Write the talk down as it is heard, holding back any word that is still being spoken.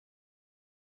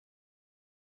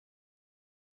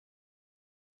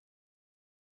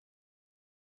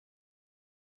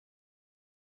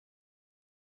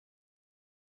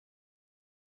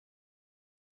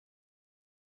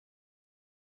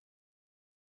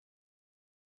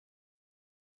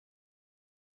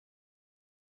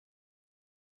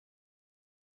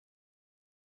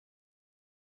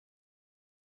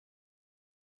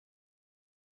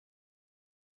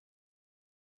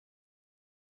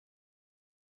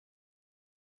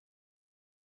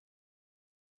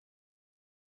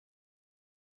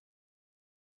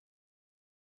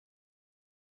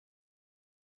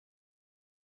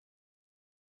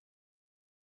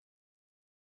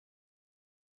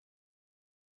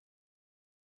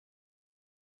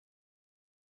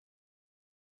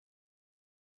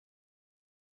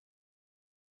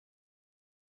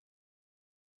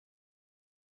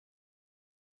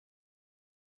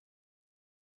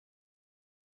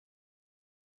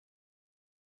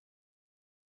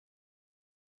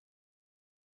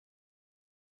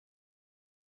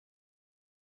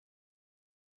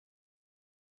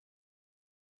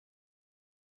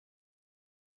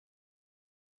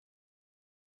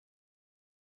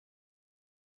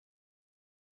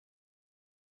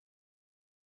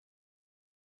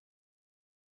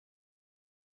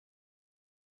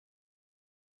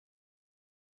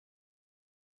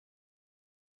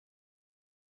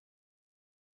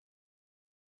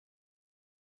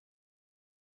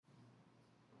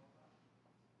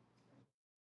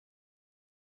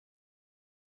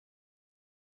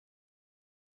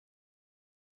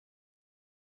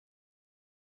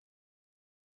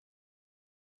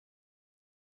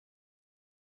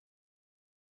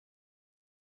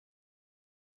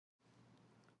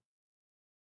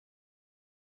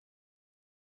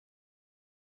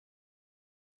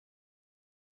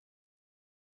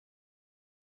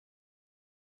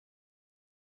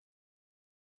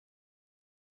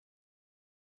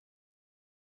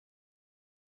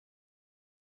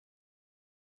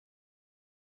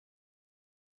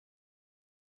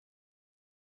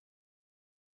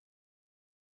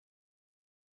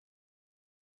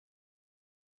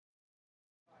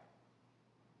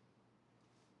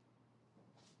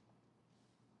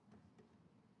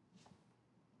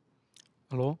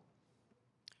Hello.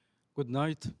 Good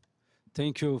night.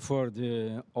 Thank you for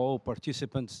all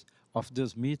participants of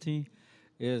this meeting.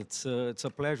 It's a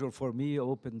pleasure for me to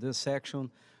open this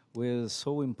section with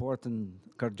so important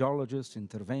cardiologists,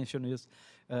 interventionists,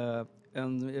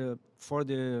 and for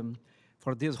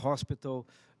this hospital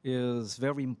is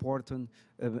very important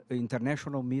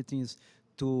international meetings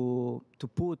to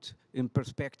put in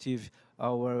perspective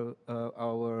our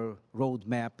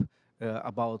roadmap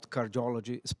about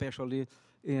cardiology, especially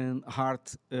in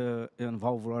heart and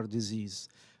valvular disease.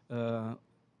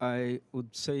 I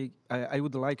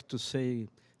would like to say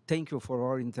thank you for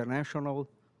our international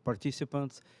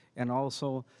participants and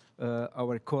also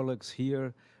our colleagues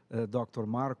here, Dr.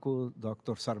 Marco,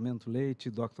 Dr. Sarmento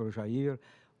Leite, Dr. Jair,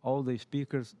 all the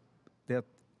speakers that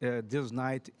this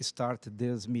night started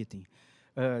this meeting.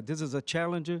 This is a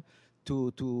challenge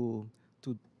to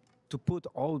put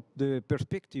all the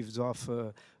perspectives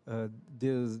of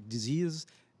this disease,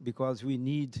 because we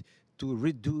need to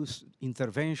reduce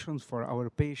interventions for our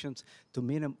patients to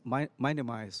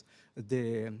minimize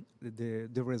the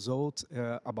results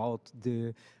about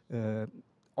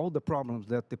all the problems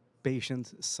that the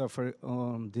patients suffer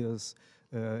on this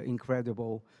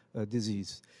incredible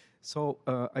disease. So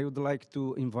I would like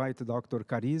to invite Dr.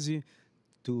 Carisi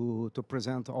to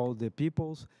present all the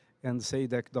peoples and say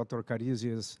that Dr.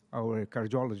 Carisi is our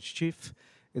cardiology chief.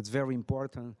 It's very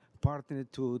important partner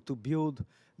to build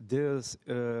this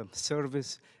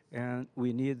service, and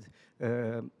we need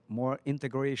more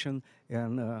integration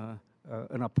and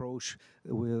an approach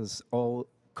with all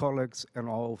colleagues and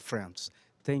all friends.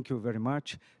 Thank you very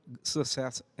much.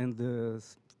 Success in the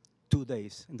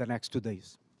next 2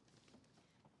 days.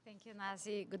 Thank you,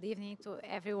 Nazi. Good evening to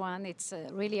everyone. It's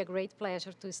really a great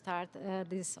pleasure to start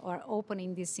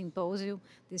opening this symposium,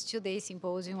 this 2-day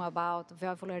symposium about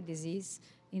valvular disease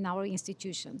in our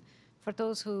institution. For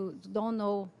those who don't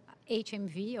know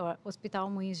HMV, or Hospital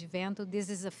Moinhos de Vento, this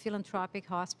is a philanthropic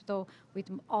hospital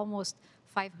with almost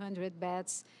 500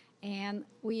 beds, and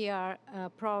we are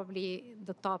probably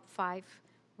the top 5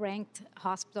 ranked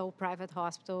hospital, private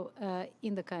hospital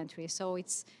in the country. So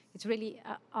it's really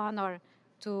an honor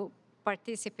to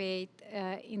participate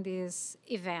in this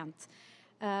event.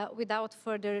 Without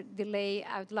further delay,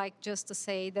 I would like just to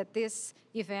say that this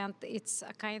event, it's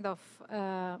a kind of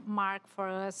mark for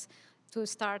us to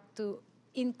start to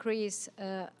increase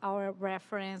our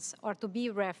reference, or to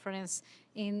be referenced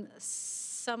in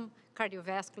some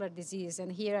cardiovascular disease.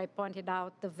 And here I pointed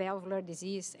out the valvular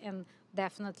disease and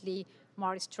definitely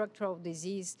more structural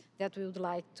disease that we would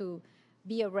like to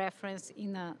be a reference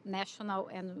in a national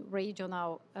and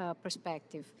regional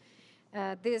perspective.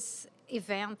 This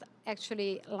event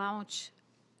actually launched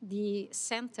the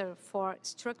Center for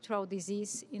Structural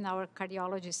Disease in our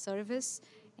cardiology service,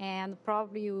 and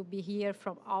probably you will be hear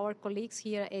from our colleagues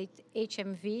here at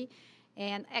HMV,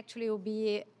 and actually it will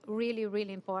be really,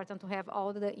 really important to have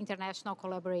all the international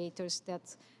collaborators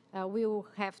that we will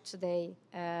have today,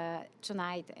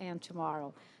 tonight and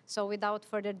tomorrow. So without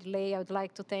further delay, I would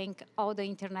like to thank all the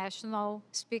international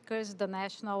speakers, the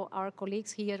national, our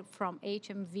colleagues here from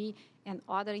HMV and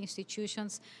other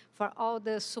institutions for all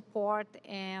the support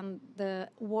and the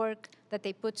work that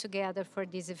they put together for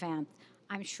this event.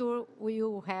 I'm sure we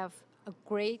will have a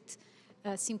great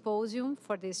symposium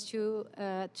for these two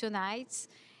nights.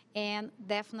 And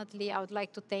definitely, I would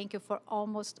like to thank you for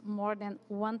almost more than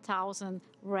 1,000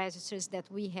 registers that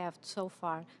we have so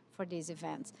far for these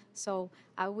events. So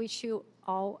I wish you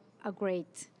all a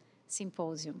great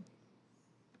symposium.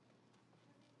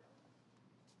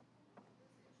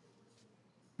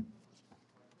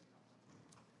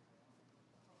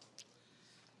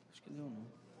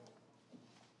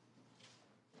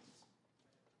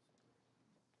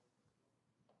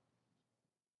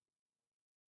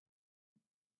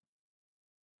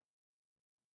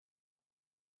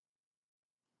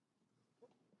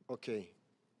 Okay.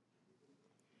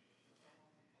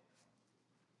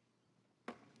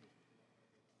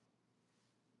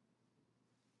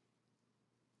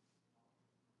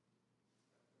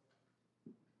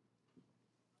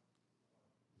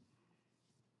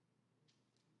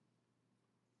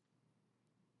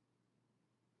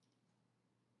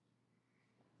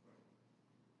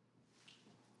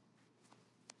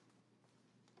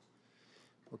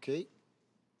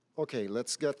 Okay,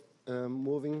 let's get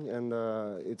moving, and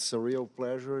it's a real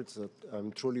pleasure.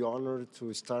 I'm truly honored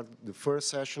to start the first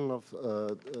session of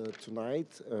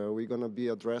tonight. We're going to be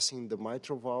addressing the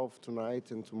mitral valve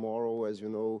tonight, and tomorrow, as you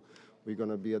know, we're going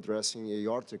to be addressing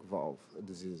aortic valve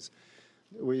disease.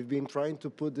 We've been trying to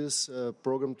put this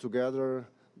program together.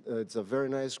 It's a very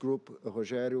nice group,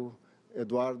 Rogério,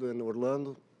 Eduardo, and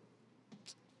Orlando.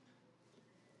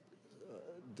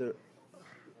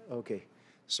 Okay,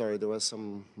 sorry, there was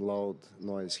some loud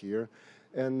noise here.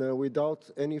 And without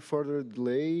any further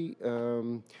delay,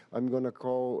 I'm going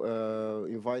to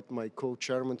invite my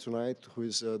co-chairman tonight, who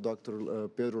is Dr.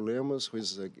 Pedro Lemos,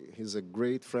 he's a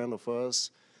great friend of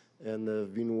us and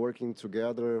been working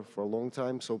together for a long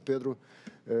time. So Pedro,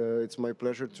 it's my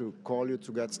pleasure to call you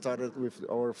to get started with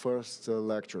our first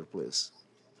lecture, please.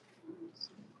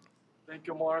 Thank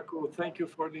you, Marco. Thank you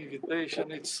for the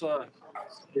invitation. It's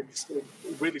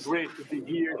really great to be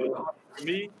here for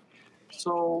me.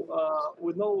 So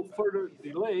with no further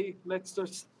delay, let's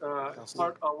just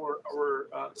start our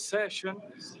session,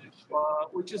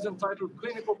 which is entitled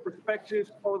Clinical Perspectives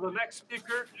for the next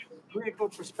speaker, Clinical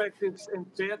Perspectives and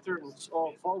Patterns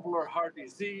of Valvular Heart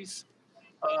Disease.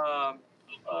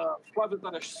 Flávio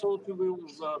Tarassoto will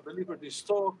deliver this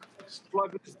talk.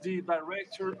 Flávio is the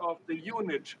director of the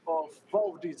unit of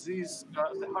valve disease,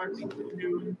 the Heart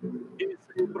Institute. He is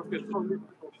a professor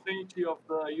docente of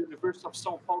the University of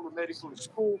São Paulo Medical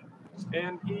School,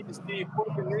 and he is the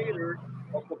coordinator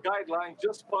of the guideline,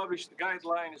 just published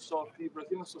guidelines of the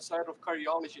Brazilian Society of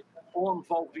Cardiology on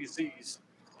valve disease.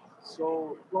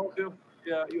 So, Flávio,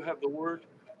 you have the word.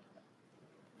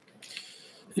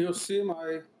 You see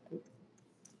my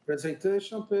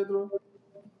presentation, Pedro?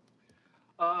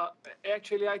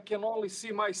 Actually, I can only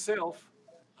see myself.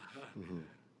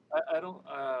 I don't.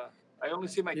 I only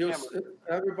see my camera.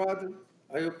 Everybody,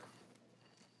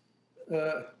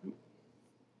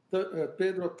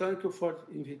 Pedro, thank you for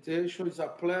the invitation. It's a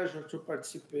pleasure to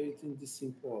participate in this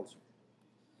symposium.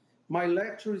 My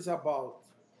lecture is about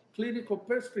clinical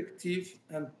perspective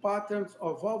and patterns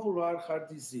of valvular heart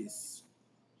disease.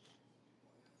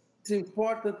 It's an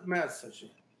important message.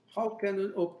 How can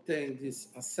we obtain this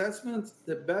assessment?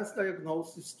 The best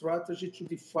diagnosis strategy to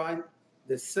define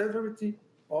the severity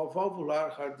of valvular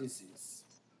heart disease.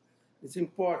 It's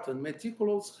important,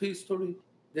 meticulous history,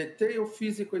 detailed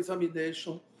physical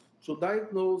examination to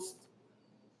diagnose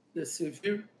the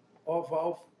severity of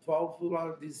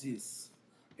valvular disease,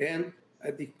 and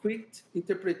adequate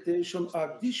interpretation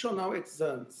of additional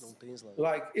exams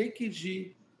like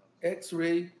EKG,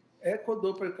 X-ray,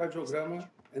 echo-Doppler cardiogram,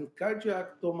 and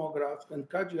cardiac tomography and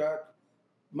cardiac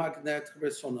magnetic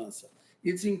resonance.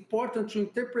 It's important to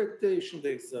interpretation the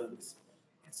exams.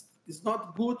 It's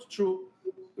not good to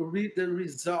read the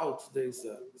results of the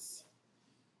exams.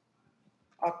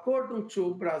 According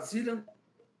to Brazilian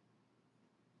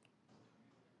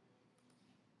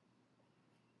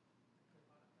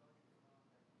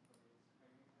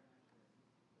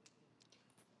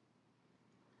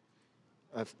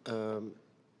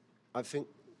I think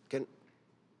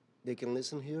they can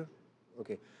listen here?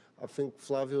 Okay. I think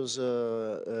Flavio's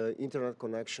internet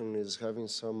connection is having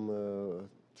some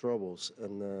troubles,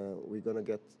 and we're gonna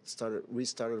get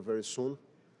restarted very soon.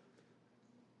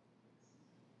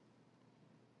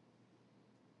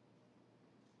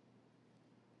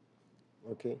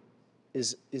 Okay.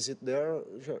 Is it there?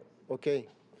 Sure. Okay.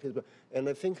 And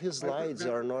I think his slides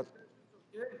are not.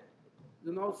 Okay.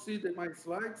 You now see my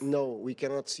slides? No, we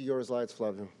cannot see your slides,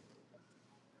 Flavio.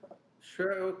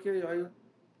 Sure, okay.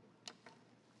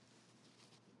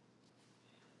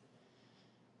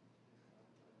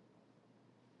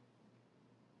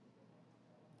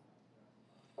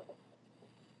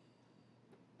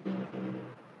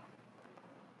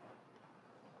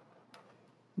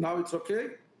 Now it's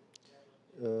okay?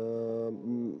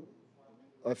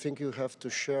 I think you have to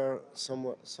share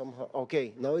somehow.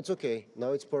 Okay, now it's okay.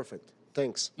 Now it's perfect.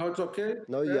 Thanks. Now it's okay?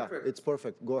 Now, yeah, it's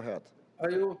perfect. Go ahead.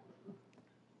 Go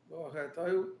ahead.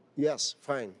 Yes,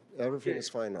 fine. Everything is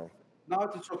fine now. Now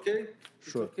it's okay?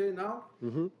 Sure. It's okay now?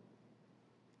 Mm-hmm.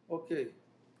 Okay.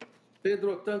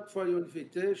 Pedro, thank you for your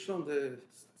invitation. The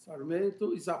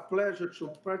Sarmento. It's a pleasure to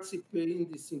participate in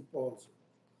this symposium.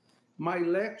 My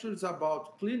lecture is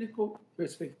about clinical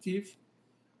perspective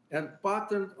and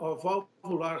pattern of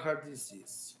valvular heart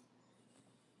disease.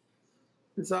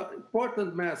 It's an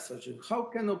important message. How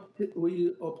can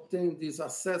we obtain these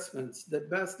assessments? The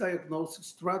best diagnostic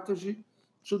strategy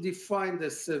to define the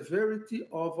severity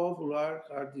of valvular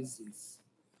heart disease.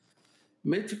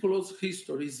 Meticulous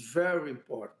history is very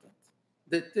important.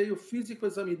 Detailed physical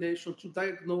examination to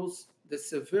diagnose the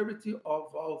severity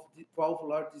of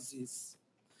valvular disease,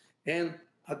 and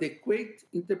adequate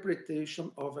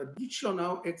interpretation of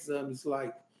additional exams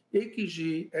like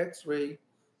EKG, X-ray,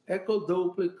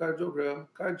 echo-Doppler cardiogram,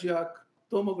 cardiac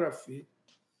tomography,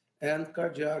 and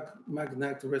cardiac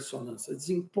magnetic resonance. It's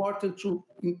important to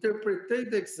interpret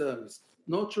the exams,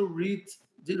 not to read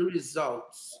the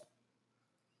results.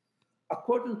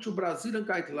 According to Brazilian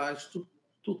guidelines to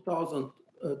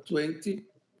 2020,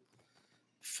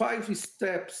 5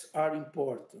 steps are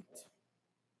important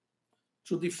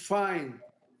to define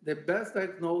the best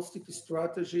diagnostic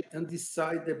strategy and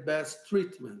decide the best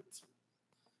treatment.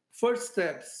 First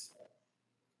steps: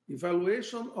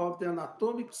 evaluation of the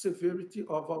anatomic severity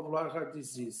of valvular heart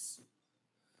disease.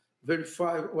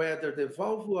 Verify whether the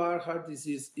valvular heart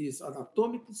disease is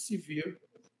anatomically severe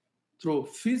through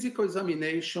physical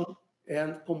examination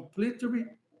and complementary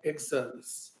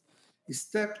exams.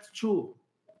 Step 2,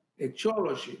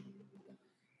 etiology.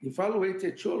 Evaluate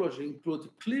etiology include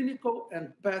clinical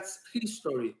and past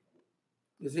history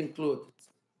is included,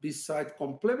 beside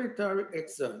complementary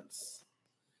exams.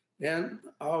 And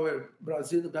our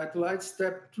Brazilian guidelines,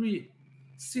 step 3,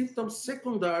 symptoms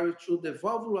secondary to the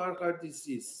valvular heart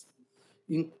disease.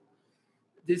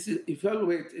 This is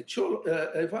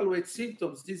evaluate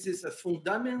symptoms. This is a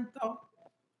fundamental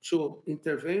to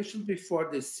intervention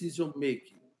before decision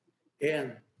making.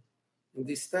 And in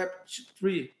the step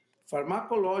 3,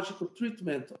 pharmacological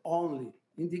treatment only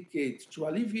indicates to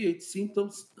alleviate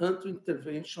symptoms until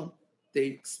intervention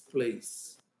takes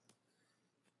place.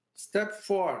 Step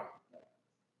 4,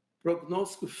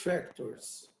 prognostic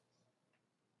factors.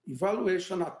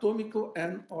 Evaluation anatomical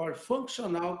and or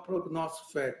functional prognostic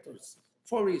factors.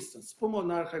 For instance,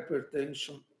 pulmonary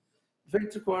hypertension,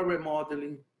 ventricular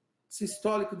remodeling,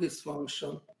 systolic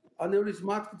dysfunction,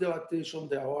 aneurysmatic dilatation of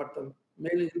the aorta,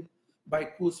 mainly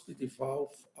bicuspid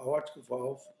valve, aortic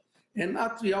valve, and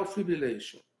atrial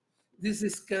fibrillation. This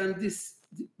is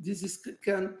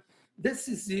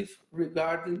decisive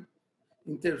regarding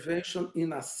intervention in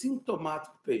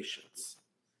asymptomatic patients.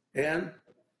 And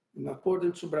in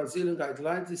accordance to Brazilian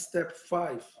guidelines, step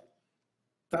 5,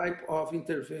 type of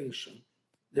intervention.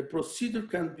 The procedure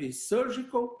can be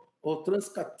surgical or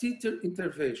transcatheter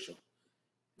intervention.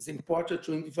 It's important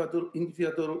to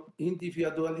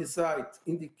individualize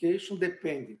indication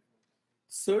depending.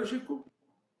 Surgical,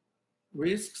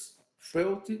 risks,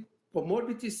 frailty,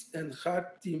 comorbidities, and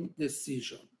heart team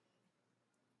decision.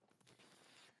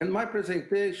 In my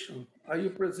presentation, I will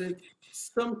present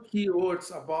some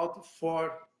keywords about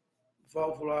 4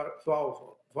 valvular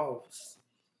valves.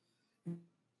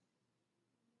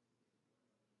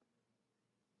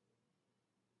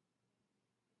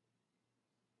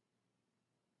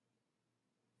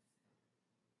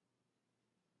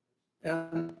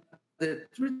 And the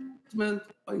treatment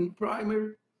in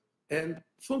primary and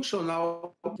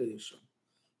functional patient.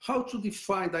 How to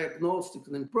define diagnostic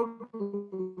and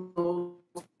prognostic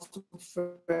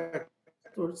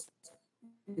factors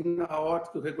in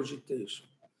aortic regurgitation.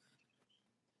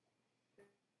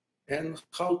 And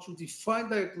how to define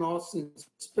diagnosis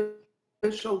in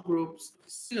special groups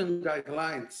and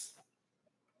guidelines.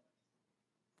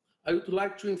 I would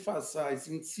like to emphasize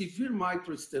in severe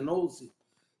mitral stenosis,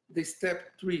 the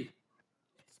step 3,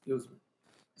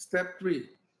 step 3,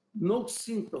 no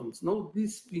symptoms, no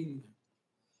dyspnea,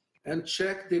 and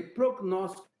check the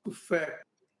prognostic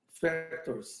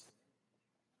factors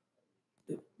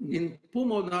in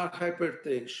pulmonary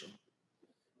hypertension.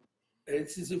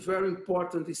 This is a very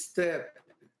important step.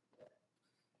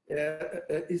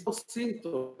 It's no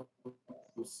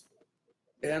symptoms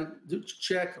and the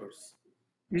checkers.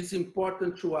 It's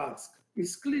important to ask,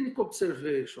 is clinical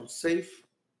observation safe?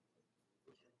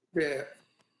 The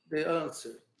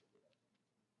answer.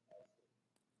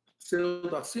 So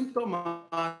the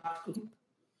symptomatic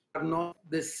are not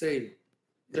the same.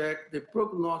 Check the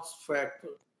prognostic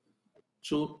factor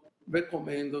to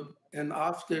recommend, and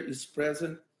after is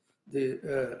present,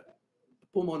 the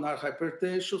pulmonary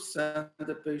hypertension, send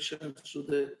the patient to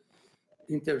the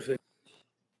intervention.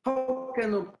 How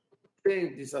can I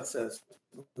obtain this assessment?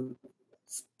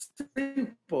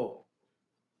 Simple.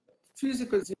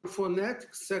 Physical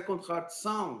phonetic second heart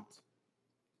sound,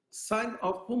 sign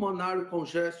of pulmonary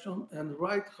congestion and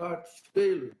right heart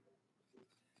failure,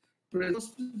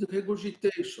 presence of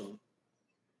regurgitation.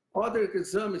 Other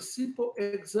exams, simple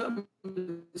exam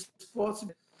is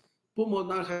possible.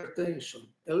 Pulmonary hypertension.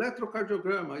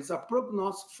 Electrocardiogram is a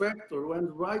prognostic factor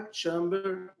when right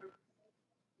chamber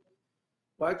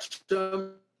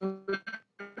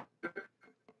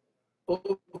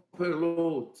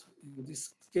overload, in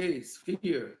this case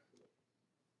here,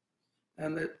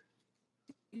 and the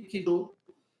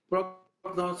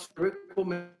prognostic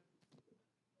recommend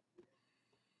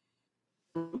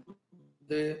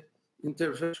the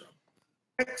intervention.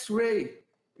 X-ray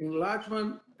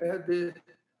enlargement at the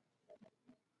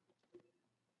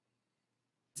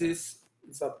this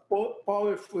is a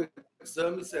powerful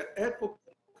exam. It's an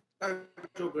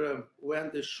echocardiogram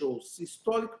when they show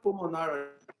systolic pulmonary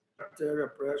arterial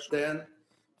pressure, then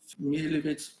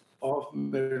millimeters of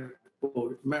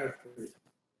mercury.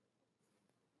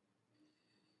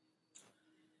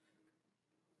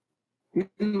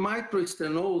 In mitral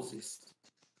stenosis,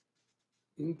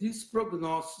 in this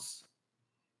prognosis,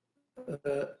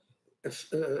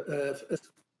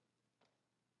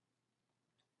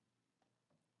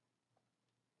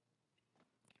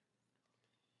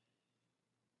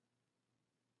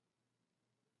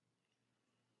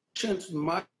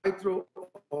 mitral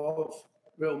of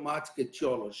rheumatic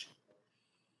etiology.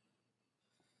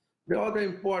 The other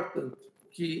important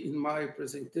key in my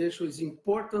presentation is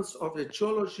importance of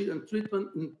etiology and treatment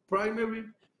in primary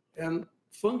and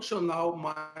functional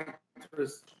mitral.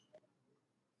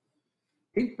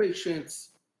 In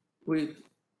patients with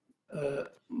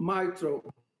mitral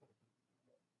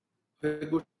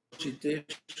regurgitation,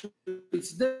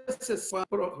 it's necessary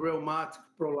for rheumatic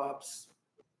prolapse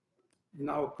in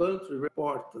our country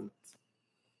important.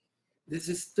 This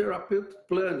is therapeutic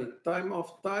planning,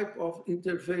 type of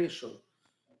intervention,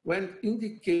 when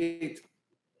indicate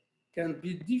can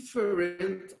be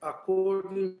different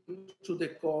according to the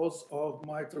cause of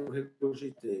mitral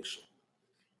regurgitation.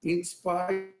 In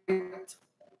spite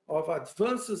of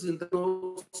advances in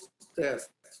those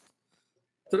tests,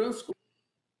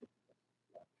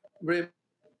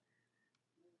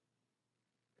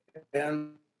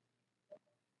 and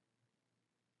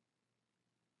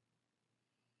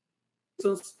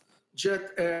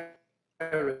jet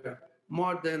area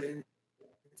more than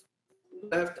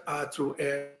left atrial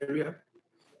area,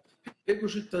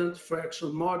 regurgitant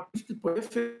fraction more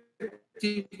 50%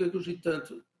 effective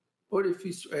regurgitant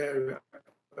orifice area,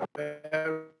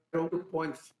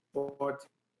 2.4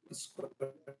 square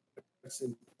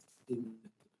centimeter.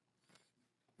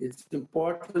 It's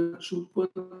important to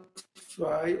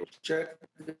quantify or check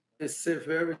the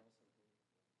severity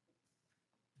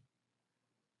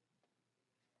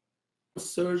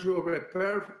surgery or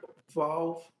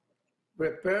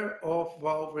repair of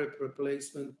valve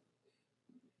replacement.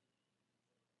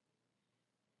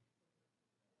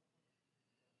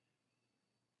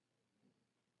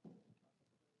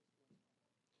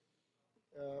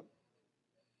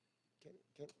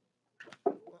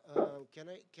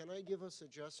 Can I give a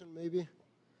suggestion maybe?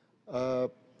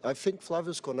 I think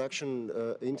Flavio's connection,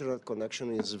 internet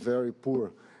connection is very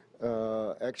poor.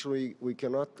 Actually, we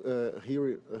cannot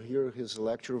hear his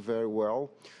lecture very well.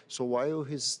 So while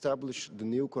he's established the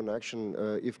new connection,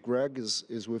 if Greg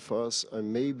is with us,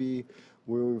 maybe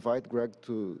we'll invite Greg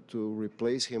to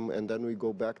replace him, and then we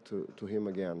go back to him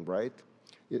again, right?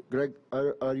 Greg,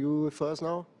 are you with us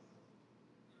now?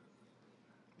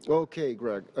 Okay,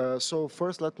 Greg. So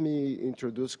first, let me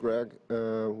introduce Greg.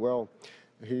 Well,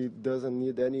 he doesn't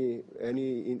need any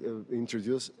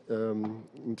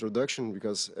introduction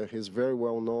because he's very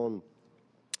well known,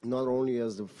 not only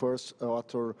as the first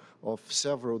author of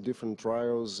several different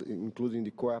trials, including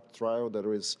the COAP trial that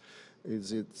is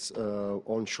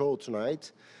on show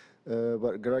tonight.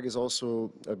 But Greg is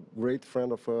also a great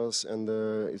friend of us, and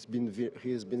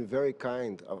he has been very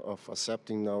kind of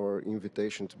accepting our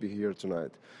invitation to be here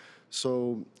tonight.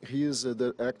 So he is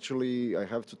actually, I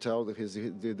have to tell that he's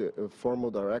the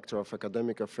former director of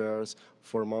academic affairs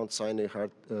for Mount Sinai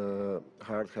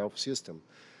Heart Health System.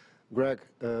 Greg,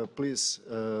 please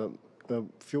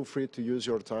feel free to use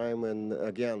your time, and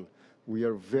again, we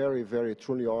are very, very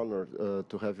truly honored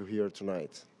to have you here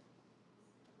tonight.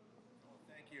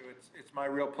 It's my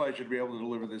real pleasure to be able to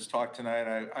deliver this talk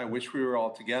tonight. I wish we were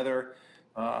all together.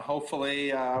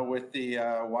 Hopefully, with the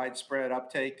widespread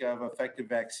uptake of effective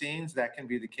vaccines, that can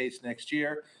be the case next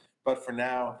year. But for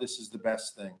now, this is the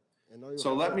best thing.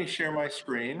 So let me share my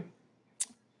screen.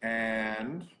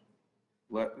 And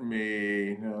let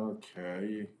me,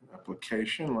 okay,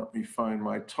 application. Let me find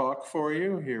my talk for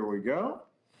you. Here we go.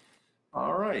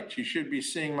 All right, you should be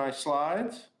seeing my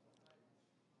slides.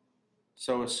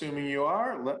 So assuming you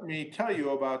are, let me tell you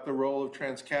about the role of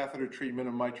transcatheter treatment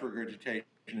of mitral regurgitation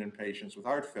in patients with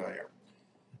heart failure.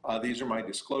 These are my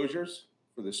disclosures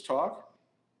for this talk.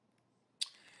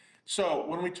 So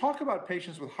when we talk about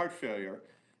patients with heart failure,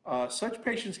 such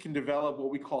patients can develop what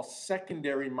we call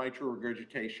secondary mitral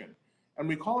regurgitation. And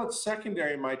we call it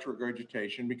secondary mitral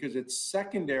regurgitation because it's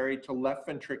secondary to left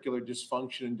ventricular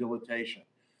dysfunction and dilatation.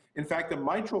 In fact, the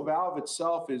mitral valve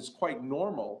itself is quite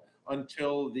normal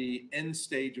until the end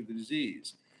stage of the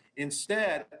disease.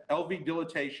 Instead, LV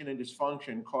dilatation and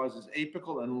dysfunction causes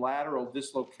apical and lateral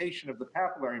dislocation of the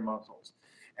papillary muscles.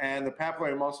 And the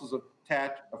papillary muscles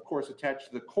attach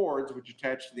to the cords, which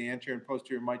attach to the anterior and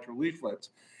posterior mitral leaflets.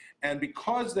 And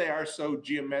because they are so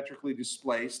geometrically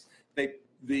displaced,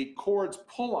 the cords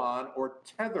pull on or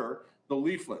tether the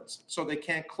leaflets, so they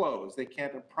can't close, they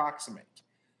can't approximate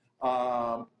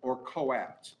or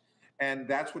coapt. And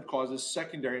that's what causes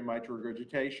secondary mitral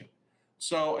regurgitation.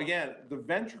 So again, the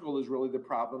ventricle is really the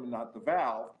problem, not the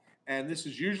valve. And this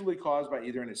is usually caused by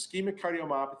either an ischemic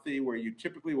cardiomyopathy, where you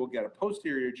typically will get a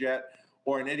posterior jet,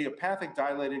 or an idiopathic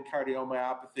dilated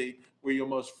cardiomyopathy, where you'll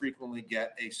most frequently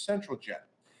get a central jet.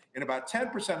 In about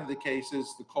 10% of the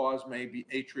cases, the cause may be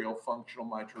atrial functional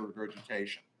mitral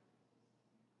regurgitation.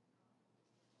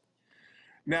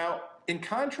 Now, in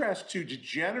contrast to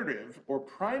degenerative or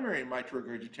primary mitral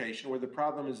regurgitation, where the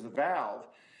problem is the valve,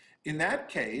 in that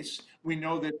case, we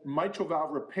know that mitral valve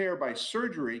repair by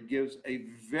surgery gives a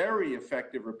very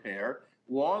effective repair,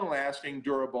 long-lasting,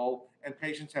 durable, and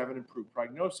patients have an improved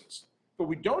prognosis. But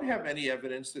we don't have any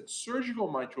evidence that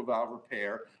surgical mitral valve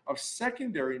repair of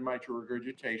secondary mitral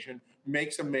regurgitation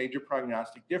makes a major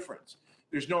prognostic difference.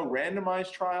 There's no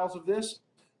randomized trials of this,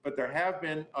 but there have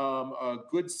been a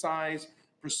good size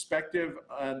prospective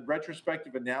and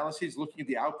retrospective analyses looking at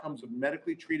the outcomes of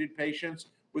medically treated patients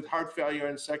with heart failure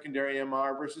and secondary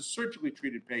MR versus surgically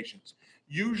treated patients,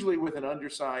 usually with an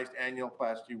undersized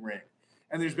annuloplasty ring.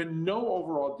 And there's been no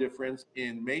overall difference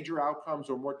in major outcomes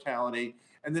or mortality.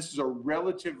 And this is a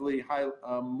relatively high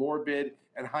morbid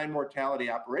and high mortality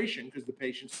operation because the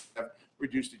patients have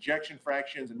reduced ejection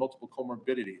fractions and multiple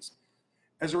comorbidities.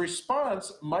 As a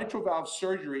response, mitral valve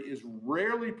surgery is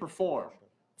rarely performed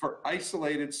for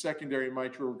isolated secondary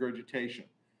mitral regurgitation.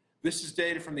 This is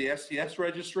data from the STS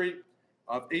registry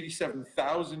of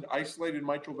 87,000 isolated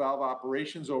mitral valve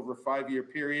operations over a 5-year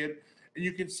period. And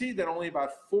you can see that only about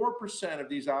 4% of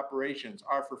these operations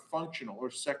are for functional or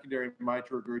secondary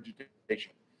mitral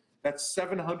regurgitation. That's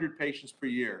 700 patients per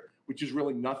year, which is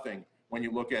really nothing when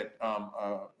you look at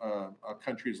a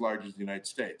country as large as the United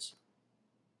States.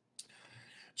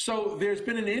 So there's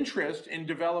been an interest in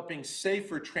developing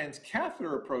safer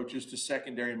transcatheter approaches to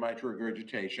secondary mitral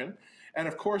regurgitation. And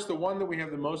of course, the one that we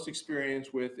have the most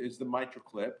experience with is the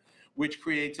MitraClip, which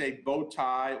creates a bow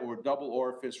tie or double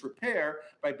orifice repair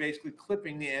by basically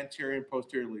clipping the anterior and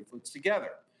posterior leaflets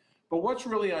together. But what's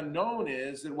really unknown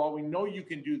is that while we know you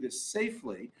can do this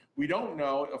safely, we don't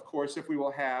know, of course, if we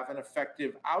will have an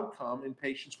effective outcome in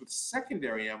patients with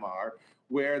secondary MR,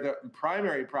 where the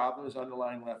primary problem is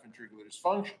underlying left ventricular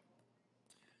dysfunction.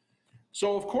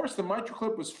 So, of course, the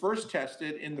MitraClip was first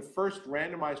tested in the first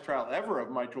randomized trial ever of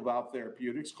mitral valve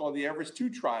therapeutics called the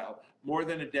Everest-2 trial more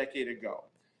than a decade ago.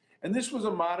 And this was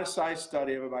a modest-sized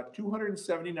study of about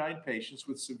 279 patients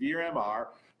with severe MR,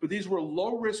 but these were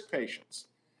low-risk patients.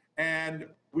 And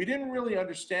we didn't really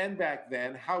understand back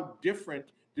then how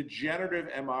different degenerative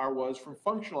MR was from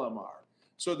functional MR.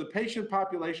 So the patient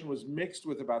population was mixed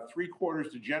with about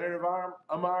 3/4 degenerative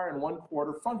MR and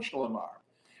 1/4 functional MR.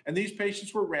 And these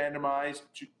patients were randomized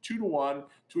 2-to-1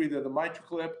 to either the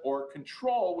MitraClip or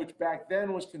control, which back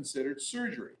then was considered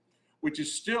surgery, which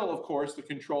is still, of course, the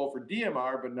control for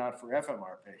DMR, but not for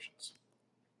FMR patients.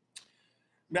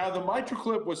 Now, the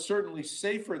MitraClip was certainly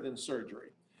safer than surgery.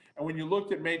 And when you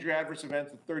looked at major adverse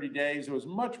events at 30 days, it was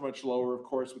much, much lower, of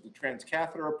course, with the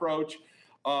transcatheter approach,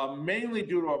 mainly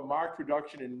due to a marked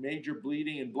reduction in major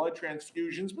bleeding and blood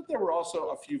transfusions, but there were also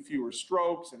a few fewer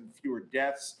strokes and fewer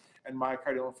deaths and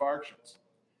myocardial infarctions.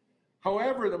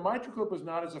 However, the MitraClip was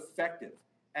not as effective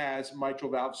as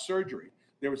mitral valve surgery.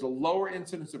 There was a lower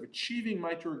incidence of achieving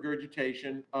mitral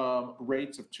regurgitation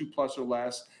rates of 2+ or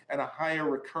less, and a higher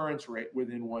recurrence rate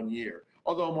within 1 year,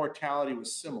 although mortality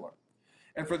was similar.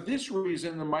 And for this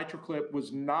reason, the MitraClip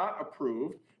was not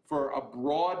approved for a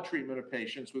broad treatment of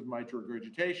patients with mitral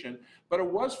regurgitation, but it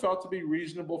was felt to be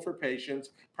reasonable for patients,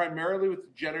 primarily with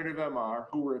degenerative MR,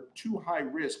 who were at too high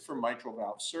risk for mitral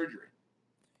valve surgery.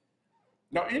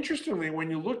 Now, interestingly, when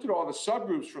you looked at all the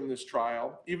subgroups from this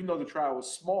trial, even though the trial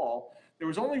was small, there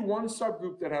was only one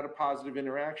subgroup that had a positive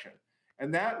interaction,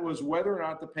 and that was whether or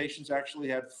not the patients actually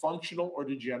had functional or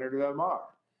degenerative MR.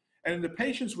 And in the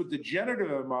patients with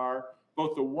degenerative MR,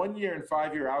 both the 1-year and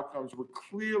 5-year outcomes were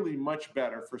clearly much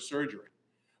better for surgery.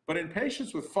 But in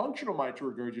patients with functional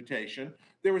mitral regurgitation,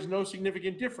 there was no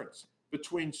significant difference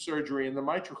between surgery and the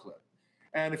MitraClip.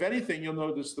 And if anything, you'll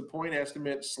notice the point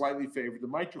estimate slightly favored the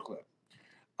MitraClip.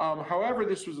 However,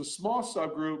 this was a small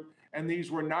subgroup, and these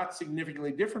were not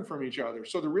significantly different from each other.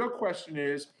 So the real question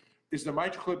is the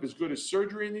MitraClip as good as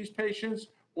surgery in these patients,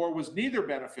 or was neither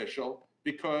beneficial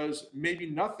because maybe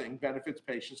nothing benefits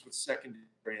patients with secondary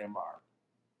MR?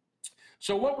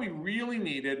 So what we really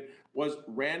needed was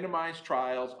randomized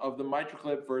trials of the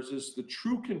MitraClip versus the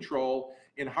true control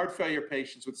in heart failure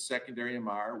patients with secondary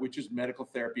MR, which is medical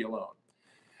therapy alone.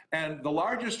 And the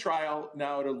largest trial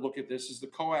now to look at this is the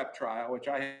COAPT trial, which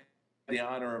I had the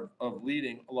honor of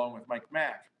leading along with Mike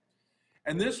Mack.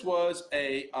 And this was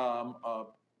a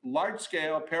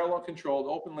large-scale, parallel-controlled,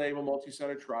 open-label,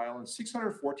 multi-center trial in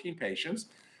 614 patients,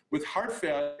 with heart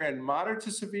failure and moderate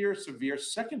to severe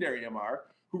secondary MR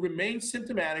who remained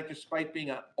symptomatic despite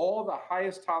being on all the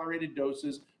highest tolerated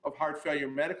doses of heart failure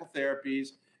medical therapies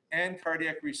and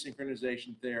cardiac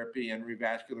resynchronization therapy and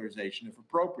revascularization if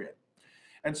appropriate.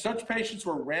 And such patients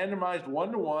were randomized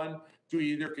 1-to-1 to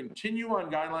either continue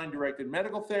on guideline-directed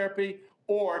medical therapy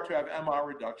or to have MR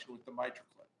reduction with the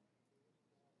MitraClip.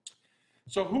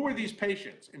 So who were these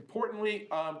patients? Importantly,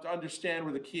 to understand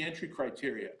were the key entry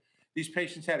criteria. These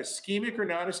patients had ischemic or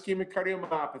non-ischemic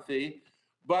cardiomyopathy,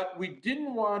 but we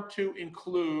didn't want to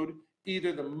include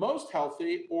either the most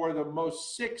healthy or the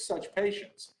most sick such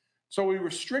patients. So we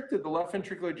restricted the left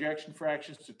ventricular ejection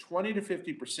fractions to 20 to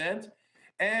 50%,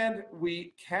 and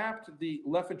we capped the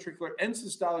left ventricular end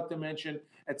systolic dimension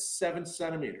at 7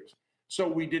 centimeters. So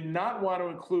we did not want to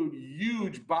include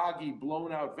huge, boggy,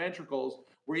 blown out ventricles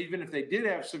where even if they did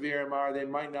have severe MR, they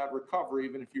might not recover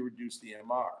even if you reduce the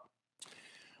MR.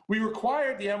 We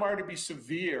required the MR to be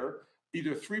severe,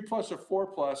 either 3+ or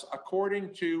 4+,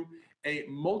 according to a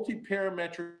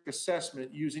multi-parametric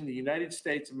assessment using the United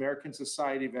States American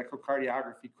Society of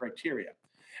Echocardiography criteria.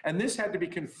 And this had to be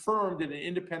confirmed in an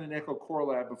independent echo core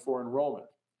lab before enrollment.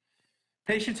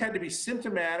 Patients had to be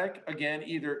symptomatic, again,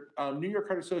 either New York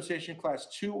Heart Association Class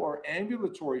 2 or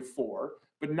ambulatory 4,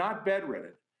 but not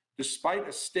bedridden, despite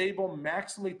a stable,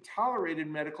 maximally tolerated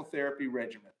medical therapy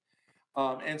regimen,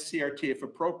 and CRT if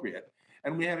appropriate.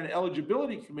 And we had an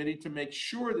eligibility committee to make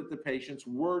sure that the patients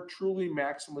were truly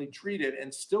maximally treated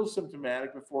and still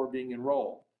symptomatic before being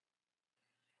enrolled.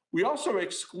 We also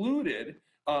excluded,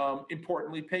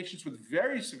 importantly, patients with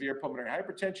very severe pulmonary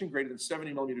hypertension, greater than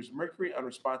 70 millimeters of mercury,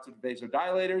 unresponsive to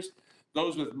vasodilators,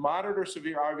 those with moderate or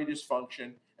severe RV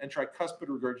dysfunction, and tricuspid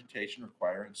regurgitation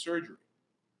requiring surgery.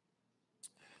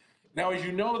 Now, as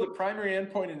you know, the primary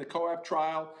endpoint in the COAPT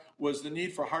trial was the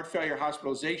need for heart failure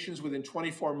hospitalizations within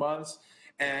 24 months,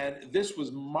 and this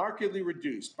was markedly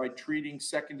reduced by treating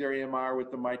secondary MR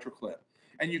with the MitraClip.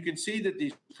 And you can see that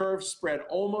these curves spread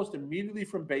almost immediately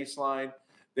from baseline.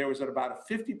 There was about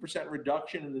a 50%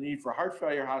 reduction in the need for heart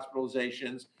failure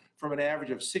hospitalizations from an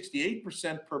average of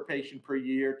 68% per patient per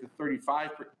year to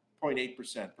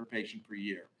 35.8% per patient per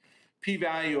year.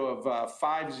 P-value of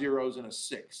 5 zeros and a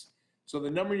 6. So the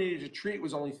number needed to treat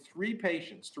was only 3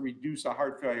 patients to reduce a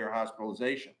heart failure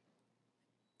hospitalization.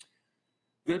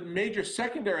 The major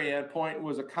secondary endpoint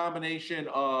was a combination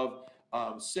of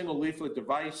single leaflet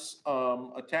device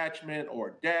attachment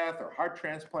or death or heart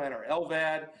transplant or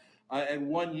LVAD in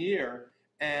 1 year.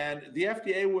 And the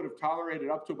FDA would have tolerated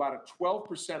up to about a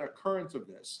 12% occurrence of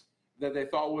this that they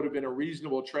thought would have been a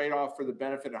reasonable trade-off for the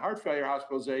benefit of heart failure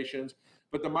hospitalizations.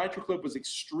 But the MitraClip was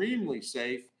extremely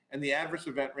safe, and the adverse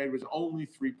event rate was only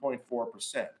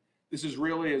 3.4%. This is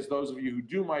really, as those of you who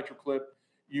do MitraClip,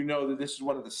 you know that this is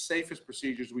one of the safest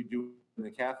procedures we do in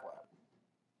the cath lab.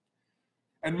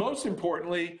 And most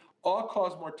importantly,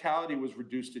 all-cause mortality was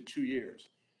reduced to 2 years.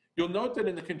 You'll note that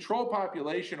in the control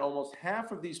population, almost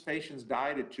half of these patients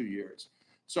died at 2 years.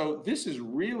 So this is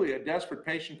really a desperate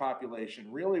patient population,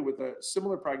 really with a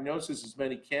similar prognosis as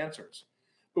many cancers.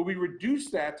 But we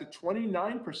reduced that to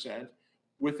 29%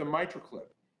 with the MitraClip.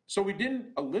 So we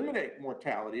didn't eliminate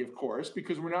mortality, of course,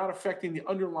 because we're not affecting the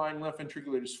underlying left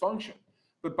ventricular dysfunction.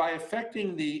 But by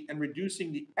affecting and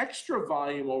reducing the extra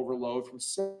volume overload from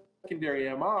secondary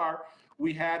MR,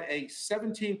 we had a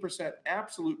 17%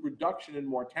 absolute reduction in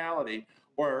mortality,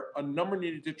 or a number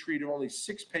needed to treat of only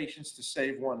 6 patients to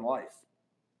save 1 life.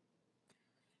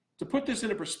 To put this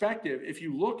into perspective, if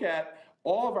you look at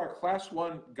all of our class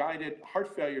 1 guided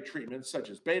heart failure treatments, such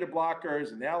as beta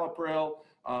blockers, enalapril,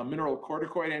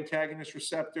 mineralocorticoid antagonist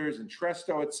receptors,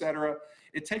 Entresto, et cetera,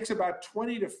 it takes about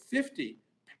 20 to 50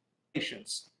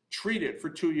 patients treated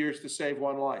for 2 years to save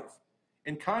 1 life.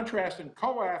 In contrast, in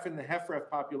COAF, in the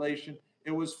HFrEF population,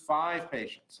 it was 5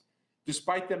 patients,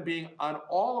 despite them being on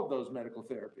all of those medical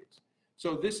therapies.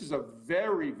 So this is a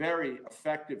very, very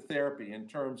effective therapy in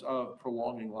terms of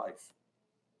prolonging life.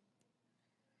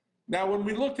 Now, when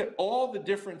we looked at all the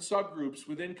different subgroups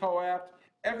within COAPT,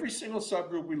 every single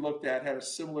subgroup we looked at had a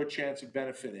similar chance of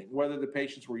benefiting, whether the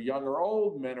patients were young or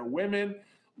old, men or women,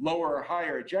 lower or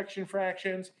higher ejection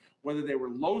fractions, whether they were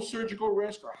low surgical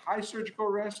risk or high surgical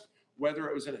risk, whether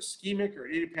it was an ischemic or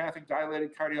idiopathic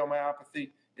dilated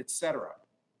cardiomyopathy, et cetera.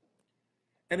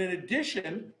 And in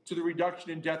addition to the reduction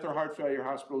in death or heart failure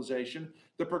hospitalization,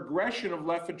 the progression of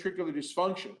left ventricular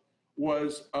dysfunction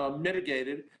was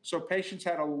mitigated, so patients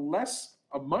had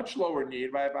a much lower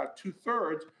need by about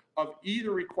 2/3 of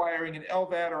either requiring an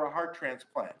LVAD or a heart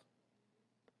transplant.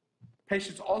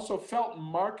 Patients also felt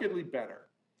markedly better.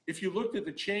 If you looked at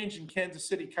the change in Kansas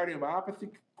City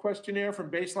cardiomyopathy questionnaire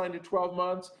from baseline to 12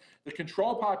 months. The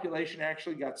control population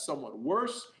actually got somewhat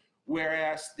worse,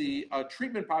 whereas the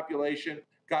treatment population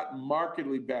got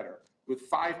markedly better, with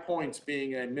 5 points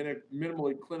being a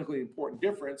minimally clinically important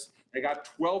difference. They got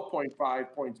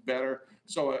 12.5 points better,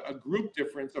 so a group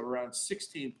difference of around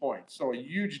 16 points. So a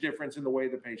huge difference in the way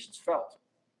the patients felt.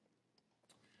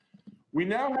 We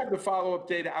now have the follow-up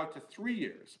data out to 3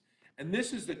 years, and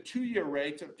this is the 2-year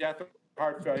rates of death,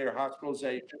 heart failure,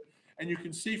 hospitalization. And you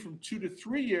can see from 2 to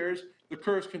 3 years, the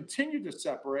curves continue to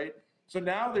separate. So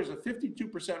now there's a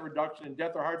 52% reduction in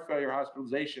death or heart failure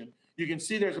hospitalization. You can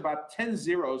see there's about 10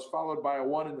 zeros followed by a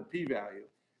 1 in the p-value.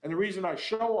 And the reason I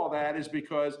show all that is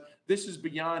because this is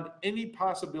beyond any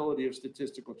possibility of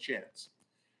statistical chance.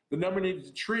 The number needed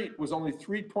to treat was only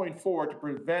 3.4 to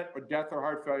prevent a death or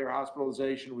heart failure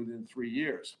hospitalization within 3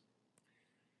 years.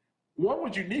 What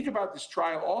was unique about this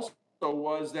trial also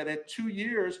was that at 2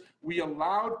 years, we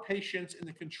allowed patients in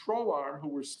the control arm who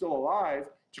were still alive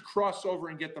to cross over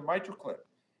and get the mitral clip.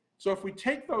 So if we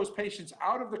take those patients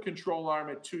out of the control arm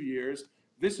at 2 years,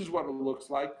 this is what it looks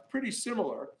like, pretty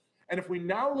similar. And if we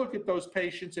now look at those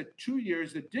patients at 2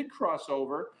 years that did cross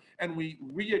over and we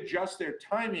readjust their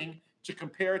timing to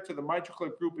compare it to the mitral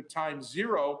clip group at time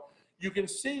 0, you can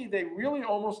see they really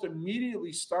almost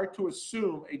immediately start to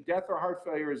assume a death or heart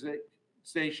failure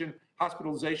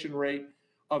hospitalization rate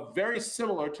of very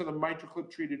similar to the mitral clip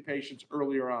treated patients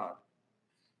earlier on.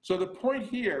 So the point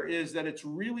here is that it's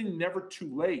really never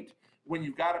too late when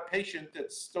you've got a patient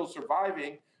that's still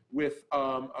surviving with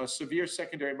a severe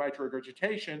secondary mitral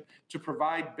regurgitation to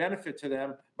provide benefit to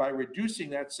them by reducing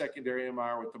that secondary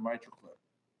MR with the mitral clip.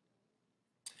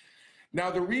 Now,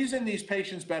 the reason these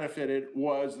patients benefited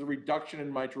was the reduction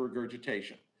in mitral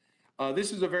regurgitation.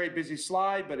 This is a very busy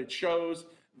slide, but it shows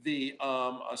the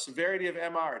severity of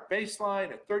MR at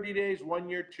baseline, at 30 days, 1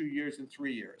 year, 2 years, and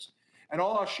 3 years. And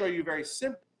all I'll show you very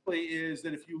simply is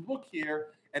that if you look here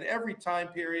at every time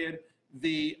period,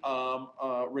 the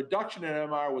reduction in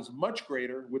MR was much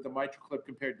greater with the mitral clip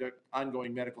compared to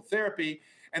ongoing medical therapy.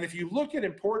 And if you look at,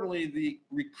 importantly, the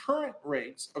recurrent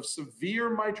rates of severe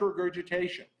mitral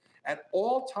regurgitation at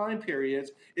all time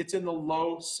periods, it's in the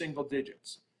low single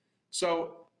digits.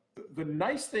 So the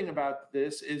nice thing about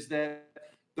this is that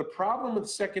the problem with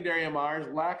secondary MR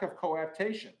is lack of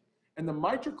coaptation. And the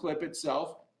mitral clip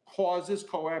itself causes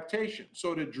coaptation.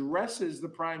 So it addresses the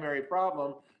primary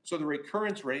problem, so the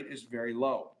recurrence rate is very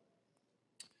low.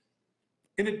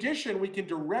 In addition, we can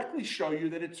directly show you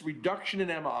that it's reduction in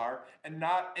MR and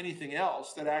not anything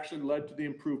else that actually led to the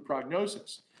improved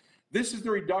prognosis. This is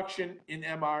the reduction in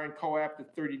MR and coapt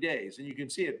at 30 days. And you can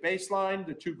see at baseline,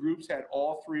 the two groups had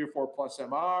all 3 or 4 plus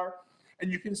MR. And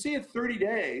you can see at 30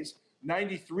 days,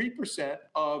 93%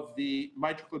 of the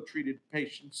mitral clip treated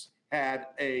patients had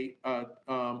a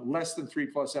less than 3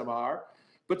 plus MR,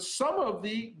 but some of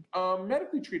the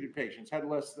medically treated patients had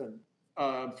less than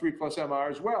 3 plus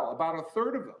MR as well, about a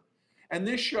third of them. And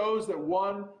this shows that,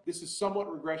 one, this is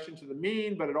somewhat regression to the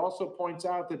mean, but it also points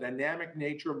out the dynamic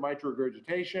nature of mitral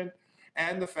regurgitation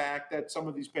and the fact that some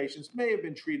of these patients may have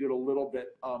been treated a little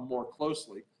bit more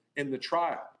closely in the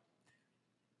trial.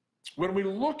 When we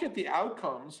look at the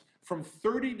outcomes from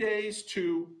 30 days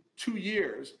to 2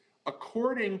 years,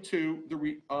 according to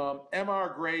the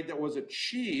MR grade that was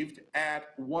achieved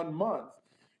at 1 month,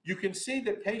 you can see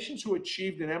that patients who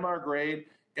achieved an MR grade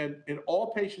in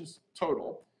all patients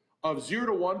total of 0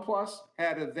 to 1 plus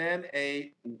had then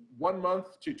a 1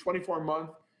 month to 24 month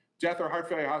death or heart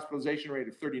failure hospitalization rate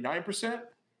of 39%.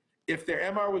 If their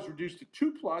MR was reduced to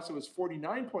 2 plus, it was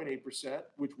 49.8%,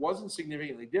 which wasn't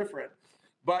significantly different.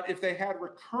 But if they had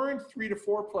recurrent 3 to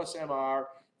 4 plus MR,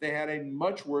 they had a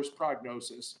much worse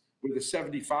prognosis with a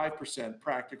 75%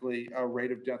 practically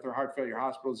rate of death or heart failure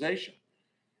hospitalization.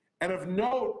 And of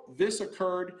note, this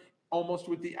occurred almost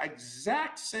with the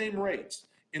exact same rates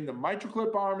in the mitral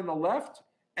clip arm in the left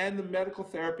and the medical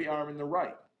therapy arm in the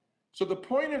right. So the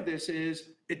point of this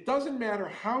is it doesn't matter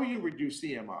how you reduce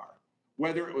the MR,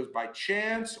 whether it was by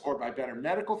chance or by better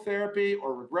medical therapy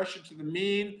or regression to the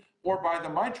mean or by the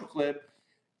mitral clip,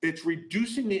 it's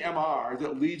reducing the MR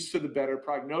that leads to the better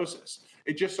prognosis.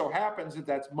 It just so happens that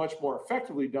that's much more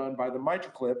effectively done by the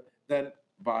mitral clip than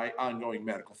by ongoing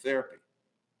medical therapy.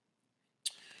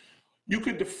 You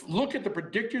could look at the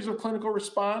predictors of clinical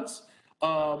response.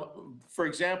 For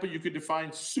example, you could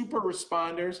define super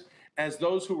responders as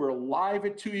those who were alive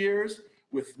at 2 years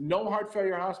with no heart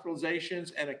failure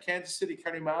hospitalizations and a Kansas City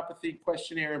cardiomyopathy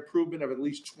questionnaire improvement of at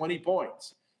least 20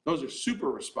 points. Those are super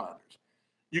responders.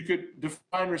 You could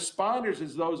define responders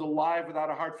as those alive without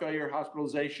a heart failure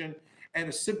hospitalization and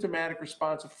a symptomatic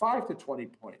response of 5 to 20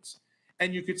 points.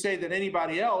 And you could say that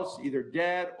anybody else, either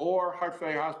dead or heart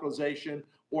failure hospitalization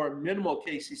or minimal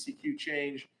KCCQ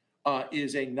change,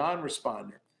 is a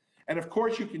non-responder. And of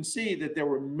course, you can see that there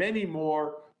were many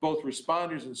more both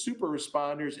responders and super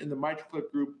responders in the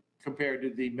MitraClip group compared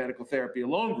to the medical therapy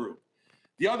alone group.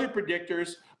 The other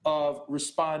predictors of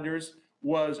responders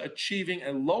was achieving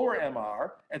a lower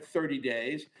MR at 30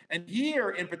 days. And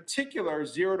here in particular,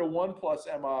 0 to 1 plus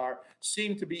MR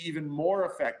seemed to be even more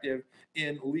effective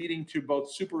in leading to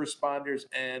both super responders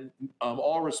and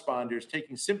all responders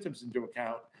taking symptoms into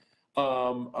account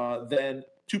than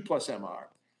 2 plus MR.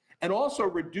 And also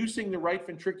reducing the right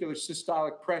ventricular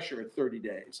systolic pressure at 30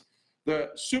 days. The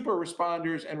super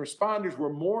responders and responders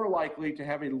were more likely to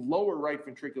have a lower right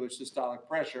ventricular systolic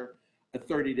pressure at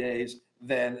 30 days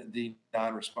than the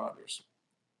non-responders.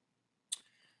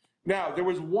 Now, there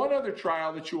was one other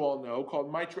trial that you all know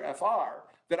called MITRA-FR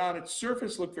that on its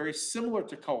surface looked very similar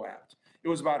to COAPT. It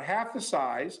was about half the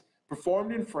size,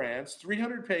 performed in France,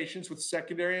 300 patients with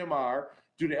secondary MR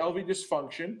due to LV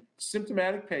dysfunction,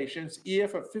 symptomatic patients,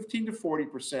 EF of 15 to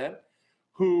 40%,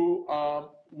 who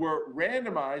were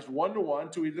randomized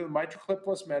 1-to-1 to either the MitraClip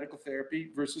plus medical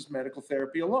therapy versus medical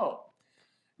therapy alone.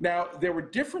 Now, there were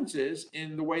differences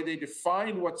in the way they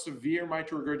defined what severe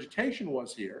mitral regurgitation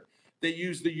was here. They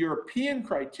used the European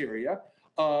criteria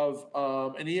of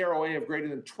an EROA of greater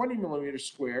than 20 millimeters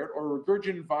squared or a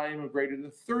regurgitant volume of greater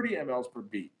than 30 mLs per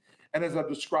beat. And as I'll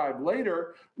describe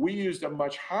later, we used a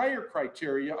much higher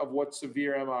criteria of what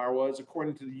severe MR was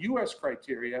according to the US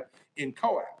criteria in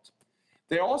COAPT.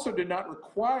 They also did not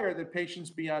require that patients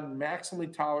be on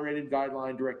maximally tolerated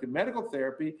guideline-directed medical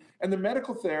therapy, and the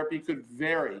medical therapy could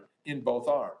vary in both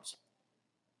arms.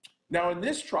 Now, in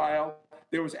this trial,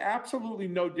 there was absolutely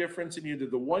no difference in either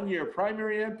the 1-year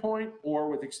primary endpoint or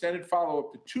with extended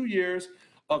follow-up to 2 years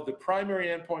of the primary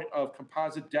endpoint of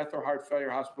composite death or heart failure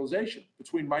hospitalization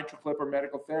between MitraClip or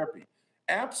medical therapy.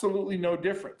 Absolutely no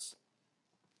difference.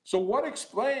 So what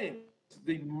explains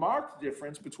the marked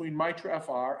difference between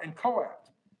MITRA-FR and COAPT?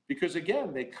 Because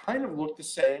again, they kind of look the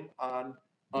same on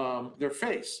their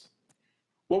face.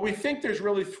 Well, we think there's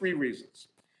really 3 reasons.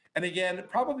 And again,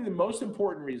 probably the most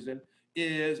important reason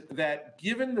is that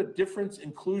given the difference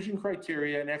inclusion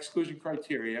criteria and exclusion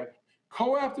criteria,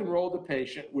 COAPT enrolled a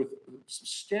patient with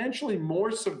substantially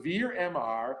more severe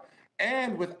MR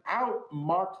and without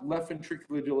marked left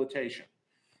ventricular dilatation.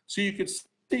 So you could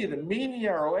see the mean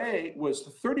EROA was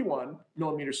 31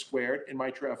 millimeters squared in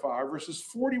MITRA-FR versus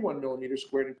 41 millimeters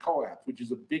squared in COAPT, which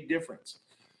is a big difference.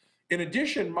 In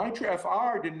addition,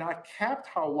 MITRA-FR did not cap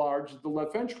how large the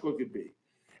left ventricle could be.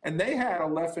 And they had a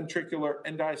left ventricular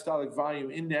end diastolic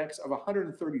volume index of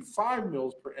 135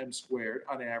 mils per m squared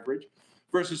on average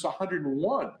versus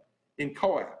 101 in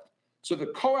COAPT. So the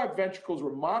COAPT ventricles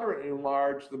were moderately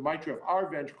enlarged, the MITRA-FR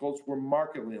ventricles were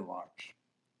markedly enlarged.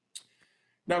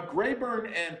 Now, Grayburn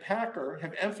and Packer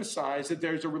have emphasized that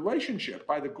there's a relationship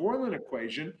by the Gorlin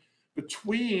equation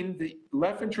between the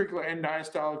left ventricular end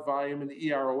diastolic volume and the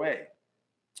EROA.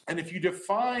 And if you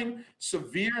define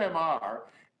severe MR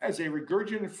as a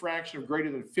regurgitant fraction of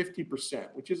greater than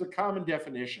 50%, which is a common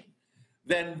definition,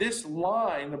 then this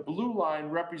line, the blue line,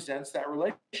 represents that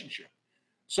relationship.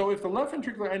 So if the left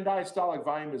ventricular end diastolic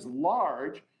volume is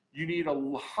large, you need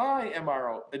a high an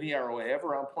EROA of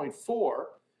around 0.4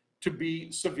 to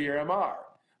be severe MR.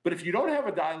 But if you don't have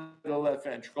a dilated left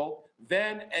ventricle,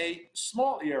 then a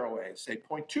small EROA, say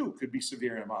 0.2, could be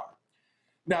severe MR.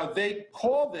 Now, they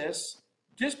call this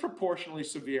disproportionately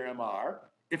severe MR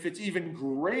if it's even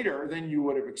greater than you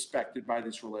would have expected by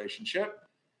this relationship.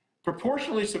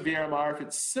 Proportionally severe MR if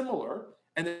it's similar,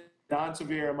 and then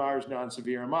non-severe MR is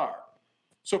non-severe MR.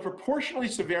 So proportionally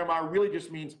severe MR really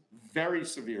just means very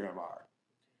severe MR.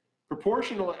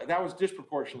 Proportional, that was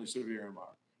disproportionately severe MR.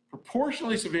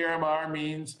 Proportionally severe MR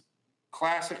means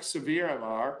classic severe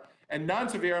MR, and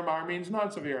non-severe MR means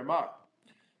non-severe MR.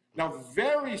 Now,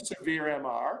 very severe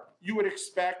MR, you would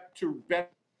expect to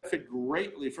benefit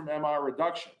greatly from MR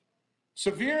reduction.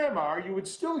 Severe MR, you would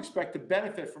still expect to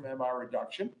benefit from MR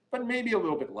reduction, but maybe a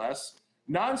little bit less.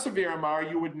 Non-severe MR,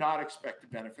 you would not expect to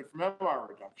benefit from MR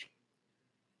reduction.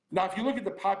 Now, if you look at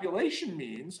the population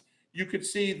means, you could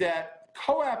see that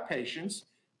COAPT patients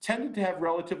tended to have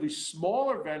relatively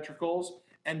smaller ventricles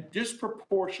and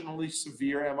disproportionately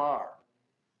severe MR,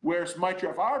 whereas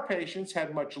MITRA-FR patients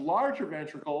had much larger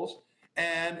ventricles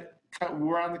and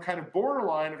were on the kind of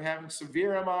borderline of having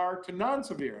severe MR to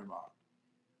non-severe MR.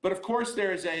 But of course,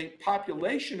 there is a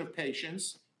population of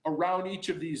patients around each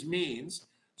of these means.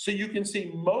 So you can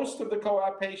see most of the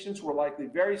COAPT patients were likely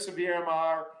very severe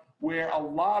MR, where a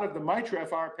lot of the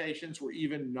MITRA-FR patients were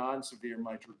even non-severe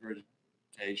mitral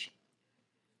regurgitation.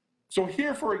 So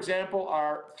here, for example,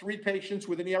 are 3 patients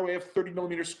with an ERA of 30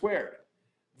 millimeters squared.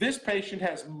 This patient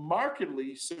has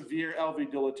markedly severe LV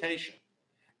dilatation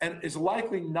and is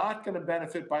likely not going to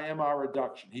benefit by MR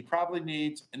reduction. He probably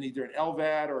needs either an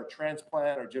LVAD or a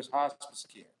transplant or just hospice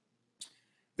care.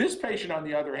 This patient, on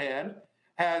the other hand,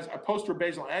 has a posterior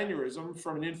basal aneurysm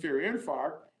from an inferior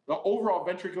infarct. The overall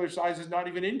ventricular size is not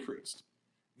even increased.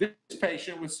 This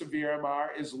patient with severe MR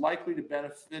is likely to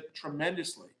benefit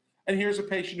tremendously. And here's a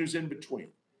patient who's in between.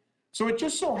 So it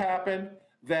just so happened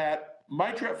that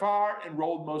MITRA-FR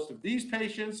enrolled most of these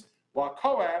patients, while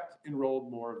COAPT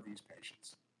enrolled more of these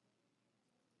patients.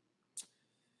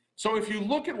 So if you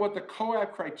look at what the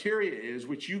COAPT criteria is,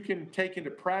 which you can take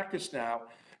into practice now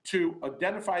to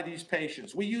identify these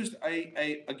patients, we used,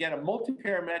 again, a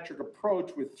multi-parametric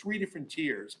approach with 3 different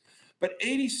tiers, but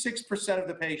 86% of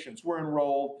the patients were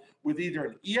enrolled with either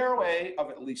an EROA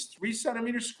of at least 3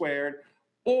 centimeters squared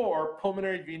or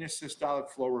pulmonary venous systolic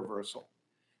flow reversal.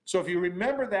 So if you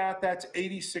remember that, that's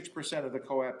 86% of the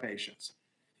COAPT patients.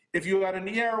 If you had an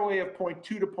EROA of 0.2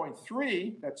 to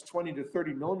 0.3, that's 20 to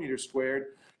 30 millimeters squared,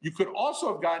 you could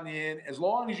also have gotten in as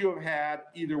long as you have had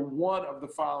either one of the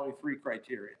following 3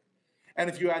 criteria. And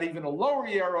if you had even a lower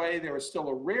EROA, there was still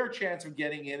a rare chance of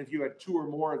getting in if you had 2 or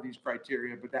more of these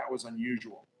criteria, but that was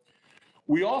unusual.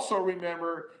 We also,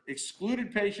 remember,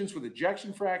 excluded patients with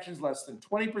ejection fractions less than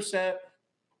 20%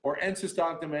 or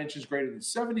end-systolic dimensions greater than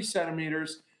 7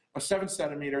 centimeters,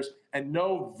 and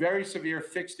no very severe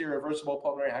fixed irreversible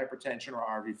pulmonary hypertension or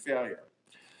RV failure.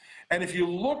 And if you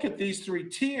look at these 3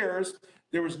 tiers,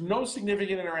 there was no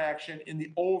significant interaction in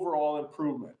the overall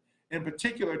improvement. In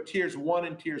particular, tiers 1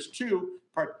 and tiers 2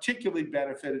 particularly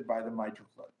benefited by the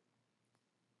MitraClip.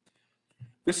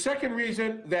 The second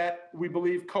reason that we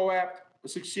believe COAPT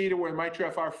succeeded where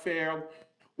MITRA-FR failed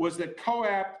was that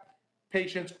COAPT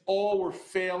patients all were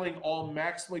failing all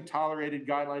maximally tolerated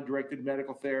guideline-directed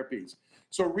medical therapies.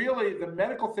 So really, the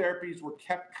medical therapies were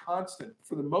kept constant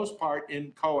for the most part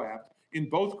in COAPT, in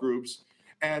both groups,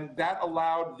 and that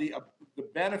allowed the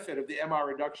benefit of the MR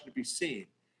reduction to be seen.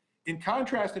 In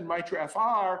contrast, in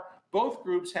MITRA-FR, both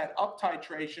groups had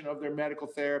up-titration of their medical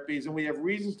therapies, and we have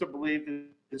reasons to believe that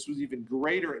this was even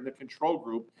greater in the control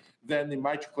group than the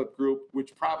MitraClip group,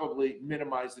 which probably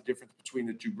minimized the difference between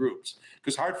the 2 groups,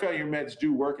 because heart failure meds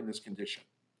do work in this condition.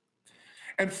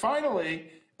 And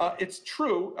finally, it's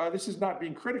true, this is not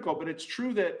being critical, but it's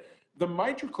true that the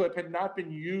MitraClip had not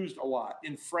been used a lot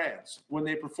in France when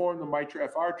they performed the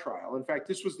MITRA-FR trial. In fact,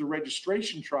 this was the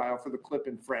registration trial for the clip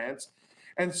in France.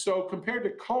 And so compared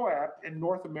to COAPT in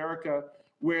North America,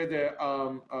 where the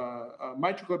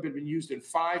MitraClip had been used in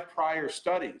 5 prior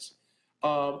studies,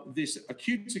 these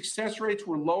acute success rates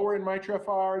were lower in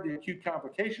MITRA-FR, the acute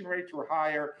complication rates were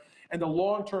higher, and the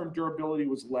long-term durability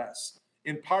was less,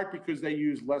 in part because they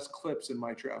used less clips in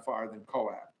MITRA-FR than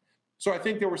COAPT. So I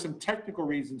think there were some technical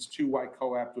reasons, too, why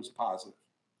COAPT was positive.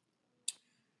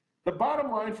 The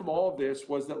bottom line from all of this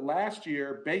was that last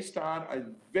year, based on a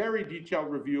very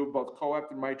detailed review of both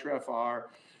COAPT and MITRA-FR,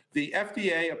 the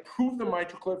FDA approved the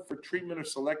MitraClip for treatment of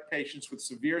select patients with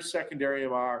severe secondary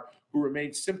MR who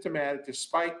remained symptomatic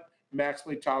despite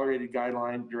maximally tolerated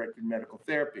guideline-directed medical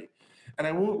therapy. And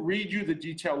I won't read you the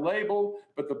detailed label,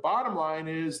 but the bottom line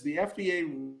is the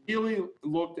FDA really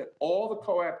looked at all the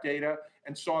COAPT data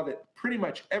and saw that pretty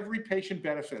much every patient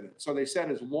benefited. So they said,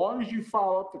 as long as you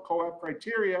follow up the COAPT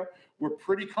criteria, we're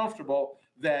pretty comfortable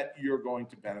that you're going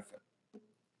to benefit.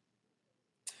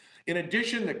 In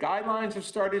addition, the guidelines have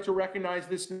started to recognize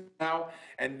this now,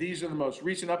 and these are the most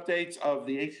recent updates of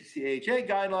the ACC/AHA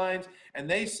guidelines, and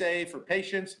they say for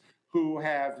patients who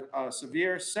have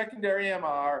severe secondary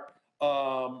MR,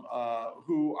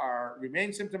 who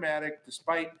remain symptomatic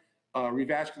despite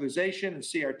revascularization and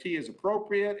CRT is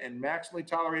appropriate and maximally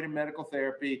tolerated medical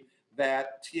therapy,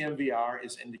 that TMVR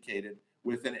is indicated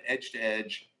with an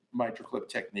edge-to-edge MitraClip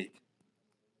technique.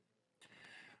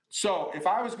 So if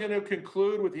I was going to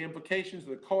conclude with the implications of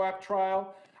the COAPT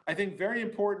trial, I think very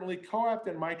importantly, COAPT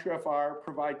and MITRA-FR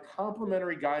provide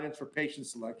complementary guidance for patient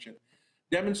selection,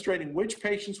 demonstrating which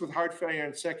patients with heart failure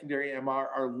and secondary MR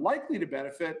are likely to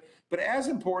benefit, but as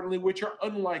importantly, which are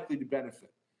unlikely to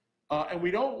benefit. And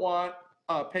we don't want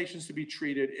patients to be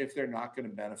treated if they're not going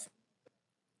to benefit.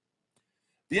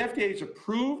 The FDA has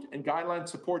approved and guidelines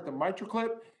support the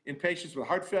MitraClip in patients with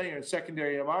heart failure and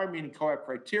secondary MR, meaning COAPT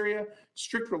criteria.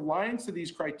 Strict reliance to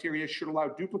these criteria should allow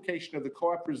duplication of the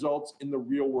COAPT results in the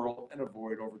real world and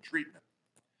avoid overtreatment.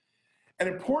 And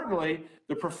importantly,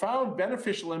 the profound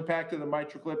beneficial impact of the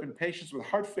MitraClip in patients with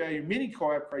heart failure meeting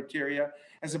COAPT criteria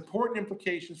has important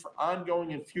implications for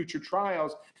ongoing and future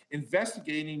trials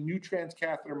investigating new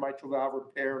transcatheter mitral valve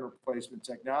repair and replacement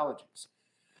technologies.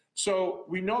 So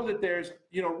we know that there's,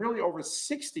 really over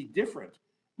 60 different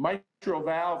mitral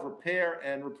valve repair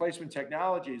and replacement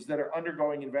technologies that are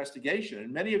undergoing investigation.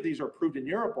 And many of these are approved in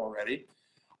Europe already.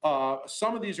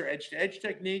 Some of these are edge-to-edge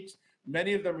techniques.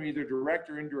 Many of them are either direct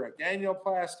or indirect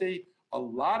annuloplasty. A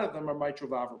lot of them are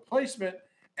mitral valve replacement.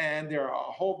 And there are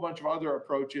a whole bunch of other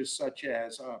approaches such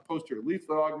as posterior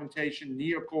leaflet augmentation,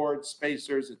 neocords,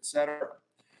 spacers, et cetera.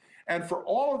 And for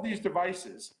all of these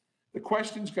devices, the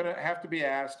question's going to have to be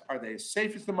asked, are they as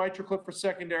safe as the MitraClip for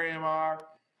secondary MR?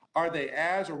 Are they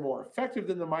as or more effective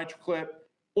than the MitraClip?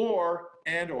 Or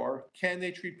can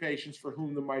they treat patients for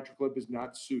whom the MitraClip is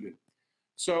not suited?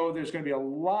 So there's going to be a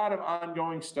lot of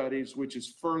ongoing studies, which is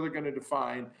further going to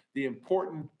define the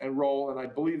important role, and I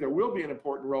believe there will be an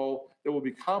important role that will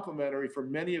be complementary for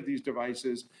many of these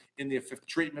devices in the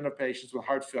treatment of patients with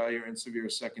heart failure and severe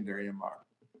secondary MR.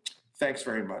 Thanks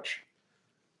very much.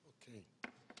 Okay.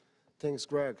 Thanks,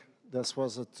 Greg. This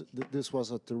was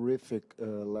a terrific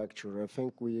lecture. I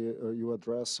think you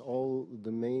address all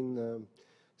the main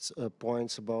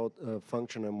points about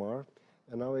function MR.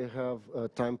 And now we have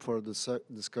time for the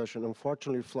discussion.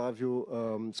 Unfortunately,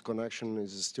 Flavio's connection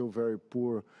is still very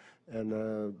poor. And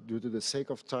due to the sake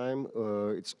of time,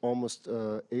 it's almost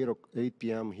 8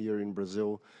 p.m. here in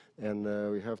Brazil. And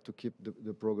we have to keep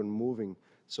the program moving.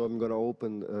 So I'm going to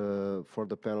open for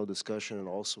the panel discussion and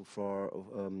also for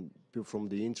people from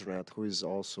the internet who is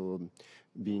also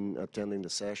been attending the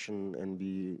session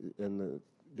and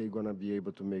they're going to be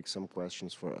able to make some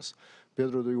questions for us.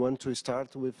 Pedro, do you want to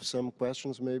start with some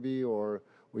questions maybe, or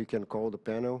we can call the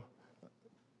panel?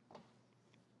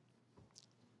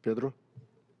 Pedro?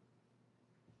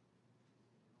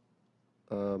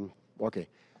 Okay.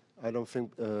 I don't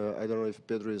know if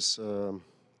Pedro is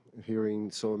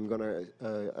hearing, so I'm going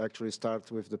to actually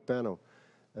start with the panel,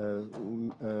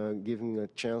 giving a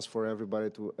chance for everybody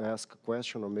to ask a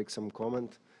question or make some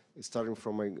comment, starting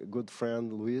from my good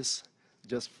friend, Luis.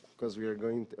 Just because we're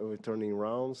turning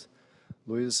rounds.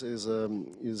 Luis is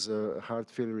a heart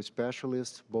failure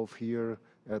specialist, both here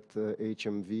at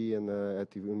HMV and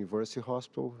at the University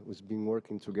Hospital. We've been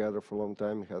working together for a long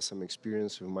time. He has some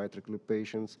experience with MitraClip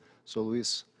patients. So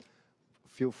Luis,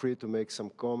 feel free to make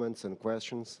some comments and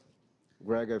questions.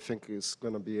 Greg, I think, is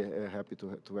going to be happy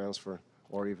to answer,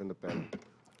 or even the panel.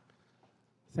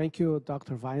 Thank you,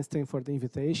 Dr. Weinstein, for the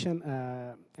invitation,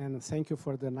 and thank you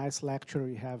for the nice lecture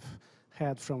we have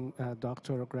had from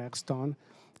Dr. Greg Stone.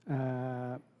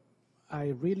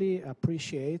 I really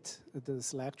appreciate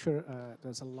this lecture.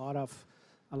 There's a lot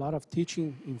of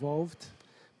teaching involved,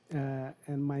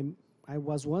 and I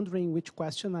was wondering which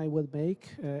question I would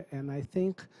make, and I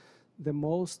think the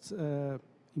most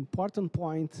important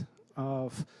point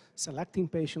of selecting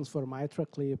patients for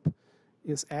MitraClip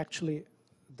is actually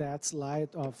that slide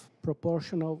of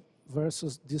proportional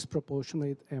versus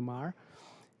disproportionate MR.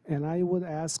 And I would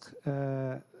ask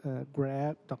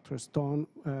Greg, Dr. Stone,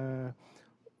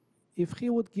 if he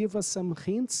would give us some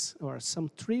hints or some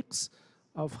tricks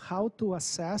of how to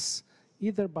assess,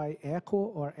 either by echo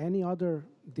or any other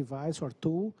device or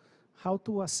tool, how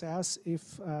to assess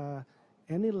if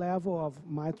any level of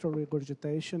mitral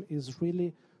regurgitation is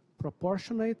really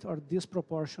proportionate or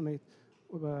disproportionate,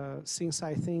 since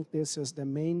I think this is the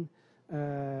main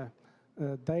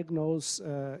diagnose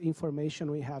information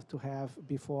we have to have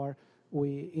before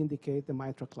we indicate the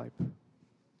MitraClip.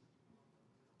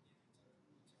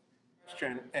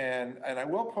 And I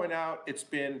will point out, it's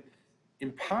been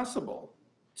impossible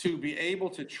to be able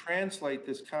to translate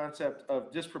this concept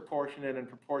of disproportionate and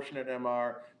proportionate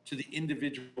MR to the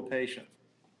individual patient.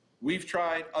 We've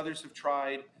tried, others have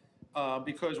tried,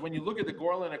 because when you look at the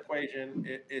Gorlin equation,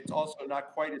 it's also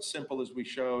not quite as simple as we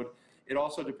showed. It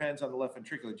also depends on the left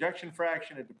ventricular ejection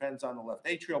fraction. It depends on the left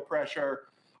atrial pressure,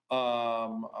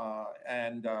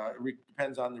 and it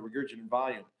depends on the regurgitant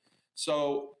volume.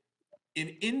 So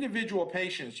in individual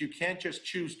patients, you can't just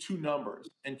choose two numbers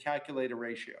and calculate a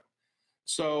ratio.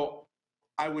 So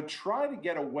I would try to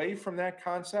get away from that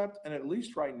concept, and at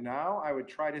least right now, I would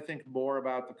try to think more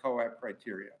about the COAPT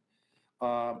criteria.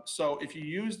 So if you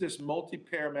use this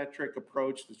multi-parametric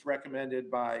approach that's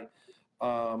recommended by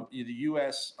the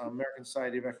U.S. American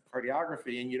Society of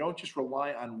Echocardiography, and you don't just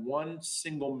rely on one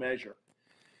single measure.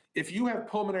 If you have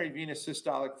pulmonary venous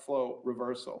systolic flow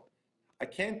reversal, I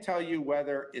can't tell you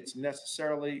whether it's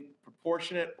necessarily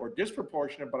proportionate or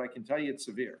disproportionate, but I can tell you it's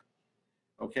severe,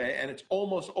 okay? And it's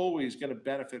almost always going to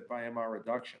benefit by MR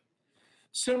reduction.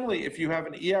 Similarly, if you have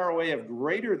an EROA of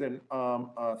greater than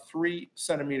 3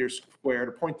 centimeters squared,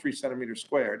 or 0.3 centimeters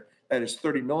squared, that is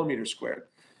 30 millimeters squared,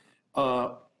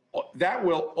 that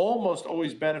will almost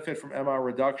always benefit from MR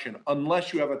reduction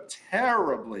unless you have a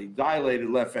terribly dilated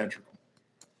left ventricle.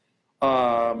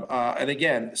 And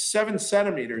again, 7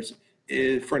 centimeters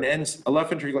is, for a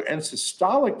left ventricular end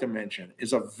systolic dimension,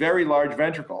 is a very large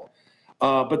ventricle.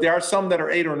 But there are some that are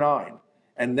 8 or 9.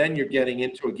 And then you're getting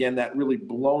into, again, that really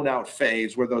blown out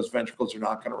phase where those ventricles are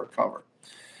not going to recover.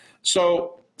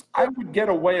 So I would get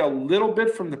away a little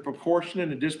bit from the proportionate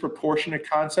and disproportionate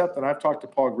concept. And I've talked to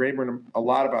Paul Graber a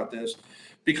lot about this,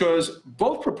 because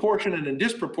both proportionate and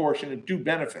disproportionate do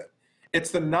benefit. It's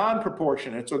the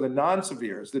non-proportionates or the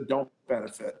non-severes that don't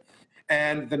benefit.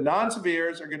 And the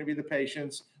non-severes are going to be the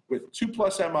patients with 2+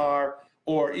 MR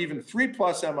or even 3+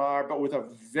 MR, but with a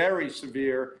very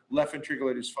severe left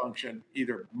ventricular dysfunction,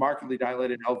 either markedly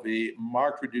dilated LV,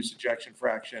 marked reduced ejection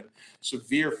fraction,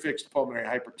 severe fixed pulmonary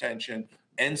hypertension,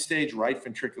 end-stage right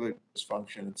ventricular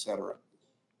dysfunction, et cetera.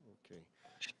 Okay.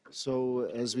 So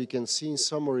as we can see in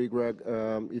summary, Greg,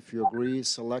 if you agree,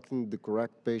 selecting the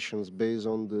correct patients based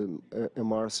on the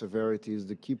MR severity is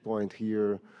the key point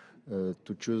here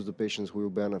to choose the patients who will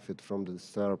benefit from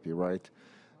this therapy, right?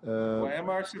 Well,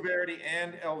 MR severity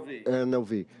and LV. And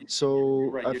LV. So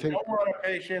right. I you think don't want a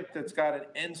patient that's got an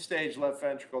end-stage left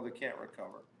ventricle that can't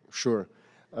recover. Sure.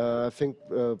 I think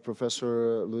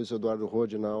Professor Luis Eduardo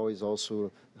Rode now is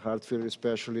also a heart failure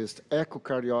specialist,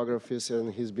 echocardiographer,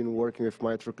 and he's been working with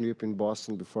MitraClip in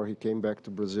Boston before he came back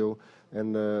to Brazil,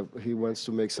 and he wants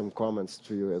to make some comments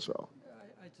to you as well.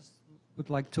 I just would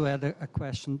like to add a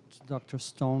question to Dr.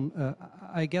 Stone.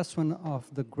 I guess one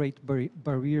of the great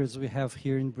barriers we have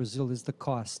here in Brazil is the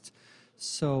cost.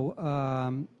 So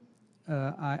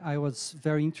I was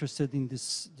very interested in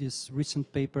this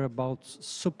recent paper about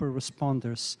super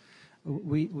responders.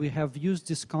 We have used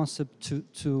this concept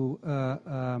to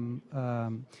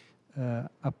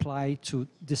apply to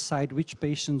decide which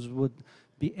patients would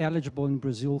be eligible in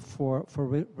Brazil for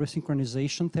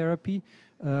resynchronization therapy.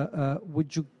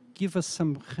 Would you give us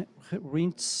some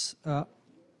hints?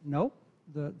 No?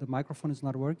 The microphone is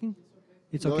not working?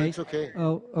 It's okay? No, it's okay.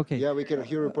 Oh, okay. Yeah, we can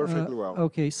hear you perfectly well.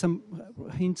 Okay, some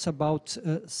hints about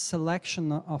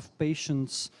selection of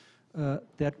patients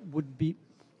that would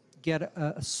get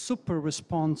a super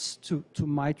response to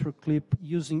MitraClip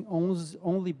using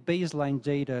only baseline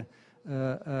data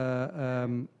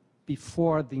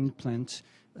before the implant,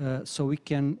 so we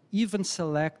can even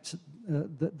select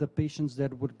the patients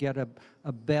that would get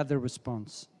a better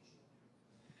response.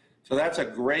 So that's a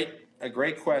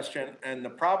great question, and the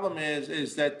problem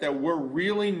is that there were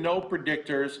really no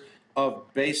predictors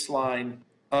of baseline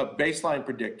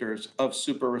predictors of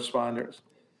super responders.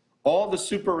 All the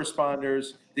super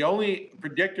responders, the only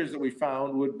predictors that we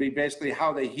found would be basically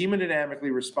how they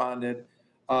hemodynamically responded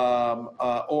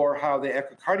or how they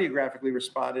echocardiographically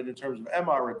responded in terms of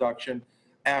MR reduction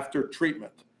after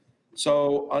treatment.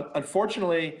 So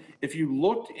unfortunately, if you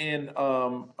look in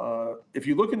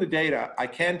the data, I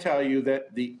can tell you that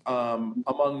among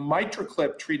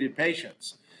MitraClip treated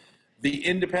patients, the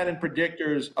independent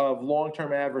predictors of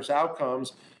long-term adverse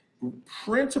outcomes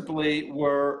principally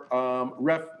were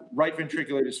right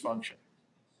ventricular dysfunction,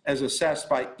 as assessed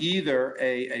by either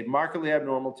a markedly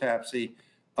abnormal TAPSE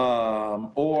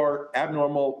or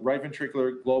abnormal right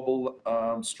ventricular global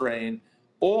strain,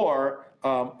 or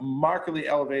markedly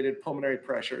elevated pulmonary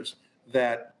pressures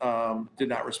that did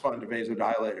not respond to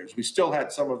vasodilators. We still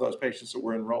had some of those patients that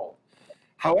were enrolled.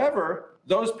 However,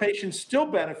 those patients still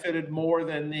benefited more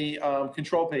than the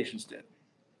control patients did.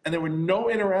 And there were no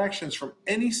interactions from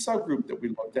any subgroup that we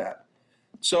looked at.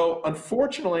 So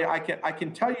unfortunately, I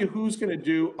can tell you who's going to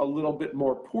do a little bit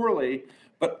more poorly,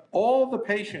 but all the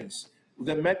patients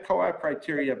that met COAP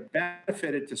criteria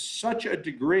benefited to such a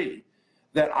degree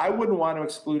that I wouldn't want to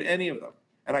exclude any of them.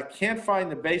 And I can't find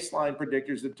the baseline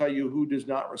predictors that tell you who does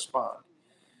not respond.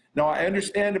 Now, I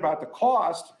understand about the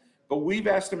cost, but we've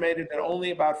estimated that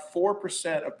only about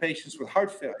 4% of patients with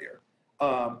heart failure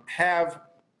have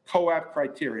COAP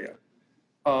criteria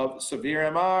of severe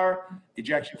MR,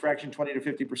 ejection fraction 20 to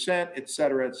 50%, et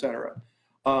cetera, et cetera.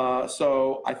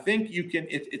 So I think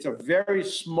it's a very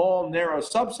small, narrow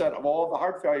subset of all the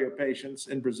heart failure patients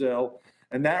in Brazil,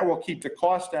 and that will keep the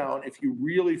cost down if you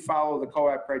really follow the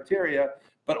COAP criteria,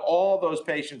 but all those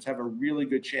patients have a really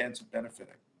good chance of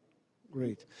benefiting.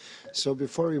 Great. So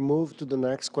before we move to the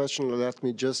next question, let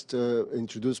me just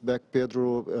introduce back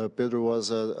Pedro. Pedro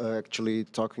was actually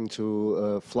talking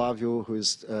to Flavio, who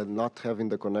is not having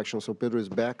the connection. So Pedro is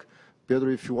back. Pedro,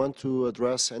 if you want to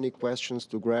address any questions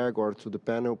to Greg or to the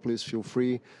panel, please feel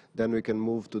free. Then we can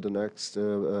move to the next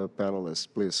panelist,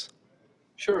 please.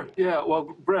 Sure. Yeah. Well,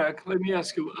 Greg, let me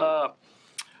ask you,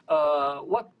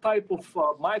 what type of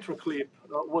mitral clip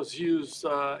was used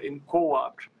in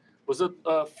co-opt? Was it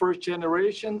first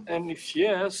generation? And if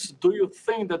yes, do you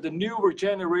think that the newer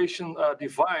generation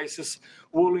devices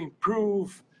will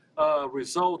improve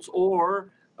results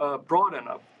or broaden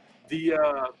up the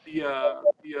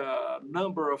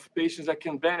number of patients that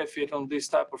can benefit on this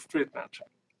type of treatment?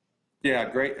 Yeah,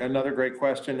 great. Another great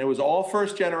question. It was all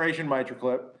first generation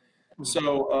MitraClip.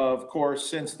 So of course,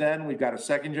 since then, we've got a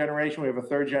second generation, we have a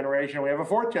third generation, we have a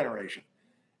fourth generation.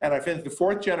 And I think the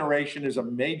fourth generation is a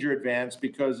major advance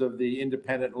because of the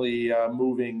independently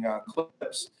moving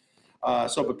clips.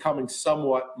 So becoming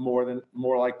somewhat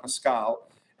more like Pascal.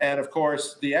 And of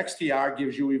course, the XTR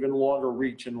gives you even longer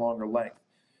reach and longer length.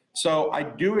 So I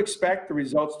do expect the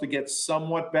results to get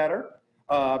somewhat better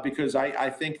because I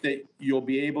think that you'll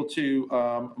be able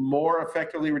to more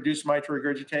effectively reduce mitral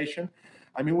regurgitation.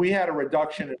 I mean, we had a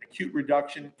reduction, an acute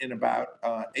reduction in about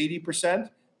 80%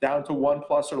 down to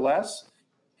 1+ or less.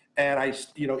 And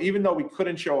even though we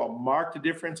couldn't show a marked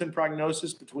difference in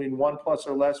prognosis between 1+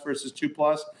 or less versus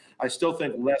 2+, I still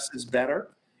think less is better.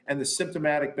 And the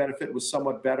symptomatic benefit was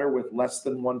somewhat better with less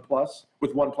than 1+,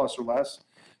 with 1+ or less.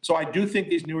 So I do think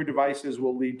these newer devices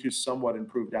will lead to somewhat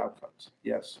improved outcomes.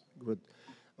 Yes. Good.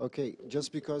 Okay,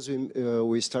 just because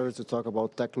we started to talk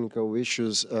about technical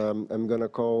issues, I'm going to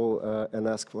call and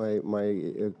ask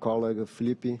my colleague,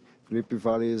 Felipe. Felipe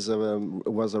Valles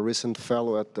was a recent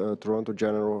fellow at Toronto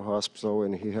General Hospital,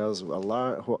 and he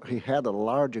had a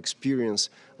large experience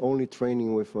only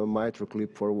training with a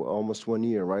MitraClip for almost 1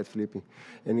 year, right, Felipe?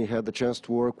 And he had the chance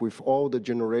to work with all the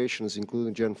generations,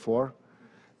 including Gen 4.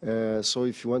 So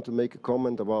if you want to make a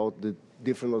comment about the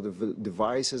different of the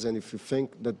devices, and if you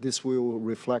think that this will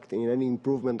reflect in any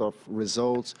improvement of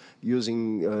results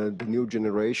using the new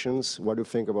generations, what do you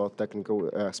think about technical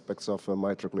aspects of a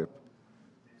MitraClip?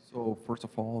 So first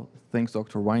of all, thanks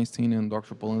Dr. Weinstein and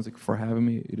Dr. Polanczyk for having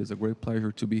me. It is a great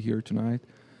pleasure to be here tonight.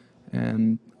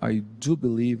 And I do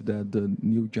believe that the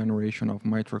new generation of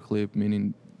MitraClip,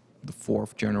 meaning the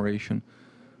 4th generation,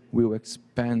 will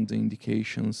expand the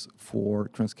indications for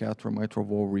transcatheter mitral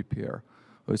valve repair.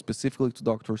 Specifically to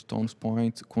Dr. Stone's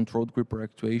point, controlled gripper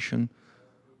actuation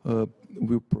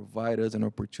will provide us an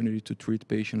opportunity to treat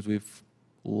patients with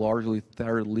largely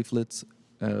thyroid leaflets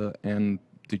and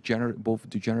both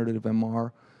degenerative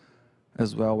MR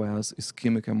as well as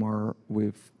ischemic MR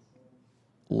with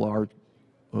large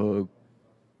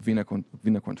vena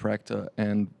contracta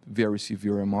and very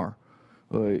severe MR.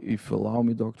 If you allow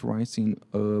me, Dr. Weinstein,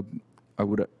 I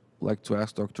would like to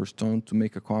ask Dr. Stone to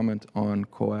make a comment on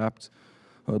COAPT.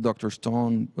 Dr.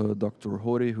 Stone, Dr.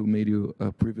 Hori, who made you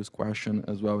a previous question,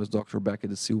 as well as Dr. Becca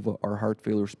de Silva, are heart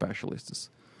failure specialists.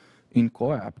 In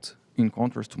COAPT, in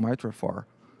contrast to MitraFAR,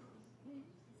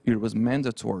 it was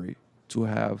mandatory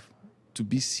to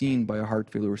be seen by a heart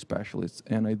failure specialist.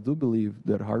 And I do believe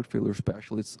that heart failure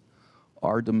specialists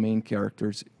are the main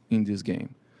characters in this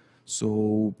game.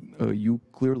 So you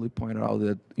clearly pointed out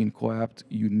that in COAPT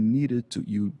you needed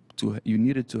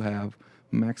to have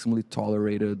maximally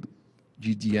tolerated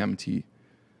GDMT,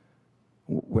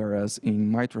 whereas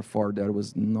in MitraFAR that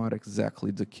was not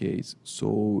exactly the case.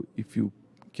 So if you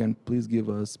can please give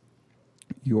us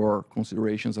your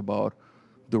considerations about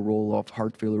the role of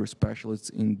heart failure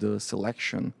specialists in the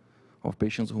selection of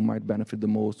patients who might benefit the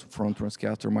most from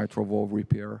transcatheter mitral valve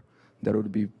repair, that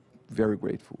would be very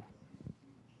grateful.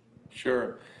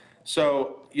 Sure.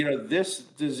 So, this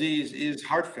disease is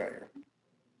heart failure.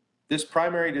 This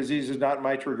primary disease is not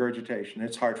mitral regurgitation,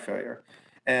 it's heart failure.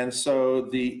 And so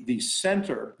the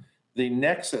center, the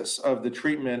nexus of the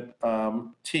treatment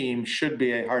team should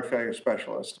be a heart failure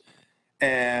specialist.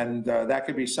 And that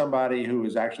could be somebody who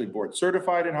is actually board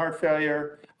certified in heart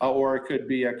failure, or it could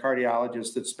be a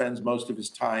cardiologist that spends most of his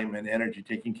time and energy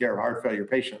taking care of heart failure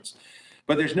patients.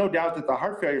 But there's no doubt that the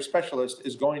heart failure specialist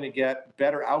is going to get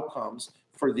better outcomes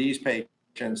for these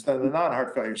patients than the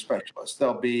non-heart failure specialist.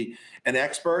 They'll be an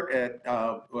expert at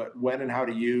when and how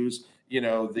to use,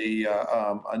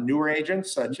 newer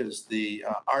agents such as the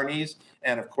ARNIs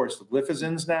and, of course, the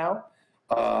gliflozins now,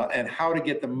 and how to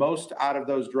get the most out of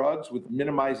those drugs with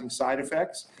minimizing side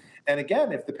effects. And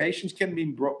again, if the patients can be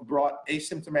brought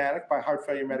asymptomatic by heart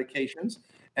failure medications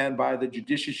and by the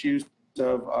judicious use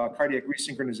of cardiac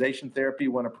resynchronization therapy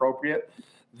when appropriate,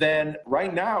 then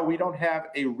right now we don't have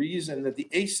a reason that the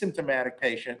asymptomatic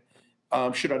patient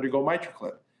should undergo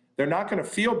MitraClip. They're not going to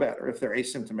feel better if they're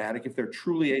asymptomatic, if they're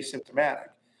truly asymptomatic.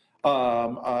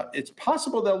 It's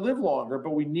possible they'll live longer,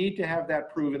 but we need to have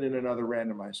that proven in another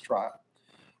randomized trial.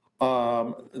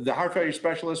 The heart failure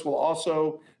specialist will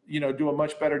also, do a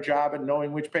much better job at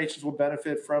knowing which patients will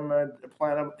benefit from an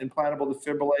implantable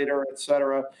defibrillator, et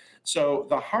cetera. So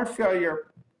the heart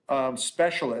failure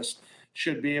specialist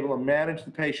should be able to manage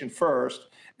the patient first,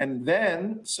 and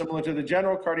then, similar to the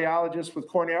general cardiologist with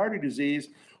coronary artery disease,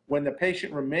 when the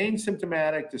patient remains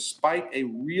symptomatic despite a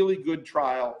really good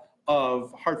trial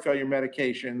of heart failure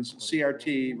medications,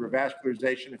 CRT,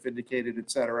 revascularization if indicated,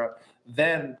 et cetera,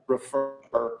 then refer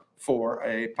for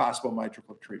a possible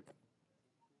MitraClip treatment.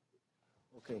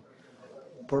 Okay,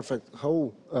 perfect.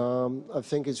 Raul, I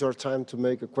think it's your time to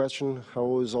make a question.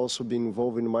 Raul has also been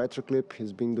involved in MitraClip.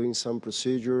 He's been doing some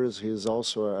procedures. He's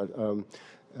also,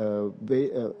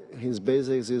 his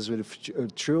basics is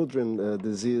with children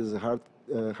disease,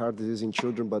 heart disease in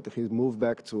children, but he's moved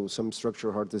back to some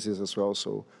structural heart disease as well.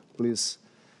 So please.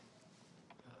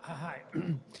 Hi.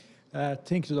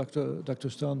 Thank you, Dr.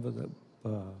 Stone,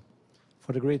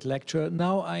 for the great lecture.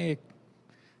 Now I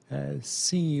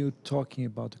seeing you talking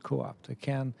about the co-opt, I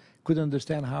could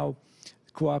understand how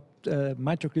co-opt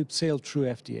MitraClip sailed through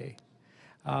FDA.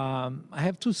 I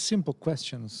have two simple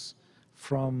questions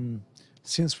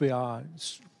since we are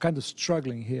kind of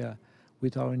struggling here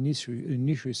with our initial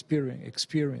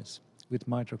experience with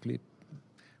MitraClip.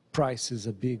 Price is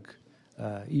a big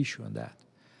issue on that.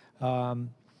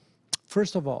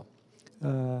 First of all,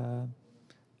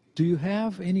 do you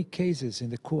have any cases in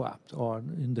the co-opt or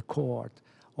in the cohort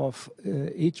of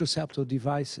atrial septal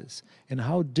devices, and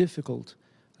how difficult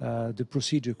the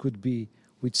procedure could be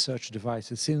with such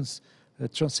devices, since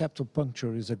transseptal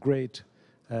puncture is a great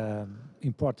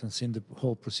importance in the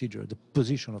whole procedure, the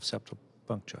position of septal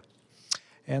puncture.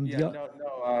 And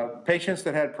patients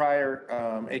that had prior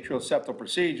atrial septal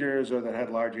procedures or that had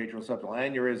large atrial septal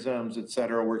aneurysms, et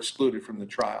cetera, were excluded from the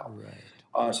trial.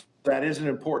 Right. So that is an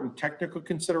important technical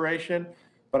consideration,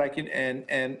 but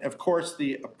and of course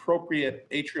the appropriate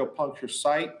atrial puncture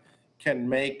site can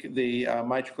make the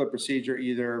MitraClip procedure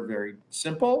either very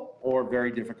simple or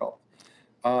very difficult.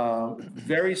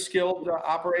 Very skilled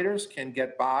operators can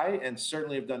get by and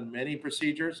certainly have done many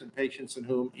procedures in patients in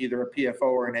whom either a PFO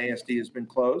or an ASD has been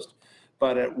closed,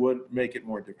 but it would make it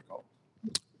more difficult.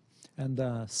 And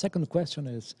the second question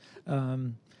is,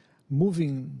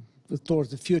 moving towards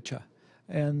the future,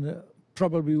 and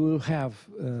probably we'll have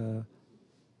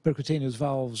percutaneous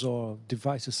valves or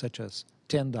devices such as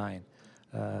Tendyne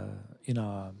in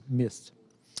our midst.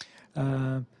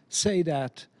 Say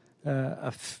that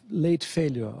late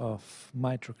failure of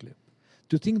MitraClip.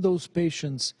 Do you think those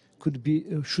patients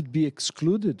should be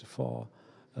excluded for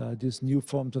these new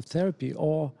forms of therapy,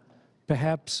 or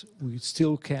perhaps we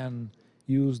still can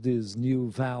use these new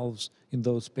valves in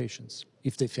those patients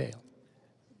if they fail?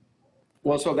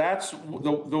 Well, so that's the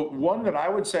one that I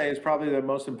would say is probably the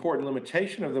most important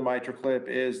limitation of the MitraClip,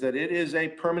 is that it is a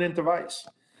permanent device,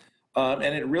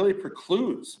 and it really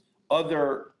precludes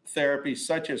other therapies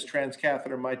such as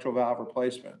transcatheter mitral valve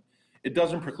replacement. It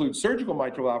doesn't preclude surgical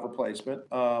mitral valve replacement,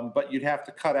 but you'd have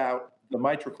to cut out the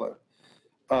MitraClip.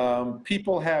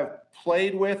 People have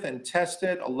played with and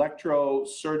tested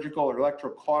electrosurgical or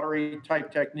electrocautery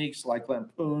type techniques like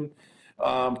Lampoon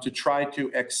to try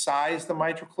to excise the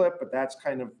MitraClip, but that's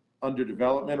kind of under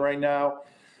development right now.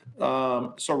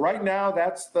 So right now,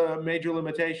 that's the major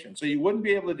limitation. So you wouldn't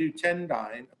be able to do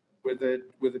Tendyne with a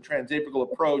transapical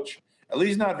approach, at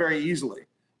least not very easily.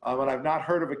 And I've not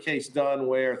heard of a case done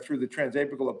where through the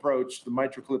transapical approach, the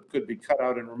MitraClip could be cut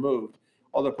out and removed,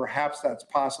 although perhaps that's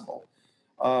possible.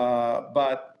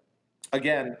 But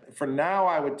again, for now,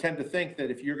 I would tend to think that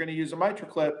if you're going to use a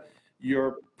MitraClip,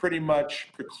 you're pretty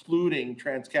much precluding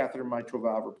transcatheter mitral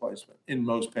valve replacement in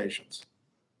most patients.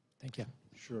 Thank you.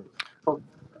 Sure.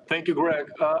 Thank you, Greg.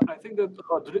 I think that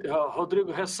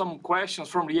Rodrigo has some questions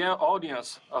from the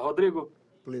audience. Rodrigo?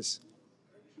 Please.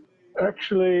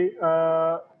 Actually,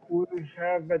 we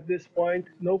have at this point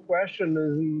no question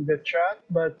in the chat,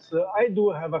 but I do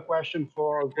have a question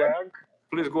for Greg.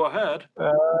 Please go ahead.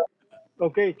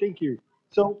 Okay, thank you.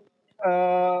 So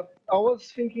I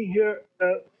was thinking here,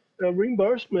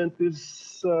 reimbursement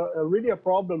is really a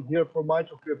problem here for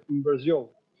MitraClip in Brazil.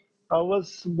 I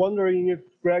was wondering if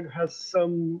Greg has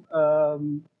some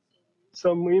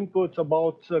input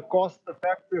about cost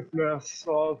effectiveness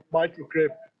of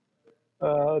MitraClip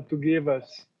to give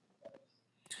us.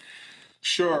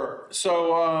 Sure.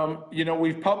 So,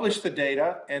 we've published the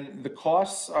data, and the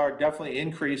costs are definitely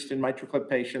increased in MitraClip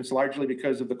patients, largely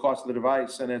because of the cost of the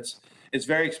device, and it's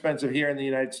very expensive here in the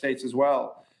United States as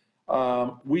well.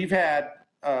 We've had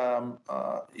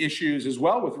issues as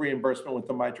well with reimbursement with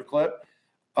the MitraClip.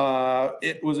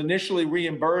 It was initially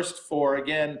reimbursed for,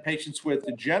 again, patients with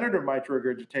degenerative mitral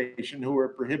regurgitation who were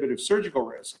at prohibitive surgical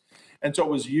risk. And so it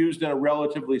was used in a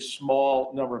relatively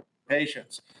small number of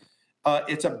patients.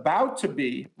 It's about to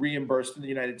be reimbursed in the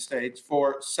United States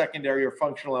for secondary or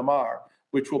functional MR,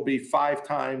 which will be 5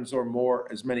 times or more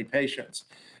as many patients.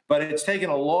 But it's taken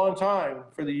a long time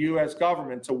for the US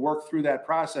government to work through that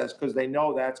process because they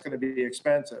know that's going to be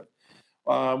expensive.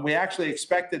 We actually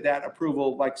expected that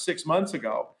approval like 6 months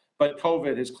ago, but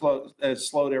COVID has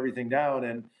slowed everything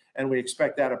down, and we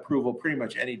expect that approval pretty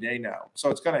much any day now.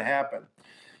 So it's going to happen.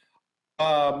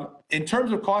 In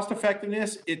terms of cost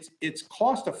effectiveness, it's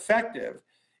cost effective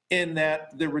in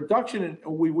that the reduction in,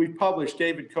 we've published,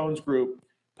 David Cohn's group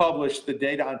published the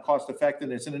data on cost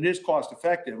effectiveness, and it is cost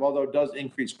effective, although it does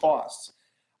increase costs.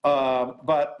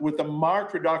 But with the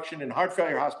marked reduction in heart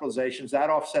failure hospitalizations, that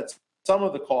offsets some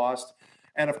of the cost.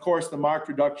 And of course, the marked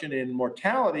reduction in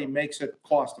mortality makes it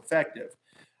cost effective.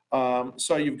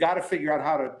 So you've got to figure out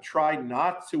how to try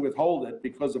not to withhold it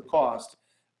because of cost.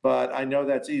 But I know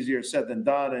that's easier said than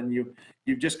done. And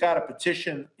you've just got to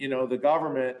petition, the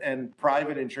government and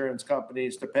private insurance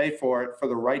companies to pay for it for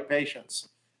the right patients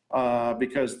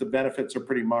because the benefits are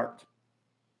pretty marked.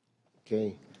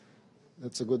 Okay.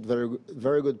 That's a good,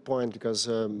 very good point, because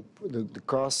the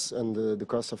costs and the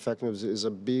cost effectiveness is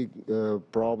a big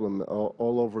problem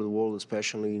all over the world,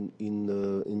 especially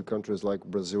in countries like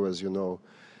Brazil, as you know.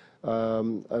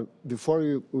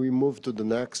 Before we move to the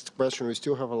next question, we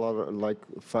still have a lot of, like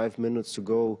 5 minutes to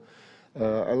go.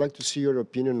 I'd like to see your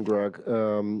opinion, Greg.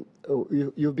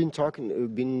 You've been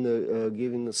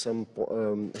giving some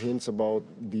hints about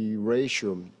the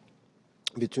ratio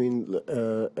between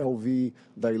LV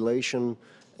dilation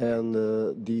and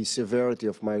the severity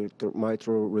of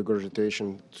mitral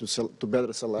regurgitation to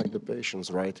better select the patients,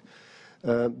 right?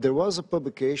 There was a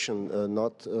publication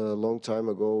not a long time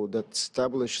ago that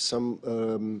established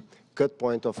some cut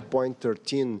point of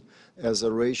 0.13 as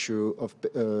a ratio of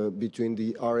between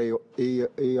the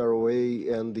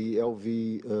AROA and the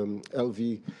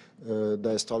LV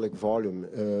diastolic volume.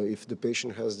 If the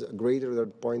patient has greater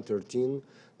than 0.13,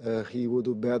 he would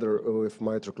do better with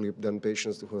MitraClip than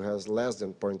patients who has less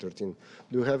than 0.13.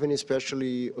 Do you have any special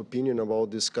opinion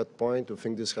about this cut point? Do you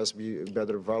think this has to be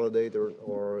better validated,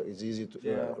 or is easy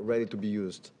to, ready to be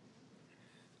used?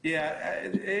 Yeah,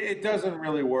 it doesn't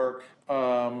really work.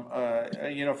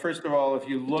 First of all, if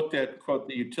you looked at, quote,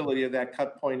 the utility of that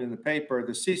cut point in the paper,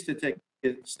 the C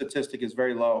statistic is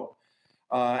very low.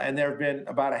 And there have been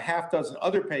about a half dozen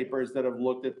other papers that have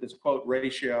looked at this, quote,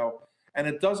 ratio, and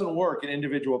it doesn't work in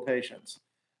individual patients.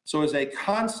 So as a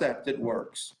concept, it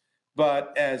works,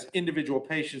 but as individual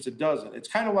patients, it doesn't. It's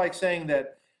kind of like saying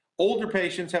that older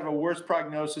patients have a worse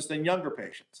prognosis than younger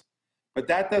patients. But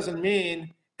that doesn't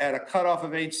mean at a cutoff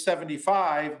of age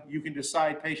 75, you can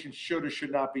decide patients should or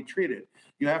should not be treated.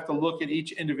 You have to look at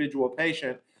each individual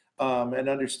patient and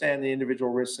understand the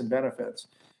individual risks and benefits.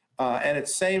 And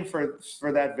it's same for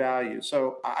that value.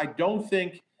 So I don't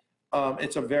think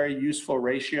it's a very useful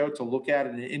ratio to look at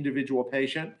in an individual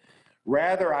patient.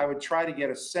 Rather, I would try to get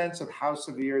a sense of how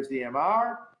severe is the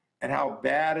MR and how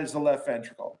bad is the left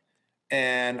ventricle.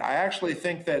 And I actually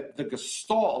think that the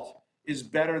gestalt is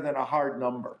better than a hard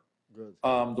number. Good.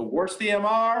 The worse the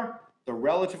MR, the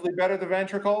relatively better the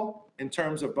ventricle in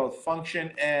terms of both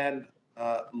function and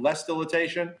less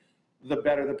dilatation, the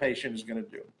better the patient is going to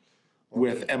do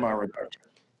with MR reduction.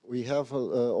 We have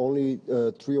only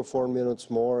 3 or 4 minutes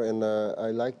more, and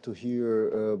I'd like to hear,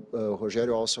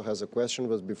 Rogério also has a question,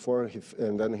 but before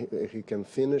he can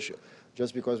finish,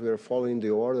 just because we are following the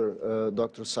order,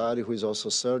 Dr. Sadi, who is also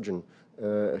a surgeon,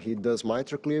 he does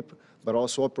MitraClip, but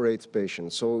also operates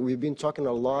patients. So we've been talking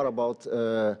a lot about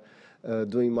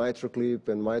doing MitraClip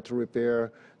and mitral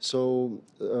repair. So,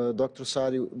 Dr.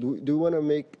 Sadi, do you want to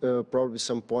make probably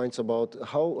some points about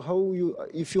how you,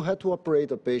 if you had to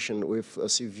operate a patient with a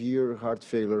severe heart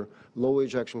failure, low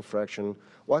ejection fraction,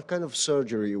 what kind of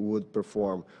surgery you would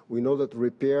perform? We know that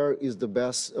repair is the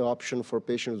best option for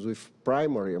patients with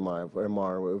primary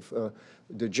MR with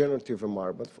degenerative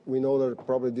MR, but we know that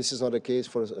probably this is not the case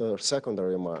for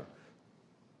secondary MR.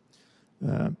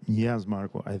 Yes,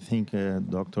 Marco. I think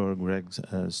Dr. Greg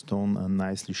Stone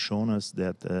nicely shown us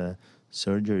that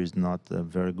surgery is not a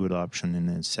very good option in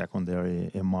a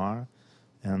secondary MR,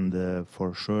 and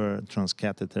for sure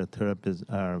transcatheter therapies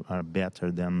are better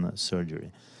than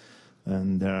surgery.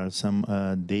 And there are some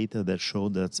data that show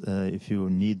that if you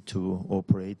need to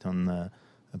operate on a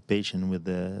patient with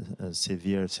a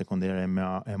severe secondary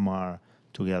MR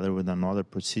together with another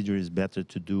procedure, is better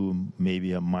to do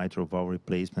maybe a mitral valve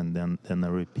replacement than a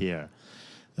repair.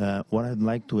 What I'd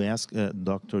like to ask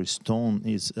Dr. Stone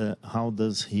is how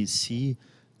does he see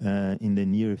in the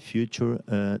near future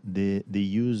the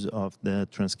use of the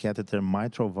transcatheter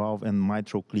mitral valve and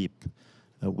mitral clip?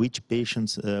 Which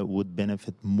patients would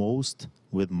benefit most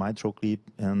with mitral clip,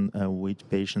 and which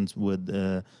patients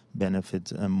would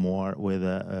benefit more with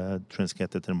a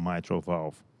transcatheter mitral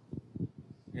valve?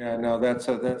 Yeah, no, that's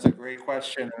a great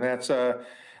question, and that's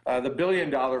the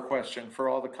billion-dollar question for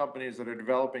all the companies that are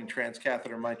developing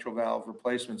transcatheter mitral valve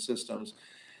replacement systems.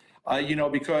 You know,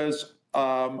 because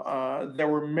there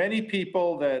were many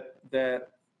people that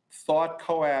thought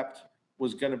COAPT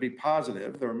was going to be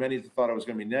positive. There were many that thought it was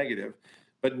going to be negative,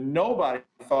 but nobody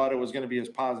thought it was going to be as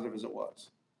positive as it was.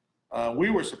 We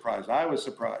were surprised. I was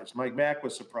surprised. Mike Mack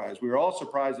was surprised. We were all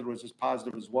surprised that it was as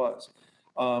positive as it was.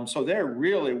 So there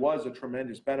really was a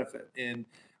tremendous benefit in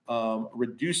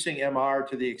reducing MR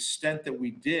to the extent that we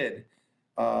did,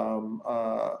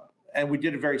 and we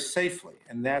did it very safely,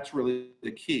 and that's really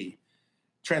the key.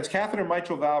 Transcatheter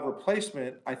mitral valve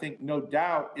replacement, I think, no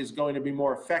doubt, is going to be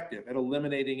more effective at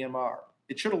eliminating MR.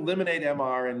 It should eliminate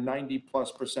MR in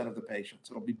 90+% of the patients.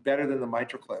 It'll be better than the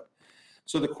mitral clip.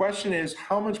 So the question is,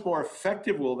 how much more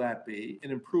effective will that be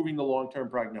in improving the long-term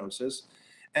prognosis?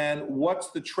 And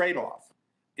what's the trade-off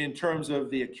in terms of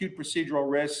the acute procedural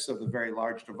risks of the very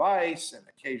large device and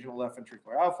occasional left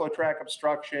ventricular outflow tract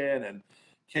obstruction and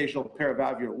occasional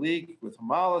paravalvular leak with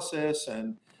hemolysis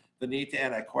and the need to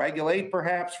anticoagulate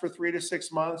perhaps for 3 to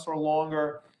 6 months or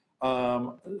longer?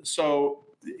 So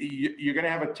you're going to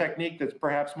have a technique that's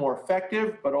perhaps more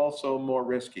effective, but also more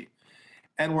risky.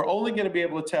 And we're only going to be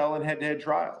able to tell in head-to-head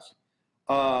trials.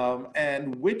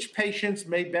 And which patients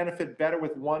may benefit better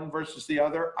with one versus the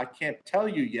other, I can't tell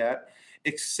you yet,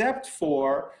 except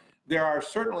for there are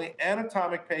certainly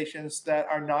anatomic patients that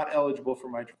are not eligible for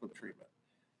mitral clip treatment.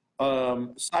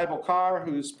 Saibal Kar,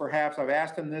 who's perhaps, I've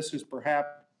asked him this, who's perhaps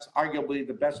arguably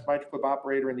the best mitral clip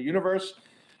operator in the universe,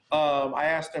 I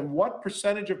asked him, what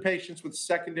percentage of patients with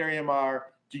secondary MR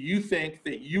do you think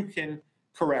that you can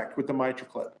correct with the mitral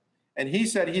clip? And he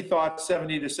said he thought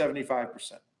 70 to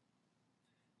 75%.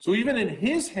 So even in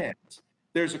his hands,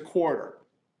 there's a quarter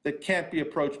that can't be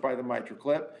approached by the mitral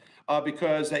clip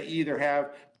because they either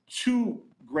have too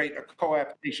great a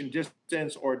coaptation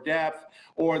distance or depth,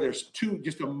 or there's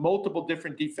just multiple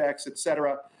different defects, et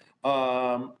cetera,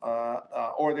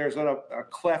 or there's a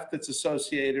cleft that's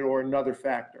associated or another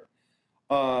factor.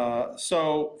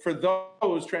 So for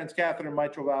those, transcatheter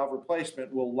mitral valve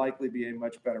replacement will likely be a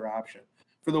much better option.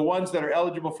 For the ones that are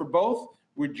eligible for both,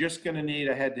 we're just going to need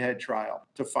a head-to-head trial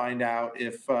to find out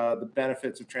if the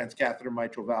benefits of transcatheter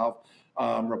mitral valve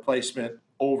replacement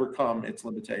overcome its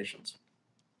limitations.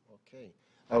 Okay.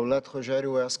 I will let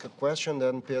Rogério ask a question,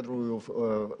 then Pedro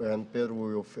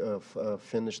will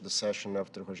finish the session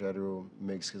after Rogério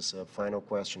makes his final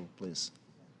question, please.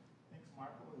 Thanks,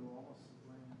 Marco. We're almost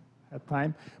at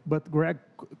time. But Greg,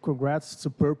 congrats,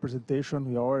 superb presentation.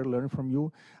 We are learning from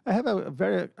you. I have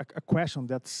a question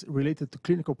that's related to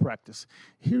clinical practice.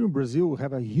 Here in Brazil, we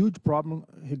have a huge problem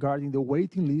regarding the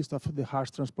waiting list of the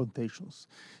heart transplantations.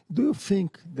 Do you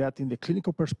think that in the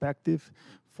clinical perspective,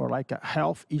 for like a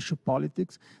health issue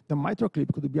politics, the mitral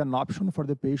clip could be an option for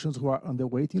the patients who are on the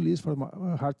waiting list for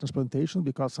heart transplantation?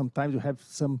 Because sometimes you have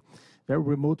some very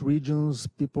remote regions,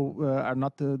 people are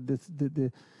not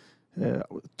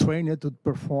trained to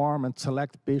perform and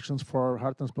select patients for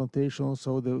heart transplantation,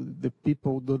 so the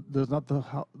people does not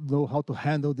know how to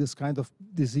handle this kind of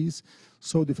disease.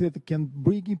 So the fact can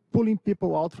pulling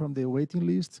people out from the waiting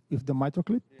list with the mitral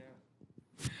clip? Yeah.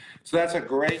 So that's a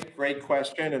great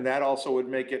question, and that also would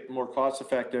make it more cost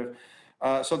effective.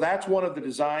 So that's one of the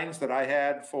designs that I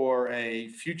had for a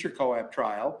future COAPT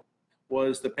trial,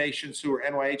 was the patients who are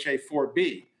NYHA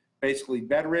 4B, basically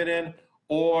bedridden,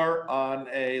 or on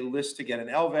a list to get an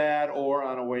LVAD, or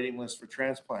on a waiting list for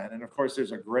transplant. And of course,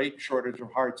 there's a great shortage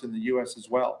of hearts in the US as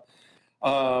well.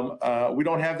 We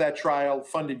don't have that trial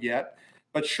funded yet,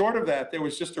 but short of that, there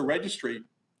was just a registry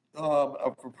of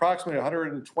approximately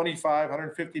 125,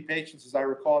 150 patients, as I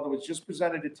recall, that was just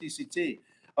presented at TCT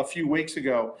a few weeks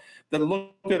ago, that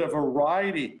looked at a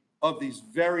variety of these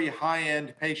very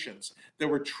high-end patients that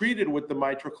were treated with the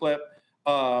mitral clip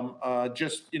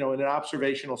just in an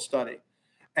observational study.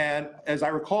 And as I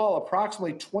recall,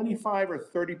 approximately 25 or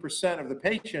 30% of the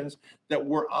patients that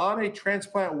were on a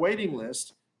transplant waiting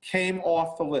list came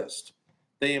off the list.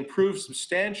 They improved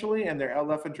substantially, and their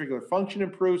left ventricular function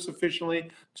improved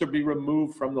sufficiently to be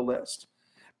removed from the list.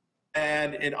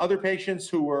 And in other patients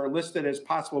who were listed as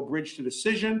possible bridge to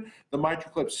decision, the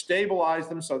mitral clip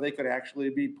stabilized them so they could actually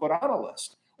be put on a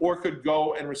list, or could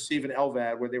go and receive an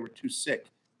LVAD where they were too sick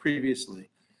previously.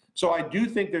 So I do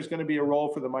think there's going to be a role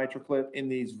for the MitraClip in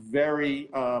these very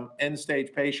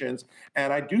end-stage patients.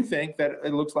 And I do think that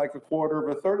it looks like a quarter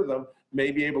of a third of them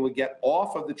may be able to get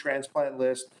off of the transplant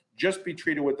list, just be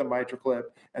treated with the MitraClip.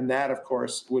 And that, of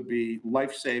course, would be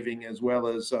life-saving as well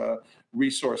as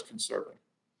resource conserving.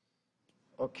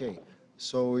 Okay,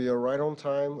 so you're right on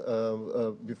time.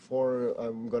 Before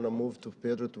I'm going to move to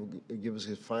Pedro to give us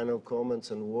his final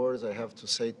comments and words, I have to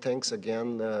say thanks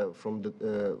again from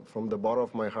the bottom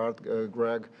of my heart,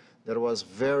 Greg. That was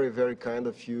very, very kind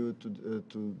of you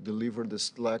to deliver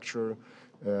this lecture.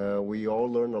 We all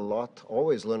learn a lot,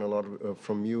 always learn a lot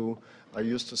from you. I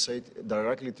used to say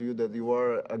directly to you that you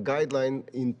are a guideline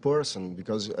in person,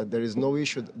 because there is no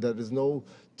issue, there is no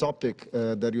topic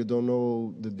that you don't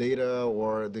know the data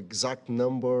or the exact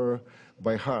number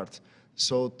by heart.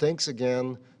 So thanks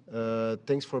again.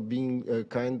 Thanks for being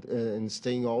kind and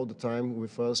staying all the time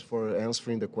with us, for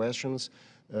answering the questions.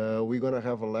 We're going to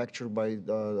have a lecture by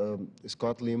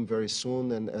Scott Lim very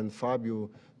soon, and Fabio,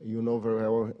 you know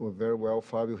very well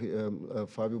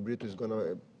Fabio Brito is going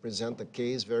to present a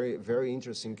case, very, very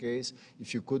interesting case.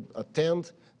 If you could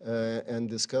attend and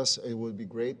discuss, it would be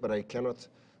great, but I cannot,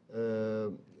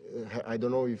 I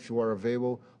don't know if you are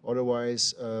available.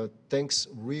 Otherwise, thanks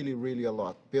really, really a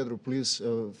lot. Pedro, please,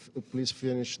 please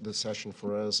finish the session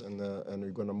for us, and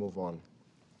we're going to move on.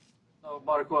 No,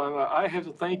 Marco, I have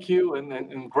to thank you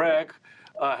and Greg.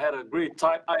 Had a great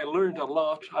time. I learned a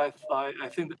lot. I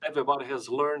think that everybody has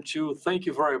learned too. Thank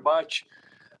you very much.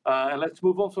 And let's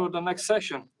move on to the next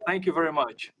session. Thank you very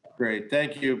much. Great.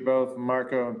 Thank you both,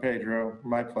 Marco and Pedro.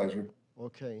 My pleasure.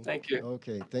 Okay. Thank you.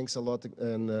 Okay. Thanks a lot.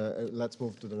 And let's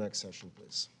move to the next session,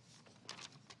 please.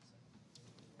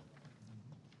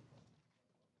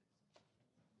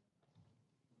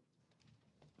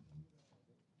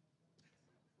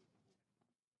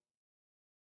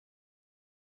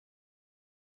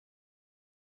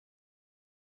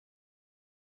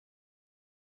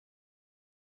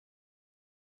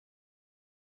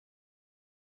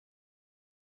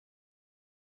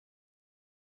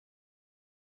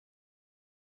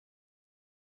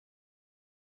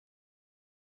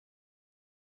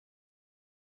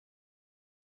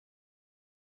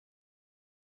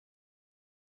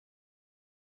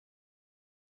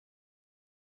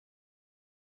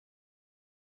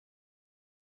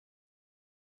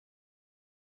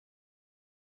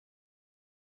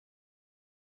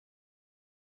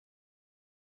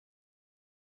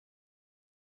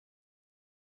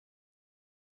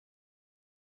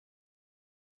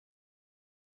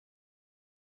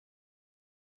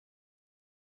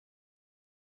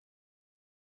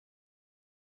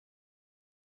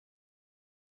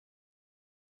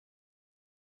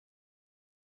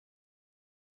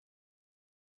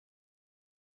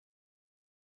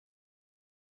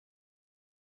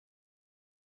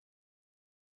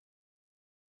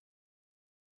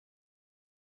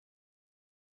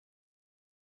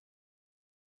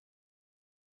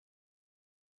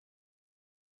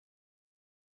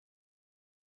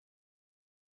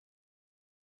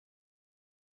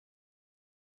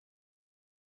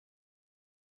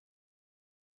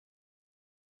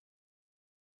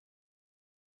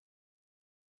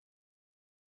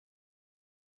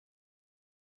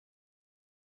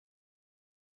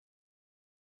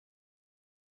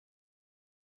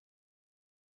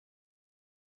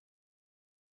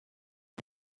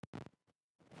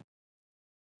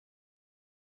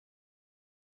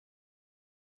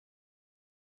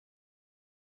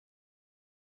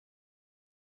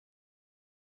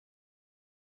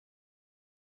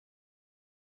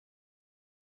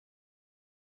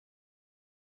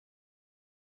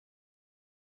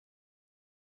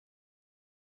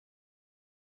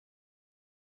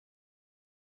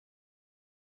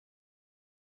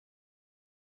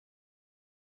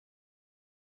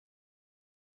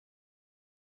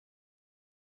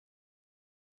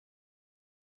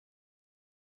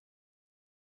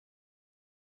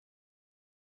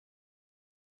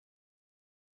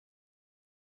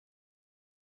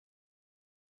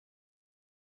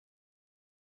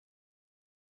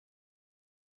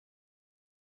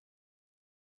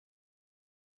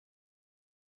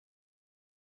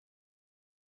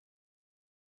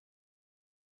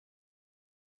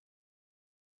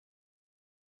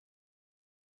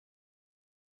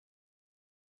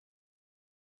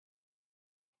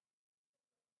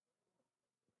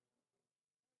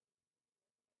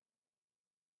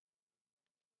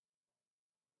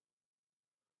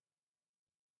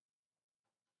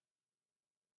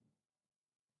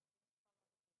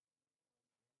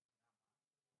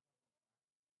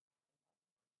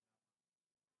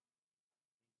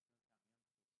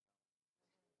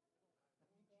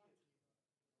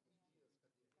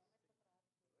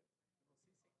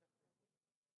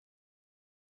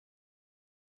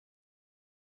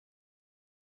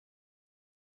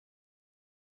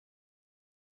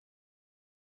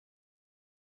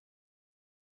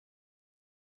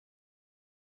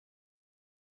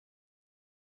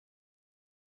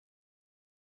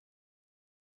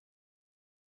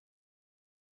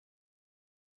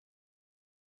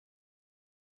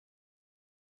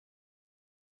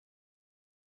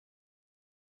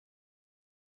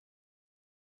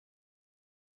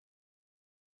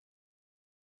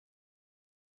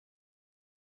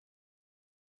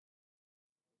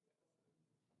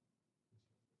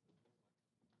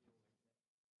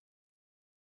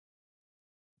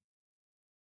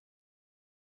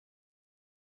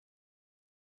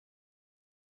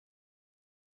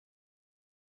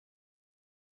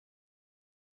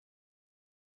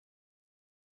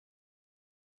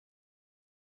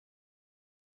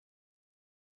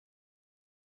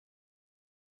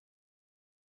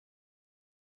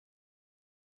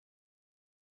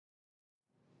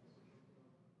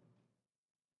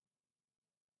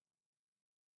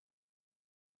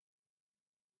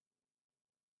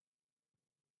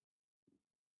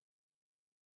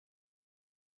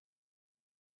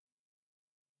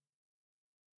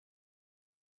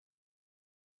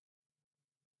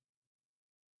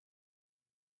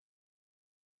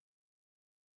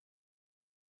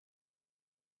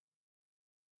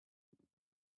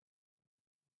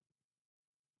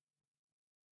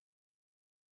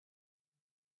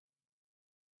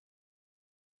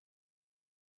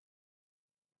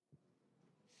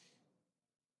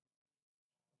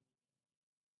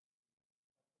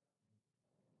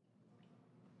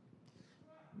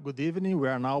 Good evening. We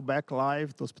are now back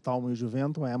live to Hospital Moinhos de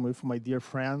Vento. I am with my dear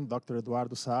friend, Dr.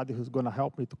 Eduardo Saad, who's going to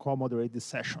help me to co-moderate this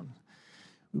session.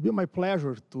 It will be my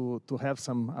pleasure to have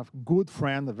a good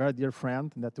friend, a very dear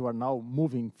friend, that we are now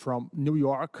moving from New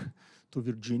York to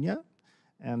Virginia.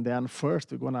 And then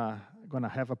first, we're gonna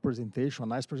have a presentation, a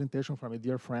nice presentation from my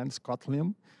dear friend, Scott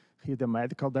Lim. He's the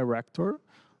medical director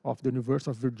of the University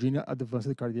of Virginia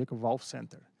Advanced Cardiac Valve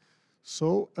Center.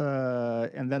 So,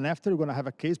 and then after, we're going to have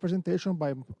a case presentation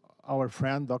by our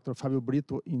friend, Dr. Fabio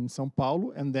Brito in São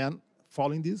Paulo. And then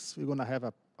following this, we're going to have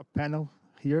a panel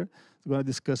here. We're going to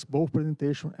discuss both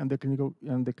presentation and the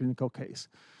clinical case.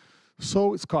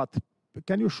 So, Scott,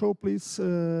 can you show, please,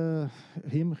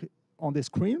 him on the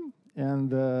screen?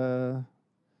 And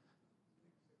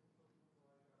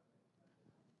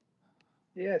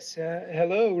yes,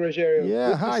 hello, Rogério. Yeah,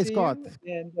 Good hi, to see Scott.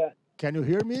 you. And can you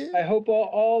hear me? I hope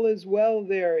all is well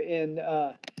there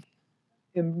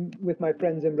with my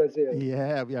friends in Brazil.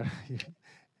 Yeah, we are,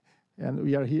 and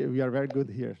we are here. We are very good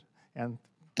here, and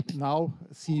now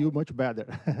see you much better.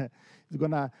 It's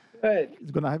gonna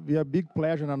be a big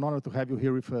pleasure and an honor to have you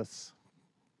here with us.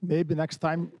 Maybe next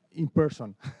time in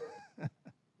person.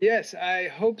 Yes, I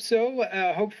hope so.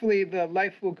 Hopefully, the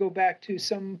life will go back to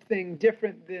something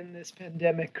different than this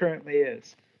pandemic currently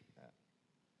is.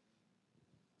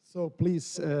 So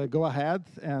please go ahead,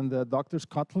 and Dr.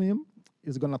 Scott Lim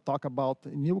is going to talk about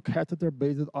a new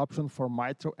catheter-based option for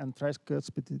mitral and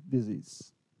tricuspid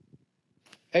disease.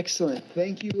 Excellent.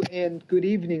 Thank you, and good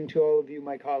evening to all of you,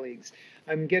 my colleagues.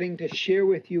 I'm getting to share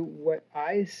with you what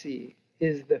I see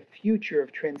is the future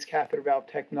of transcatheter valve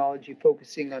technology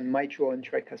focusing on mitral and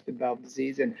tricuspid valve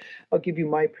disease, and I'll give you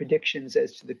my predictions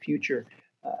as to the future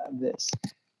of this.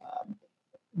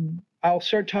 I'll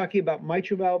start talking about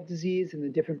mitral valve disease and the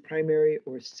different primary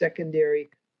or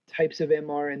secondary types of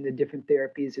MR and the different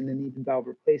therapies and the need for valve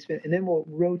replacement, and then we'll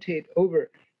rotate over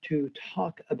to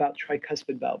talk about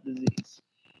tricuspid valve disease.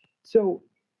 So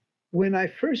when I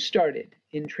first started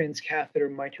in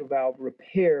transcatheter mitral valve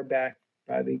repair back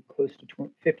probably close to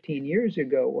 15 years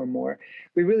ago or more,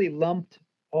 we really lumped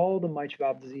all the mitral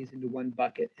valve disease into one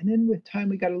bucket. And then with time,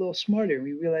 we got a little smarter and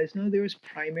we realized, no, there was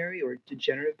primary or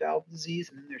degenerative valve disease,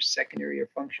 and then there's secondary or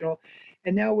functional.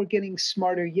 And now we're getting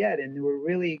smarter yet, and we're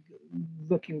really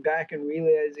looking back and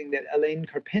realizing that Alain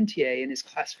Carpentier in his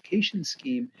classification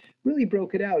scheme really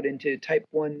broke it out into type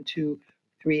 1, 2,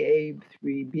 3A,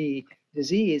 3B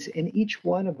disease, and each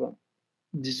one of them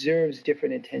deserves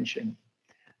different attention.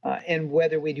 And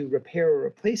whether we do repair or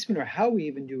replacement, or how we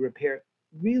even do repair,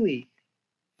 really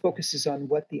focuses on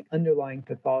what the underlying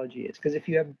pathology is. Because if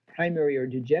you have primary or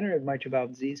degenerative mitral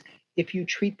valve disease, if you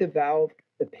treat the valve,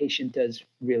 the patient does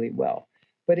really well.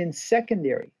 But in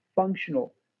secondary,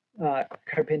 functional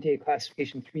Carpentier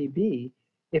classification 3B,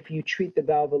 if you treat the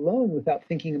valve alone without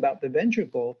thinking about the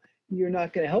ventricle, you're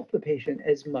not going to help the patient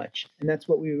as much. And that's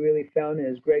what we really found,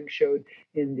 as Greg showed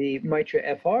in the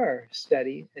MITRA-FR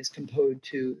study, as compared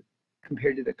to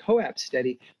the COAP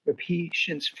study, where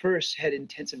patients first had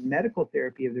intensive medical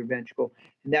therapy of their ventricle,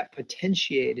 and that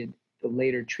potentiated the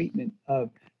later treatment of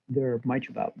their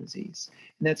mitral valve disease.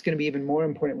 And that's going to be even more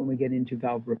important when we get into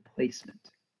valve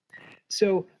replacement.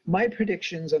 So my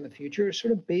predictions on the future are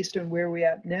sort of based on where we're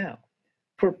at now.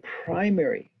 For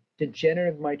primary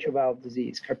degenerative mitral valve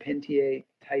disease, Carpentier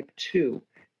type 2,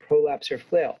 prolapse or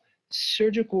flail,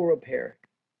 surgical repair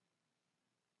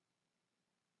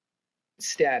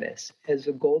status as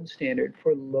a gold standard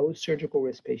for low surgical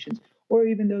risk patients, or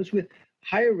even those with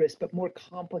higher risk but more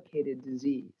complicated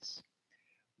disease.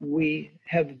 We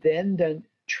have then done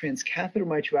transcatheter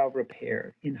mitral valve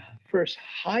repair in first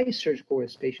high surgical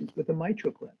risk patients with a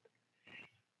mitral clip.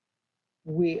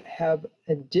 We have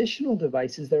additional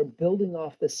devices that are building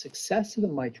off the success of the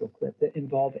mitral clip that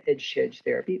involve edge-to-edge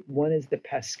therapy. One is the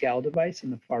Pascal device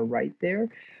on the far right there,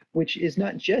 which is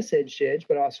not just edge-to-edge,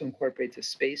 but also incorporates a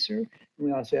spacer. And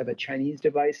we also have a Chinese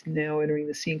device now entering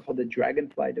the scene called the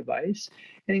Dragonfly device.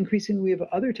 And increasingly, we have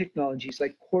other technologies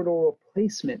like chordal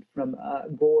replacement from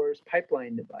Gore's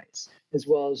pipeline device, as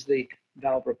well as the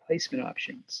valve replacement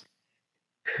options.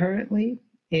 Currently,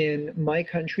 in my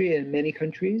country and many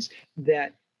countries,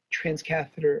 that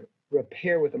transcatheter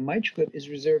repair with a mitral clip is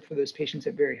reserved for those patients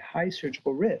at very high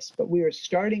surgical risk. But we are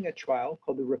starting a trial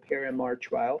called the Repair MR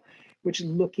trial, which is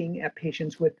looking at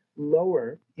patients with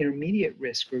lower intermediate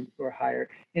risk or higher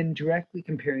and directly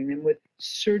comparing them with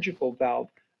surgical valve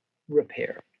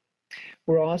repair.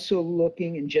 We're also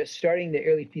looking and just starting the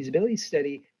early feasibility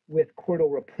study with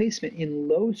chordal replacement in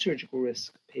low surgical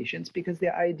risk patients, because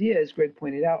the idea, as Greg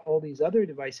pointed out, all these other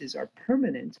devices are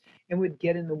permanent and would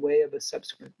get in the way of a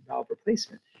subsequent valve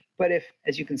replacement. But if,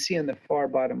 as you can see on the far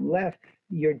bottom left,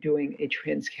 you're doing a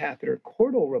transcatheter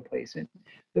chordal replacement,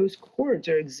 those cords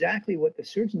are exactly what the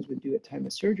surgeons would do at time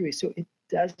of surgery. So it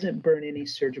doesn't burn any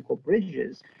surgical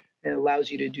bridges and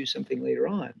allows you to do something later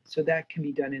on. So that can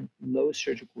be done in low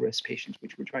surgical risk patients,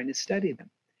 which we're trying to study them.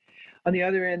 On the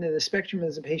other end of the spectrum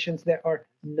is the patients that are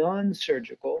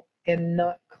non-surgical and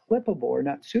not clippable or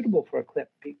not suitable for a clip,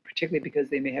 particularly because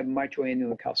they may have mitral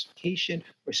annular calcification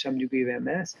or some degree of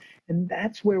MS. And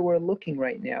that's where we're looking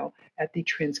right now at the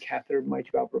transcatheter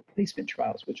mitral valve replacement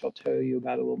trials, which I'll tell you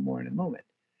about a little more in a moment.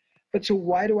 But so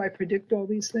why do I predict all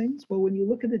these things? Well, when you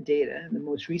look at the data, and the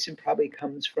most recent probably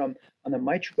comes from, on the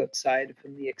MitraClip side,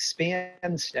 from the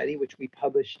EXPAND study, which we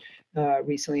published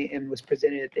recently and was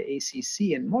presented at the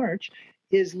ACC in March,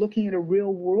 is looking at a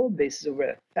real world basis over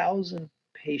 1,000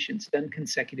 patients done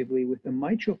consecutively with the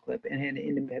MitraClip and an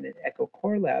independent echo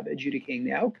core lab adjudicating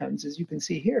the outcomes. As you can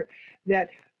see here, that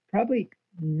probably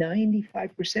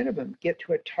 95% of them get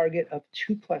to a target of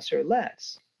 2+ or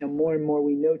less. Now, more and more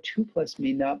we know 2+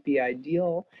 may not be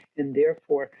ideal, and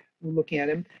therefore, we're looking at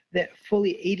them, that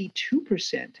fully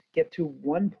 82% get to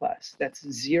 1+. That's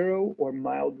 0 or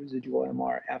mild residual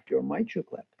MR after a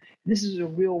MitraClip. This is a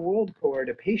real world cohort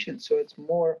of patients, so it's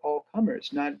more all comers,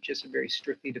 not just very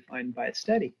strictly defined by a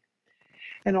study.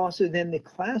 And also then the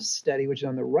CLASP study, which is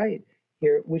on the right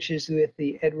here, which is with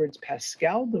the Edwards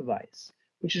Pascal device,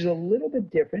 which is a little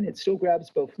bit different. It still grabs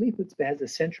both leaflets, but has a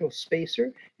central spacer,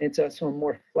 and it's also a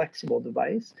more flexible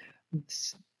device.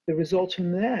 The results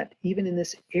from that, even in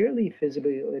this early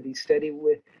feasibility study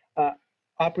with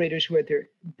operators who are at their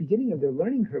beginning of their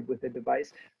learning curve with the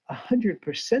device,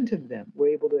 100% of them were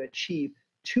able to achieve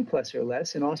 2+ or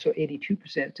less, and also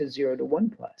 82% to 0 to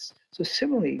 1+. So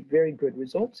similarly, very good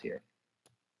results here.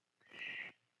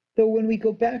 Though when we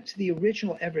go back to the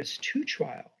original Everest 2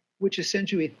 trial, which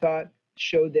essentially we thought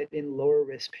showed that in lower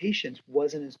risk patients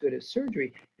wasn't as good as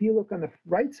surgery, if you look on the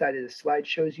right side of the slide,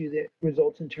 shows you the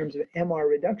results in terms of MR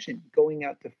reduction going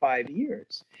out to 5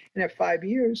 years. And at 5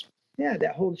 years, yeah,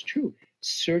 that holds true.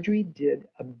 Surgery did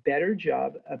a better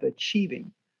job of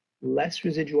achieving less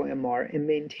residual MR and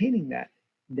maintaining that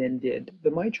than did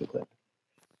the MitraClip.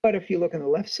 But if you look on the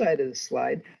left side of the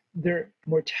slide, their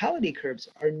mortality curves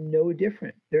are no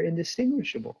different. They're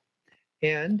indistinguishable.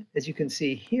 And as you can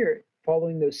see here,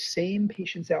 following those same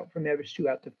patients out from Everest 2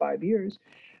 out to 5 years,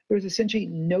 there was essentially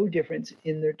no difference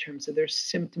in their terms of their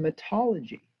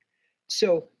symptomatology.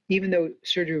 So even though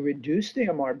surgery reduced the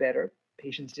MR better,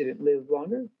 patients didn't live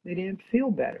longer, they didn't feel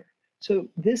better. So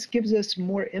this gives us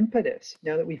more impetus,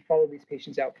 now that we follow these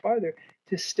patients out farther,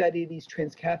 to study these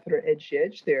transcatheter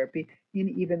edge-to-edge therapy in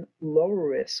even lower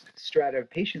risk strata of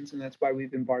patients, and that's why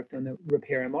we've embarked on the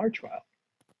REPAIR MR trial.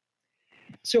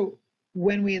 So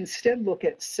when we instead look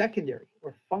at secondary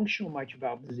or functional mitral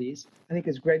valve disease, I think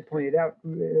as Greg pointed out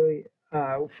really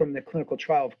from the clinical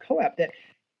trial of COAPT, that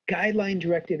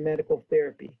guideline-directed medical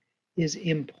therapy is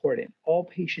important. All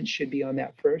patients should be on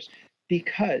that first,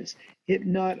 because it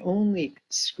not only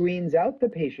screens out the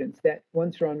patients that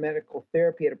once they're on medical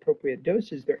therapy at appropriate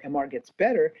doses, their MR gets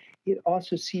better, it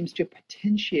also seems to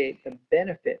potentiate the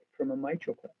benefit from a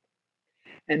MitraClip.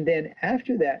 And then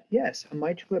after that, yes, a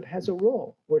MitraClip has a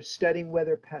role. We're studying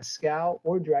whether Pascal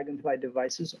or Dragonfly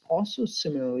devices also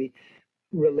similarly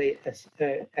relate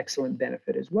excellent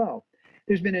benefit as well.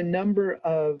 There's been a number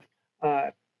of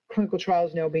clinical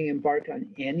trials now being embarked on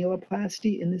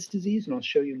annuloplasty in this disease, and I'll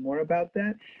show you more about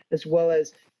that, as well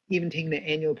as even taking the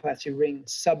annuloplasty ring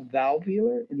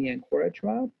subvalvular in the Ancora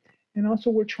trial. And also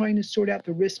we're trying to sort out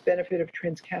the risk-benefit of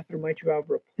transcatheter mitral valve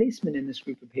replacement in this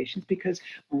group of patients, because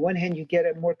on one hand you get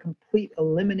a more complete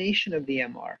elimination of the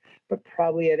MR, but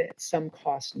probably at some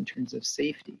cost in terms of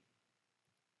safety.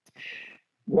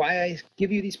 Why I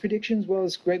give you these predictions? Well,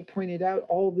 as Greg pointed out,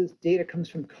 all this data comes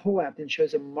from COAPT and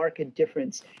shows a marked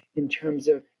difference in terms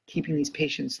of keeping these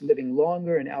patients living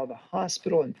longer and out of the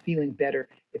hospital and feeling better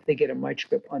if they get a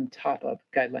MitraClip on top of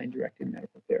guideline-directed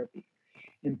medical therapy.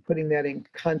 And putting that in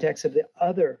context of the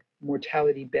other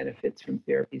mortality benefits from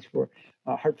therapies for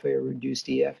heart failure-reduced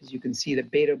EF, as you can see, the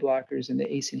beta blockers and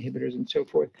the ACE inhibitors and so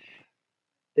forth,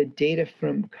 the data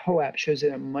from COAPT shows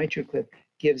that a MitraClip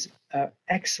gives an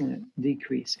excellent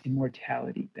decrease in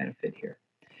mortality benefit here.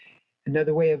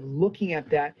 Another way of looking at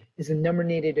that is the number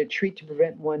needed to treat to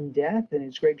prevent 1 death, and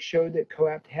as Greg showed, that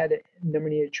COAPT had a number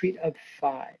needed to treat of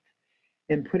 5.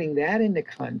 And putting that into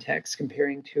context,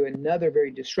 comparing to another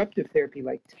very disruptive therapy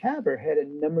like TAVR had a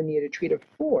number needed to treat of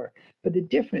 4. But the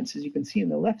difference, as you can see on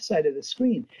the left side of the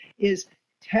screen, is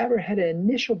TAVR had an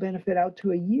initial benefit out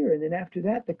to a year, and then after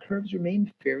that, the curves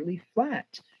remained fairly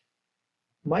flat.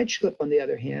 MitraClip, on the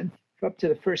other hand, for up to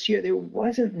the first year, there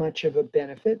wasn't much of a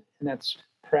benefit, and that's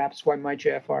perhaps why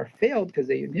mitral FR failed, because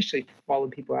they initially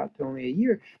followed people out to only a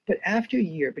year. But after a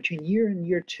year, between year and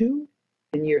year 2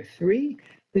 and year 3,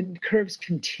 the curves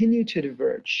continue to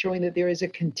diverge, showing that there is a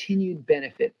continued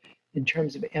benefit in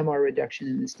terms of MR reduction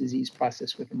in this disease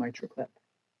process with a mitral clip.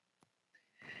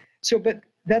 So, but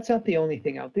that's not the only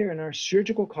thing out there. And our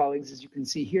surgical colleagues, as you can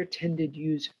see here, tended to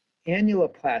use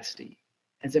annuloplasty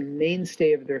as a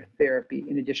mainstay of their therapy,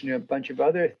 in addition to a bunch of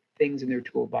other things in their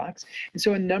toolbox. And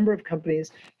so a number of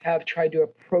companies have tried to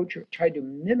approach or tried to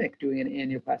mimic doing an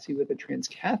annuloplasty with a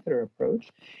transcatheter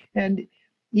approach. And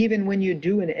even when you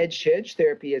do an edge-to-edge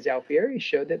therapy, as Alfieri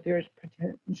showed, that there's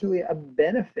potentially a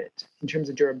benefit in terms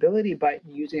of durability by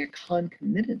using a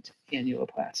concomitant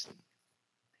annuloplasty.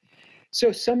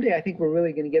 So someday I think we're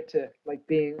really going to get to like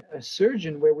being a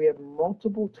surgeon where we have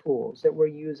multiple tools that we're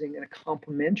using in a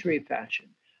complementary fashion.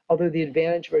 Although the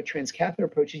advantage of a transcatheter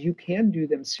approach is you can do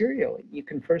them serially. You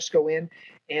can first go in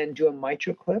and do a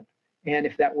mitral clip, and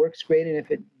if that works, great. And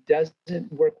if it doesn't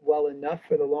work well enough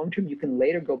for the long term, you can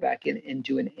later go back in and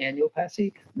do an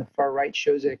annuloplasty. And the far right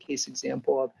shows a case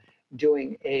example of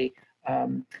doing a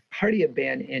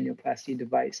cardioband annuloplasty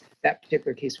device. That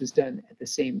particular case was done at the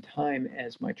same time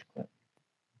as mitral clip.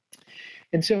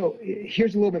 And so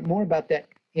here's a little bit more about that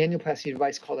annuloplasty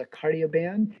device called a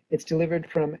cardioband. It's delivered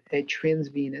from a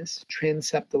transvenous,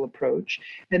 transeptal approach.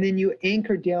 And then you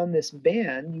anchor down this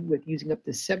band with using up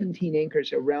to 17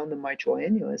 anchors around the mitral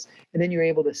annulus, and then you're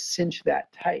able to cinch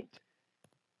that tight.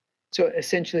 So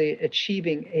essentially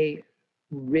achieving a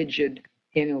rigid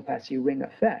annuloplasty ring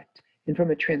effect. And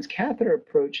from a transcatheter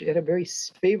approach, it had a very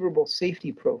favorable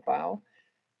safety profile.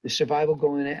 The survival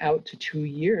going out to 2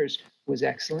 years was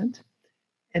excellent.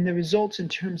 And the results in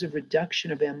terms of reduction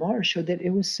of MR showed that it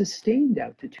was sustained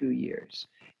out to 2 years.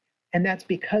 And that's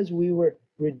because we were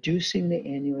reducing the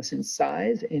annulus in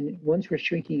size, and once we're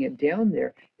shrinking it down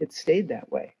there, it stayed that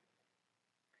way.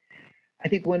 I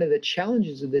think one of the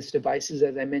challenges of this device is,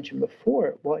 as I mentioned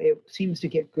before, while it seems to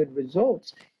get good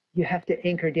results, you have to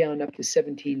anchor down up to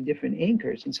 17 different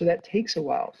anchors. And so that takes a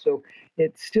while. So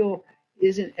it still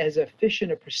isn't as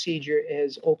efficient a procedure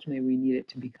as ultimately we need it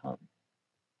to become.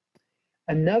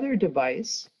 Another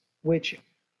device, which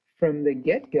from the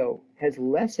get-go has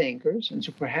less anchors, and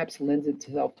so perhaps lends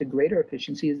itself to greater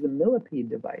efficiency, is the millipede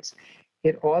device.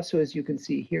 It also, as you can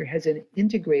see here, has an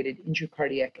integrated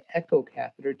intracardiac echo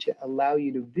catheter to allow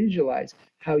you to visualize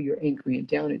how you're anchoring it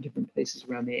down at different places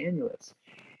around the annulus.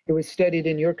 It was studied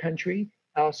in your country,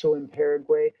 also in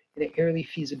Paraguay, in an early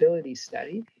feasibility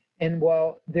study. And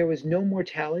while there was no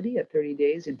mortality at 30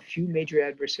 days and few major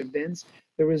adverse events,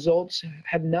 the results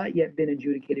have not yet been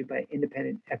adjudicated by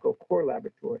independent echo core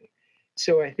laboratory.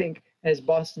 So I think as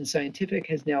Boston Scientific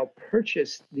has now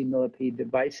purchased the millipede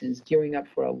device and is gearing up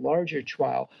for a larger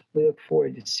trial, we look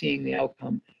forward to seeing the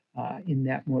outcome in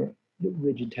that more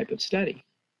rigid type of study.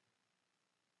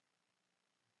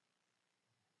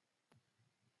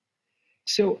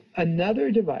 So another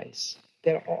device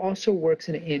that also works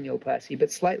in annuloplasty,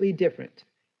 but slightly different,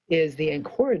 is the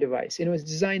Ancora device. And it was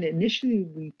designed to initially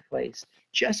be placed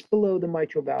just below the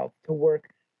mitral valve to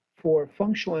work for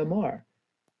functional MR.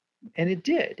 And it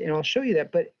did, and I'll show you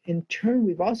that. But in turn,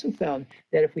 we've also found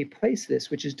that if we place this,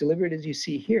 which is delivered, as you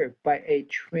see here, by a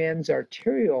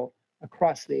transarterial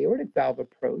across the aortic valve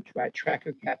approach, by a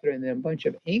tracker catheter and then a bunch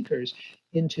of anchors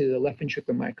into the left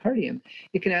ventricular myocardium,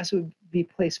 it can also be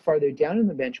placed farther down in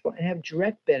the ventricle and have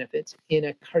direct benefits in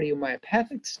a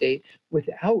cardiomyopathic state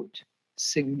without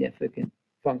significant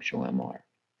functional MR.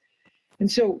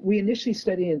 And so we initially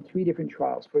studied in 3 different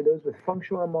trials, for those with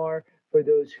functional MR, for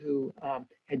those who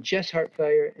had just heart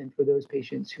failure, and for those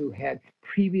patients who had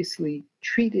previously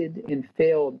treated and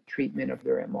failed treatment of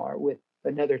their MR with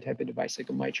another type of device like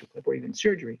a mitral clip or even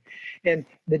surgery. And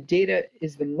the data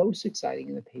is the most exciting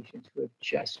in the patients who have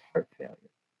just heart failure.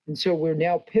 And so we're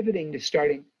now pivoting to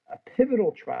starting a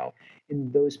pivotal trial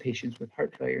in those patients with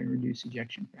heart failure and reduced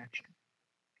ejection fraction.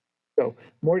 So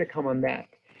more to come on that.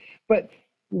 But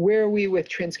where are we with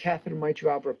transcatheter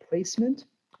mitral valve replacement?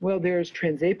 Well, there's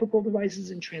transapical devices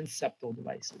and transeptal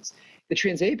devices. The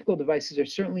transapical devices are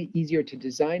certainly easier to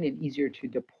design and easier to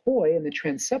deploy, and the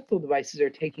transeptal devices are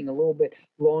taking a little bit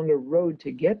longer road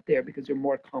to get there because they're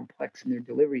more complex in their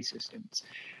delivery systems.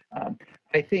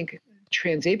 I think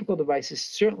transapical devices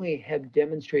certainly have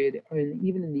demonstrated, and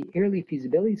even in the early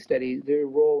feasibility study, their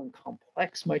role in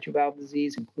complex mitral valve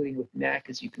disease, including with MAC,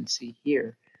 as you can see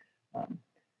here.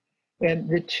 And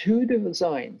the 2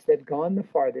 designs that have gone the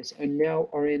farthest and now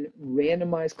are in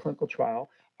randomized clinical trial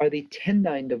are the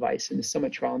Tendyne device in the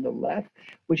Summit trial on the left,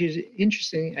 which is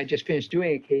interesting. I just finished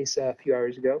doing a case a few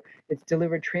hours ago. It's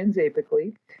delivered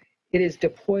transapically. it is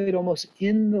deployed almost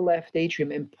in the left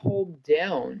atrium and pulled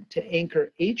down to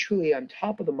anchor atrially on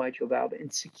top of the mitral valve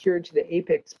and secured to the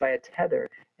apex by a tether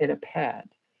and a pad.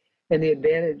 And the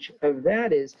advantage of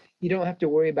that is you don't have to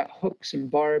worry about hooks and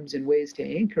barbs and ways to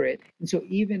anchor it. And so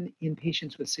even in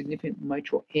patients with significant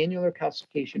mitral annular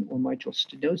calcification or mitral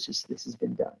stenosis, this has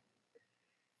been done.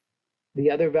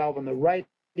 The other valve on the right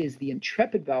is the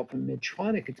Intrepid valve from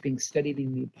Medtronic. It's being studied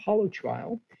in the Apollo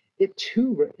trial. It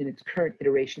too, in its current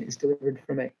iteration, is delivered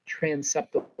from a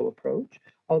transeptal approach,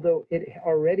 although it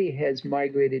already has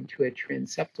migrated to a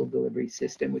transeptal delivery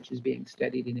system, which is being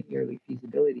studied in an early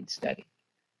feasibility study.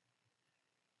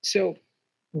 So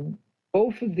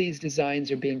both of these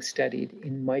designs are being studied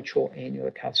in mitral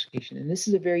annular calcification. And this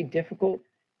is a very difficult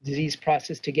disease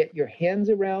process to get your hands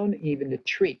around, even to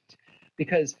treat,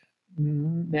 because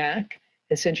MAC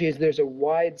essentially is there's a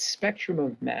wide spectrum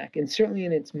of MAC, and certainly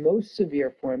in its most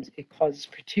severe forms, it causes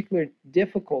particular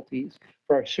difficulties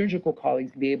for our surgical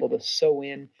colleagues to be able to sew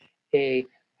in a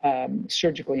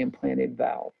surgically implanted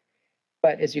valve.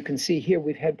 But as you can see here,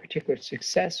 we've had particular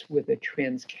success with a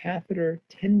transcatheter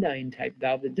tendine type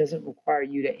valve that doesn't require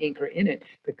you to anchor in it,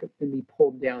 but can be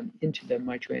pulled down into the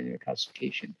mitral annular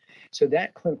calcification. So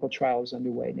that clinical trial is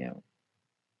underway now.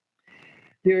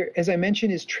 There, as I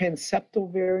mentioned, is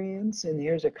transeptal variants, and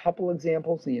here's a couple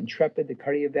examples: the Intrepid, the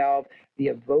Cardio valve, the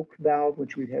Evoke valve,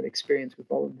 which we've had experience with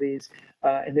all of these,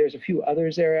 and there's a few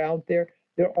others that are out there.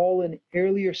 They're all in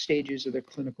earlier stages of their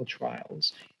clinical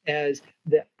trials, as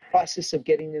the process of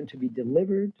getting them to be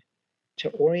delivered, to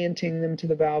orienting them to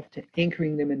the valve, to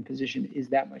anchoring them in position is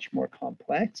that much more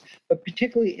complex. But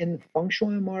particularly in the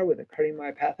functional MR with a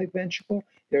cardiomyopathic ventricle,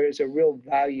 there is a real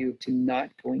value to not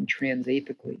going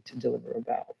transapically to deliver a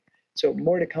valve. So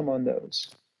more to come on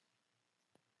those.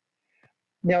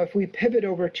 Now, if we pivot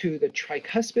over to the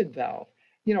tricuspid valve,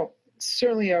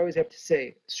 certainly I always have to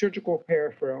say surgical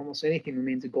repair for almost anything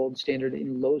remains a gold standard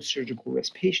in low surgical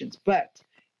risk patients. But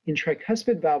in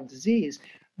tricuspid valve disease,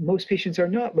 most patients are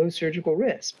not low surgical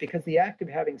risk because the act of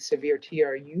having severe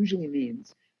TR usually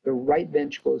means the right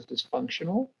ventricle is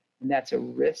dysfunctional, and that's a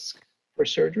risk for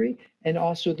surgery. And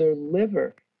also their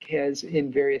liver has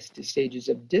in various stages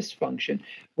of dysfunction,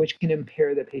 which can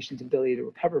impair the patient's ability to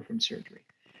recover from surgery.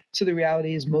 So the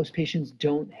reality is most patients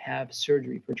don't have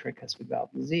surgery for tricuspid valve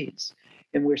disease.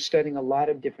 And we're studying a lot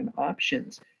of different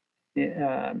options,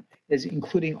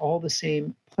 including all the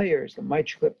same players, the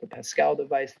MitraClip, the Pascal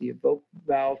device, the Evoke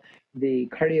valve, the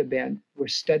Cardioband. We're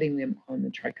studying them on the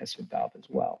tricuspid valve as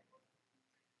well.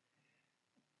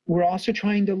 We're also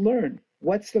trying to learn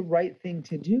what's the right thing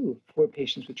to do for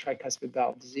patients with tricuspid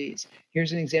valve disease.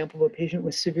 Here's an example of a patient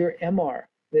with severe MR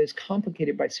that is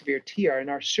complicated by severe TR, and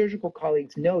our surgical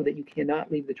colleagues know that you cannot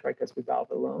leave the tricuspid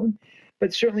valve alone.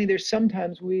 But certainly there's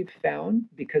sometimes we've found,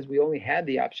 because we only had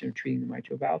the option of treating the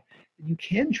mitral valve, that you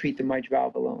can treat the mitral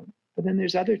valve alone. But then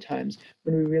there's other times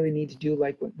when we really need to do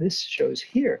like what this shows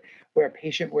here, where a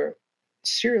patient where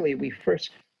serially we first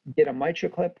did a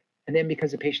MitraClip, and then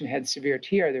because the patient had severe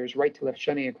TR, there was right to left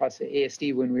shunting across the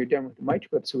ASD when we were done with the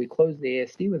MitraClip, so we closed the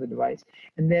ASD with a device,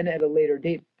 and then at a later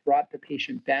date brought the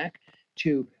patient back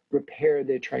to repair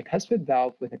the tricuspid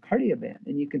valve with a Cardioband.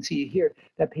 And you can see here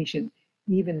that patient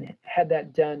even had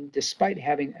that done despite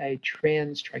having a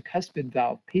trans tricuspid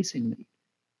valve pacing lead.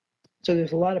 So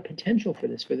there's a lot of potential for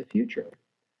this for the future.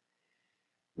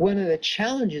 One of the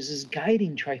challenges is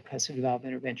guiding tricuspid valve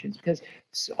interventions, because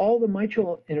all the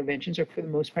mitral interventions are for the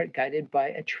most part guided by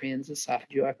a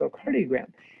transesophageal echocardiogram.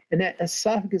 And that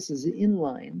esophagus is in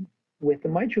line with the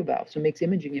mitral valve, so it makes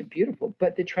imaging it beautiful.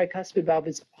 But the tricuspid valve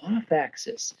is off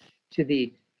axis to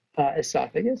the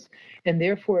esophagus, and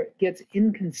therefore it gets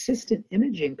inconsistent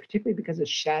imaging, particularly because of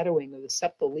shadowing of the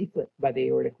septal leaflet by the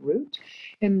aortic root.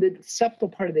 And the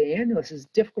septal part of the annulus is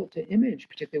difficult to image,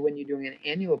 particularly when you're doing an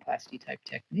annuloplasty type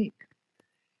technique.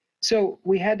 So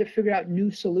we had to figure out new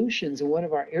solutions, and one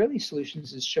of our early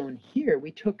solutions is shown here.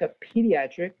 We took a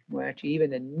pediatric, well actually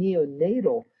even a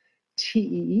neonatal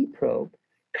TEE probe,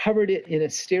 covered it in a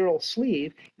sterile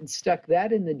sleeve, and stuck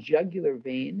that in the jugular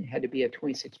vein. It had to be a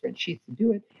 26-French sheath to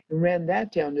do it, and ran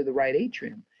that down to the right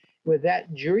atrium. With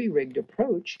that jury-rigged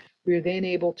approach, we were then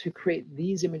able to create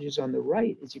these images on the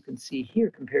right, as you can see here,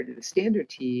 compared to the standard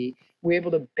TE. We're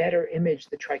able to better image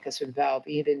the tricuspid valve,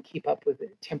 even keep up with the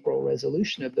temporal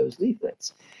resolution of those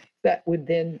leaflets. That would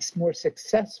then more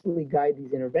successfully guide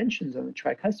these interventions on the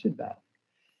tricuspid valve.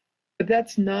 But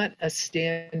that's not a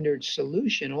standard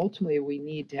solution. Ultimately, we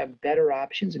need to have better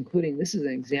options, including this is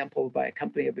an example by a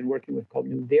company I've been working with called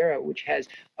Nuvera, which has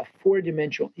a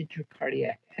 4-dimensional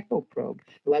intracardiac echo probe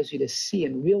that allows you to see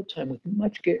in real time with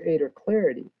much greater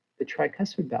clarity the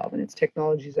tricuspid valve. And it's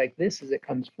technologies like this as it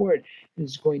comes forward that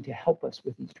is going to help us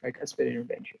with these tricuspid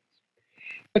interventions.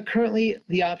 But currently,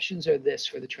 the options are this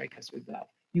for the tricuspid valve.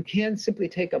 You can simply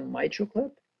take a mitral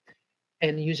clip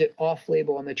and use it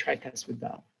off-label on the tricuspid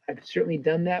valve. I've certainly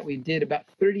done that. We did about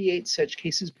 38 such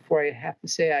cases before. I have to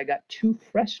say I got too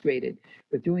frustrated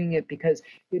with doing it because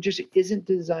it just isn't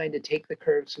designed to take the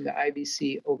curves from the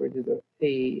IVC over to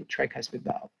the tricuspid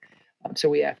valve.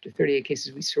 So after 38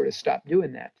 cases, we sort of stopped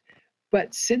doing that.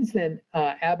 But since then,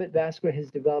 Abbott Vascular has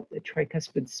developed a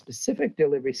tricuspid-specific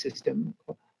delivery system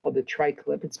called the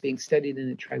TriClip. It's being studied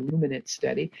in a triluminate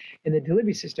study, and the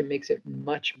delivery system makes it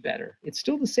much better. It's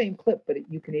still the same clip, but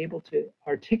you can able to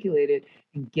articulate it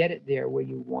and get it there where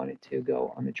you want it to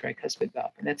go on the tricuspid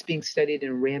valve. And that's being studied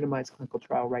in a randomized clinical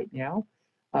trial right now.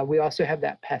 We also have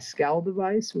that Pascal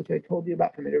device, which I told you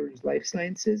about from Edwards Life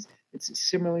Sciences. It's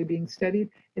similarly being studied,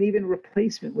 and even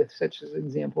replacement with such as an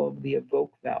example of the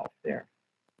Evoke valve there.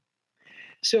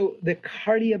 So the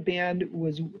Cardioband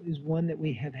is one that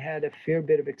we have had a fair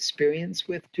bit of experience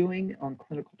with doing on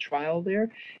clinical trial there.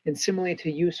 And similarly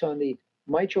to use on the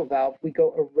mitral valve, we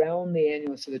go around the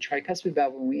annulus of the tricuspid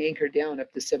valve when we anchor down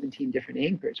up to 17 different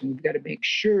anchors. And we've got to make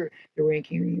sure that we're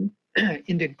anchoring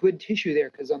into good tissue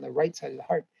there, because on the right side of the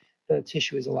heart, the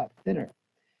tissue is a lot thinner.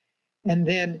 And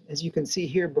then, as you can see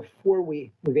here, before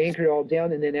we've anchored it all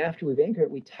down, and then after we've anchored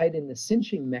it, we tighten the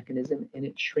cinching mechanism and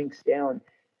it shrinks down.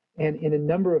 And in a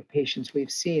number of patients,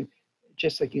 we've seen,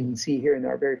 just like you can see here in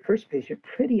our very first patient,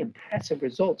 pretty impressive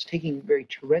results, taking very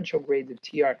torrential grades of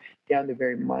TR down to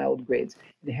very mild grades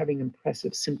and having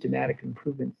impressive symptomatic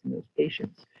improvements in those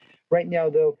patients. Right now,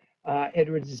 though,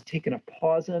 Edwards has taken a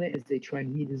pause on it as they try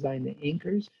and redesign the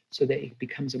anchors so that it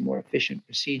becomes a more efficient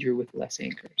procedure with less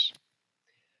anchors.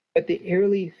 But the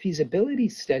early feasibility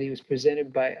study was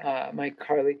presented by my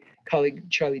colleague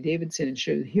Charlie Davidson and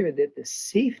showed here that the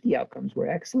safety outcomes were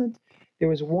excellent. There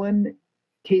was one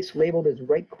case labeled as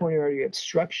right coronary artery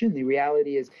obstruction. The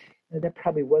reality is that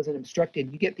probably wasn't obstructed.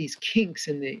 You get these kinks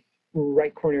in the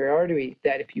right coronary artery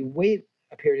that if you wait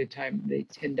a period of time, they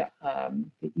tend to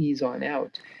ease on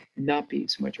out and not be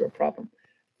so much of a problem.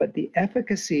 But the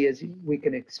efficacy, as we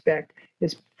can expect,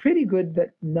 is pretty good,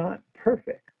 but not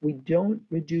perfect. We don't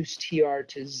reduce TR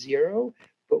to 0,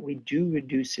 but we do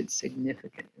reduce it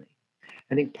significantly.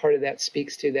 I think part of that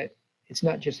speaks to that it's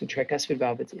not just the tricuspid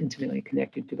valve, it's intimately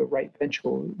connected to the right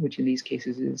ventricle, which in these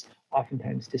cases is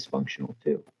oftentimes dysfunctional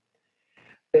too.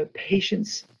 The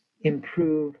patients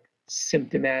improve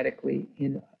symptomatically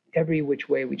in every which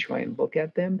way we try and look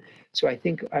at them. So I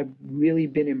think I've really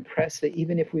been impressed that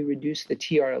even if we reduce the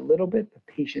TR a little bit, the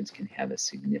patients can have a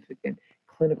significant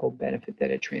clinical benefit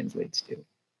that it translates to.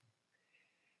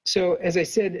 So as I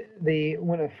said,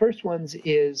 one of the first ones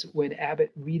is when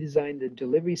Abbott redesigned the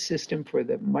delivery system for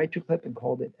the mitral clip and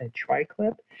called it a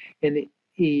TriClip. And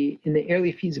in the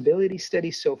early feasibility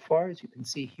study so far, as you can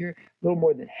see here, a little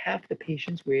more than half the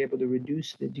patients were able to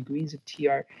reduce the degrees of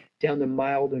TR down to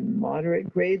mild and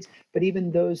moderate grades. But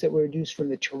even those that were reduced from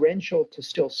the torrential to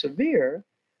still severe,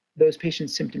 those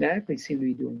patients symptomatically seem to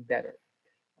be doing better.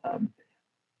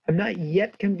 I'm not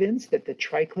yet convinced that the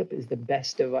TriClip is the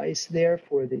best device there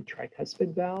for the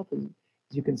tricuspid valve, as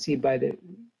you can see by the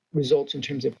results in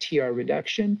terms of TR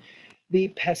reduction. The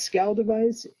Pascal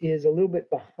device is a little bit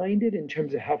behind it in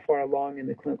terms of how far along in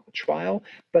the clinical trial,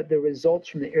 but the results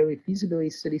from the early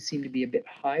feasibility study seem to be a bit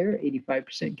higher,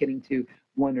 85% getting to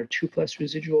 1 or 2 plus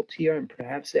residual TR, and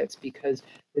perhaps that's because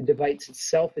the device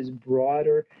itself is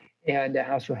broader and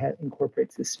also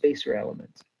incorporates the spacer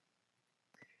elements.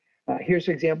 Here's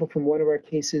an example from one of our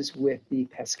cases with the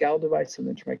Pascal device on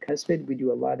the tricuspid. We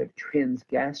do a lot of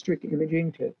transgastric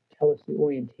imaging to tell us the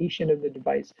orientation of the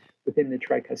device within the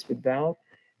tricuspid valve.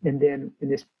 And then in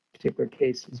this particular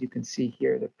case, as you can see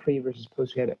here, the pre versus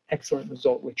post, we had an excellent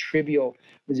result with trivial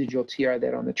residual TR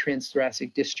that on the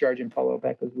transthoracic discharge and follow-up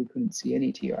echoes, we couldn't see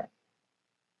any TR.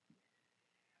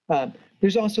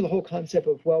 There's also the whole concept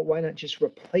of, well, why not just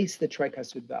replace the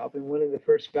tricuspid valve? And one of the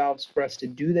first valves for us to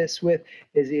do this with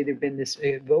has either been this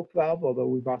Evoke valve, although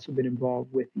we've also been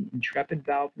involved with the Intrepid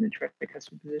valve in the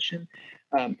tricuspid position.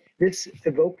 This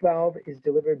Evoke valve is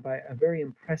delivered by a very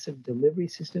impressive delivery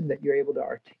system that you're able to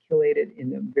articulate it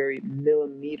in a very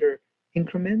millimeter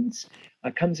increments.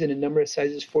 Comes in a number of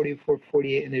sizes, 44,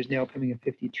 48, and there's now coming a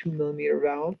 52 millimeter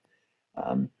valve.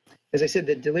 As I said,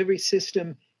 the delivery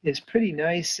system is pretty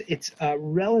nice. It's a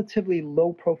relatively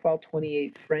low profile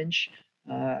 28 French,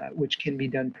 which can be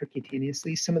done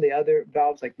percutaneously. Some of the other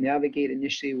valves like Navigate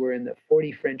initially were in the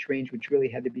 40 French range, which really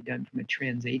had to be done from a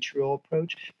transatrial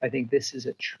approach. I think this is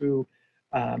a true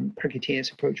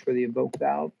percutaneous approach for the Evoke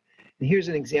valve. And here's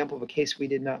an example of a case we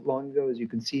did not long ago. As you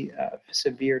can see,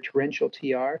 severe torrential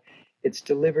TR. It's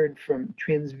delivered from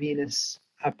transvenous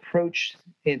approach,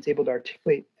 and it's able to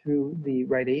articulate through the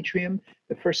right atrium.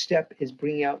 The first step is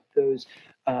bringing out those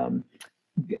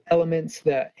elements,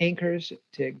 the anchors,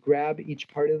 to grab each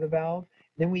part of the valve.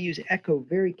 Then we use echo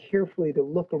very carefully to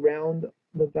look around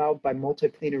the valve by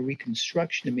multiplanar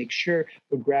reconstruction to make sure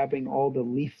we're grabbing all the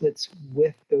leaflets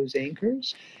with those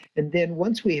anchors. And then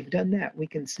once we have done that, we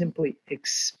can simply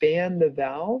expand the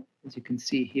valve, as you can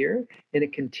see here, and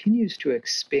it continues to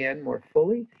expand more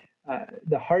fully.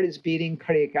 The heart is beating,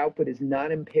 cardiac output is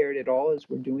not impaired at all as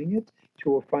we're doing it,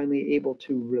 so we're finally able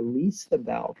to release the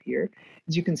valve here.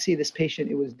 As you can see, this patient,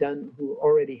 it was done who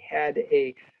already had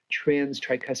a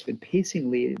tricuspid pacing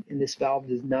lead, and this valve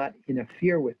does not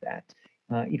interfere with that,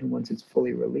 even once it's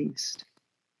fully released.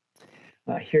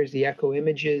 Here's the echo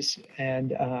images,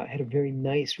 and had a very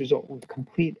nice result with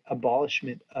complete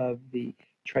abolishment of the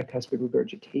tricuspid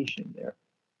regurgitation there.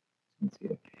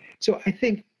 So I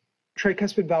think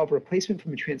tricuspid valve replacement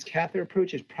from a transcatheter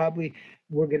approach is probably,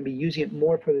 we're going to be using it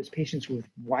more for those patients with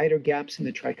wider gaps in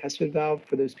the tricuspid valve,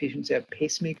 for those patients that have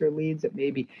pacemaker leads that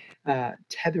may be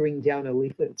tethering down a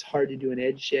leaflet. It's hard to do an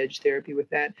edge-to-edge therapy with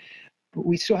that. But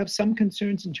we still have some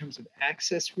concerns in terms of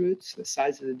access routes, the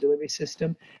size of the delivery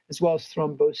system, as well as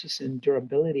thrombosis and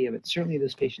durability of it. Certainly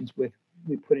those patients with,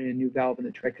 we put in a new valve in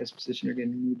the tricuspid position are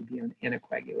going to need to be on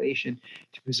anticoagulation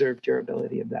to preserve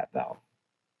durability of that valve.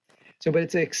 So, but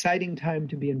it's an exciting time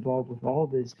to be involved with all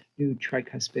this new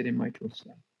tricuspid and mitral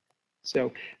stuff.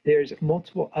 So there's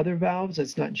multiple other valves.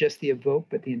 It's not just the Evoque,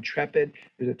 but the Intrepid.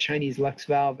 There's a Chinese Lux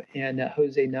valve, and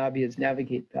Jose Navia's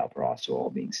Navigate valve are also all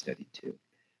being studied too.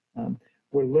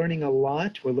 We're learning a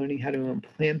lot. We're learning how to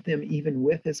implant them, even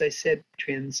with, as I said,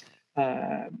 transvenous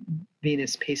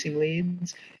pacing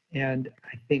leads. And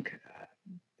I think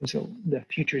the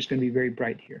future is going to be very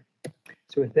bright here.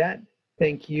 So with that,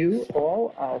 thank you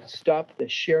all. I'll stop the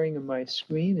sharing of my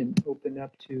screen and open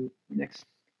up to the next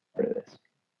part of this.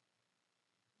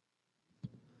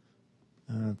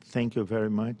 Thank you very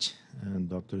much,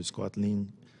 Dr.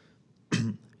 Scotling.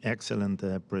 Excellent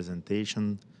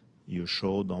presentation. You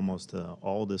showed almost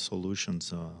all the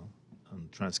solutions on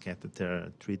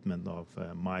transcatheter treatment of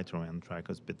mitral and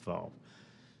tricuspid valve.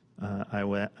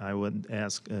 I would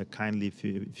ask kindly if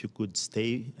you could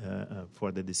stay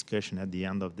for the discussion at the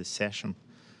end of the session.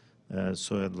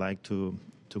 So I'd like to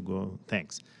go,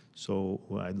 thanks. So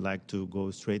I'd like to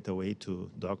go straight away to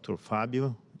Dr.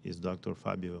 Fabio. Is Dr.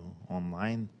 Fabio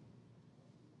online?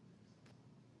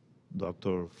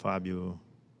 Dr. Fabio,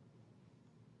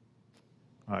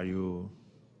 are you?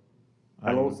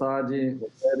 Hello, Sadi.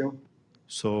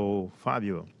 So,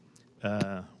 Fabio,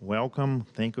 welcome.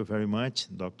 Thank you very much.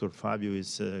 Dr. Fabio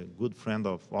is a good friend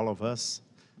of all of us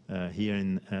here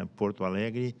in Porto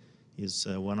Alegre. He's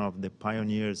one of the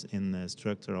pioneers in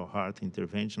structural heart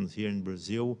interventions here in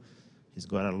Brazil. He's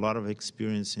got a lot of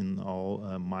experience in all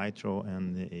mitral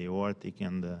and aortic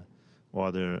and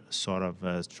other sort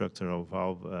of structural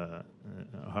valve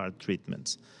heart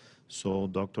treatments. So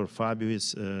Dr. Fabio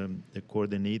is the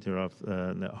coordinator of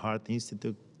the Heart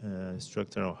Institute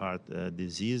Structural Heart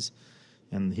Disease,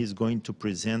 and he's going to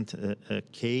present a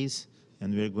case,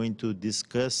 and we're going to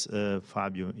discuss,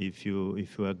 Fabio, if you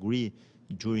agree,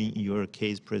 during your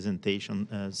case presentation,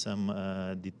 some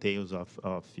details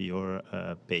of your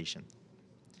patient.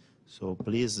 So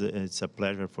please, it's a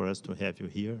pleasure for us to have you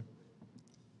here.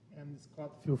 And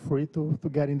Scott, feel free to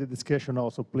get in the discussion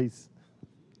also, please.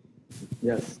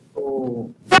 Yes.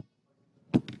 So,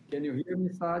 can you hear me,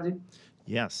 Sadi?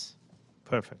 Yes,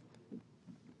 perfect.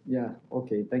 Yeah,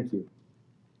 okay, thank you.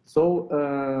 So,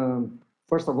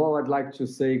 first of all, I'd like to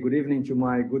say good evening to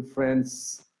my good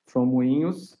friends from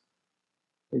Moinhos.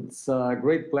 It's a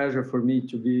great pleasure for me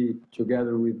to be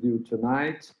together with you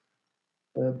tonight.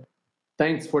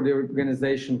 Thanks for the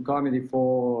organization committee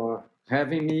for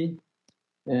having me.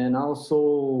 And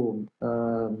also,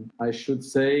 I should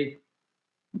say,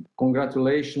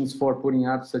 congratulations for putting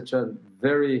up such a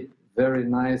very, very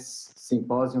nice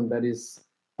symposium that is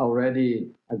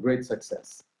already a great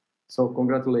success. So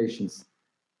congratulations.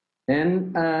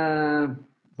 And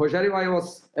Rogério, I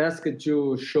was asked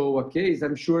to show a case.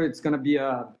 I'm sure it's going to be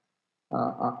a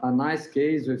nice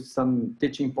case with some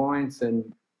teaching points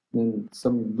and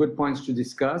some good points to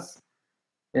discuss.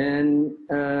 And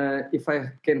if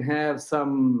I can have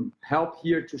some help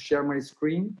here to share my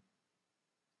screen.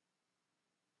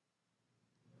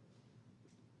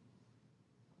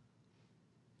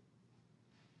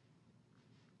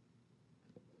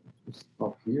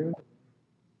 Stop here.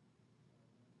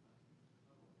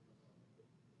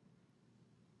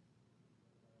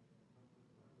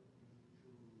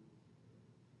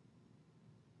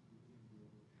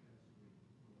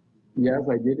 Yes,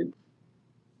 I did it.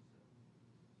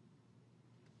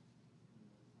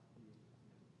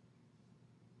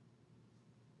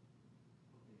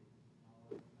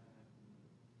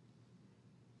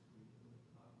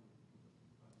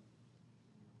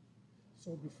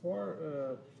 So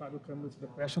before Fabio comes with the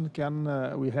question,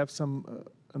 can we have some,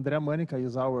 Andrea Manica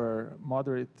is our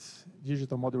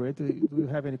digital moderator. Do you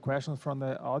have any questions from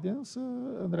the audience,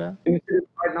 Andrea? Can you see it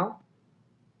right now?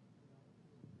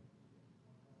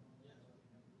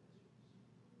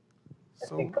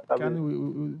 So can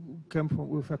we come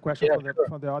with a question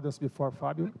from the audience before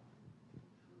Fabio?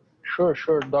 Sure.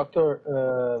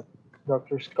 Dr.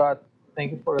 Scott,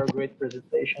 thank you for a great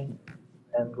presentation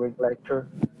and great lecture.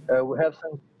 We have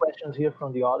some questions here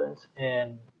from the audience,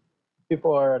 and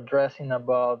people are asking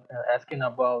about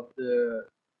the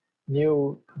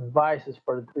new devices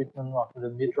for the treatment of the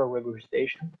mitral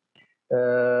regurgitation.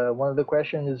 One of the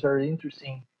questions is very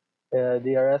interesting.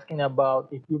 They are asking about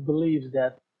if you believe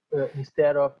that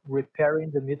instead of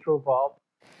repairing the mitral valve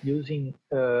using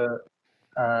the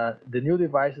new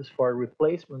devices for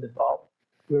replacement of the valve,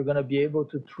 we're going to be able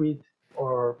to treat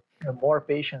more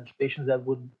patients that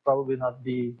would probably not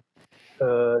be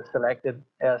selected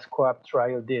as COAP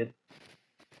trial did.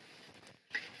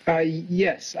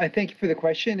 Yes, I thank you for the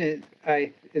question.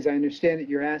 As I understand it,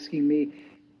 you're asking me,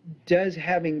 does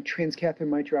having transcatheter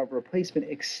mitral valve replacement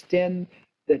extend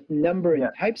the number and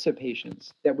types of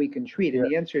patients that we can treat?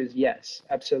 And the answer is yes,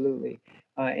 absolutely.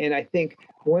 And I think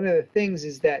one of the things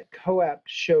is that COAP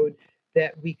showed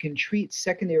that we can treat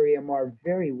secondary MR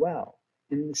very well.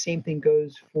 And the same thing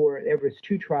goes for Everest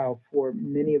 2 trial for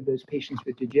many of those patients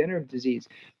with degenerative disease.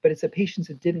 But it's the patients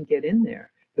that didn't get in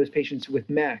there, those patients with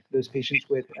MAC, those patients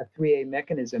with a 3A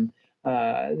mechanism,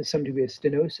 some degree of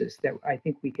stenosis, that I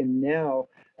think we can now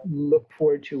look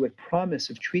forward to with promise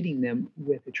of treating them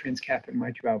with a transcatheter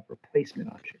mitral valve replacement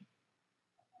option.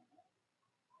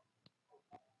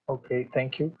 Okay,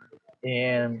 thank you.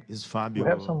 And is Fabio, we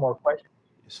have some more questions.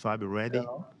 Is Fabio ready?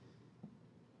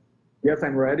 Yes,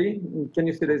 I'm ready. Can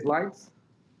you see the slides?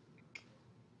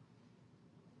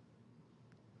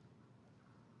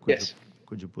 Yes.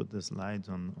 Could you put the slides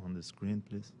on the screen,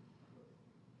 please?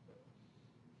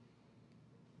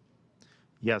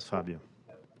 Yes, Fabio.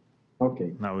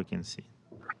 Okay. Now we can see.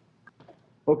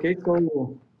 Okay,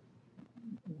 so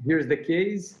here's the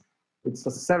case. It's a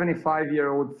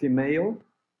 75-year-old female.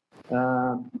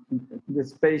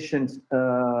 This patient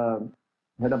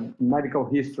had a medical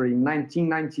history. In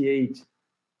 1998,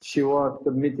 she was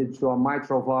submitted to a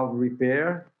mitral valve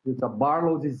repair with a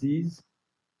Barlow disease.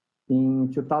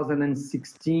 In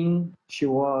 2016, she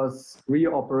was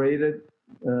reoperated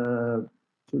to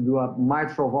do a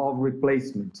mitral valve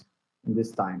replacement in this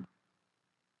time.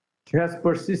 She has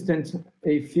persistent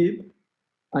AFib,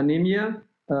 anemia,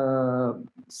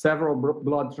 several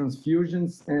blood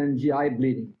transfusions, and GI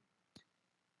bleeding.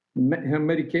 Her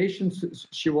medications,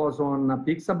 she was on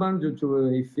apixaban due to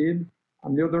AFib,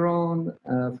 amiodarone,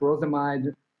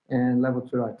 furosemide, and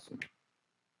levotiroxine.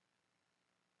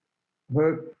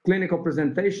 Her clinical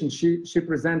presentation, she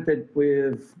presented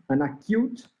with an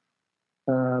acute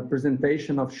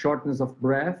presentation of shortness of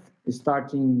breath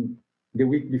starting the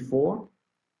week before.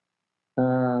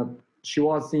 She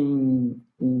was in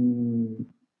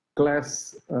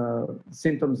class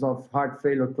symptoms of heart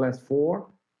failure class 4.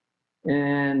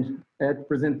 And at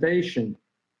presentation,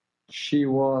 she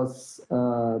was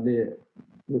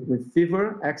with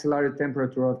fever, axillary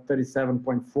temperature of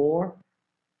 37.4,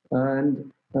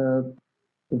 and the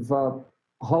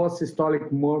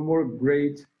holosystolic murmur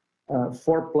grade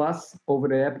 4+ over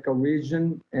the apical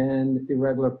region and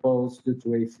irregular pulse due to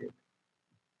AFib.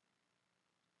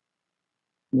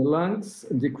 The lungs,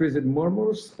 decreased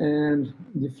murmurs and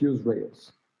diffuse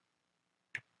rales.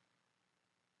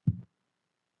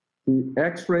 The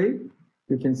X-ray,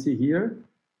 you can see here,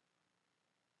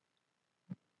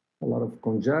 a lot of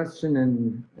congestion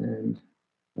and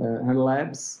her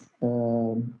labs,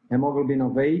 hemoglobin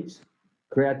of 8,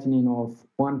 creatinine of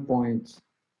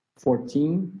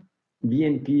 1.14,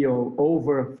 BNP of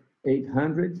over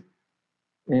 800,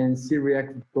 and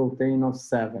C-reactive protein of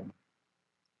 7.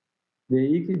 The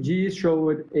EKG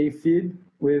showed AFib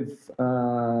with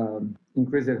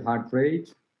increased heart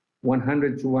rate,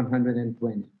 100 to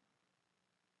 120.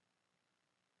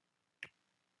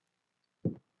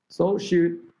 So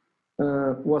she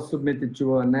was submitted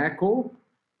to an echo.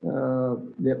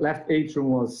 The left atrium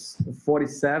was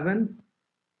 47.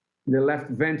 The left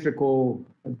ventricle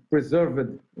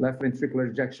preserved left ventricular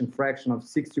ejection fraction of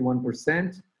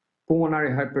 61%.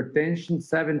 Pulmonary hypertension,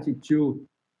 72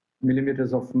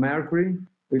 millimeters of mercury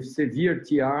with severe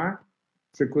TR,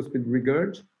 tricuspid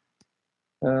regurg.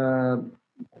 mild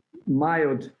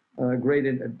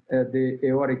graded at the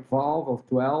aortic valve of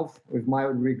 12 with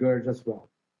mild regurg as well.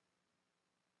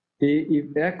 The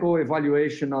echo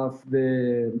evaluation of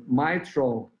the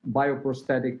mitral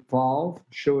bioprosthetic valve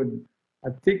showed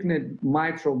a thickened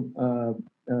mitral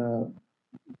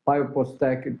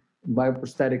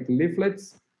bioprosthetic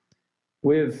leaflets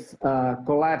with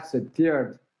collapsed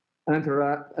tiered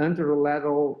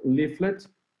anterolateral leaflet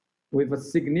with a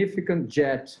significant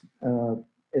jet,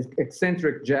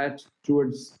 eccentric jet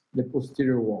towards the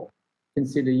posterior wall. You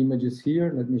can see the images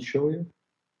here. Let me show you.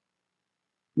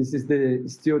 This is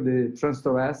still the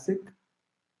transthoracic.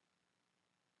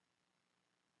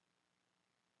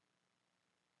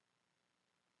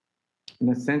 An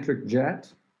eccentric jet.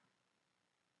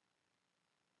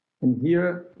 And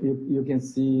here you can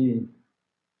see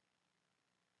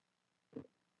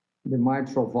the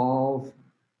mitral valve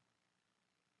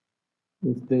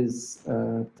with this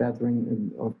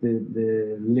tethering of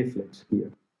the leaflet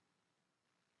here.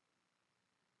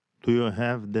 Do you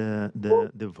have the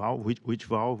valve? Which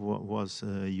valve was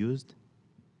used?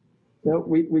 Well,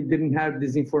 we didn't have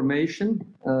this information,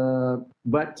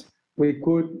 but we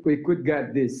could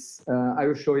get this. I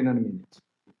will show you in a minute.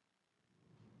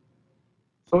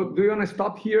 So do you want to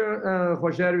stop here,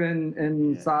 Rogério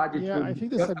and Saad? Yeah, I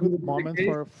think this is a good moment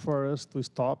for us to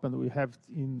stop, and we have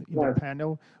in the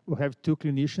panel, we have two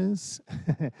clinicians.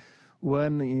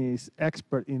 One is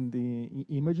expert in the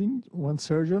imaging, one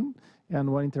surgeon,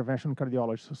 and one interventional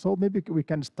cardiologist. So maybe we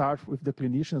can start with the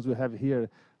clinicians. We have here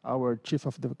our chief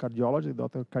of the cardiology,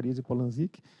 Dr. Carisi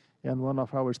Polanzik, and one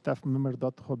of our staff members,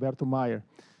 Dr. Roberto Maier.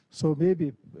 So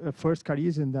maybe first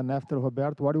Carisi and then after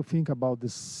Roberto, what do you think about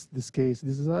this case?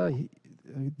 This is a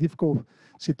difficult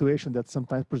situation that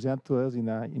sometimes presents to us in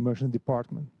an emergency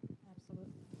department.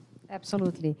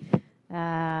 Absolutely.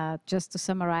 Just to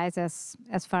summarize, as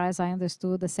far as I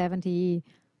understood, a 70+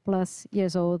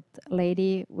 years old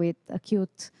lady with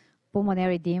acute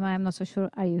pulmonary edema. I'm not so sure.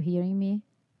 Are you hearing me?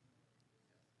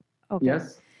 Okay.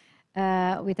 Yes.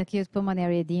 With acute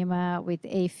pulmonary edema, with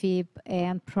AFib,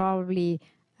 and probably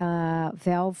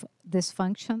valve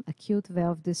dysfunction, acute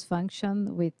valve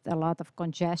dysfunction with a lot of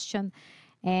congestion.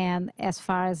 And as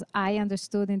far as I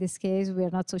understood in this case, we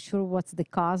are not so sure what's the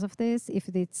cause of this, if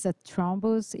it's a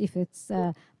thrombus, if it's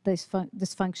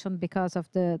dysfunction because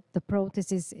of the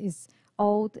prosthesis is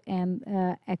old and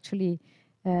actually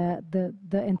the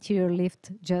anterior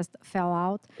lift just fell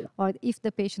out, or if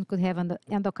the patient could have an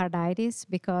endocarditis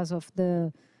because of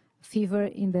the fever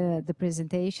in the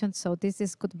presentation. So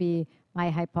this could be my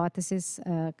hypothesis.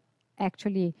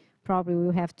 Actually, probably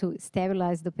we'll have to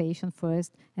stabilize the patient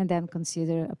first and then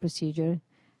consider a procedure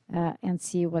and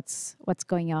see what's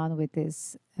going on with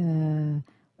this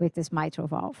mitral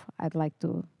valve. I'd like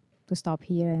to stop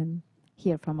here and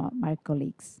hear from my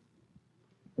colleagues.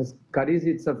 Yes, Carisi,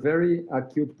 it's a very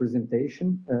acute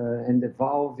presentation, and the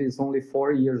valve is only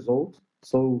 4 years old.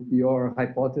 So your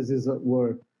hypotheses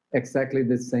were exactly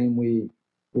the same we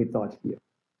thought here.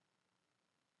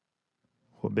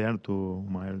 Roberto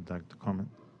Maier would like to comment.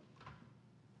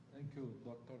 Thank you,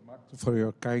 Dr. Marco, for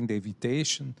your kind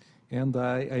invitation. And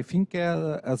I think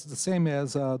as the same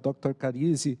as Dr.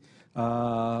 Carisi,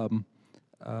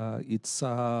 it's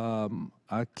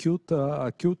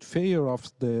acute failure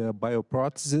of the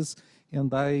bioprosthesis,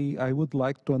 and I would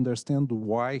like to understand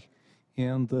why.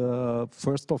 And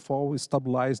first of all,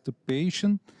 stabilize the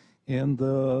patient and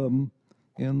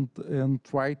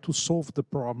try to solve the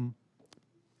problem.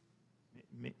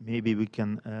 Maybe we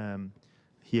can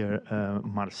hear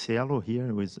Marcelo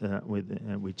here with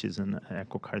which is an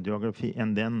echocardiography,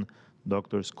 and then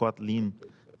Dr. Scott Lim.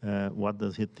 What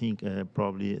does he think?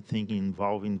 Probably thinking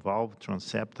valve,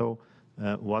 transeptal.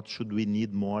 What should we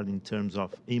need more in terms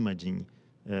of imaging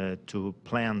to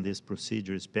plan this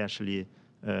procedure, especially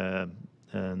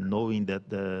knowing that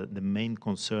the main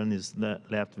concern is the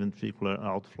left ventricular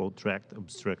outflow tract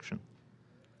obstruction?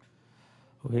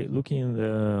 Okay, looking at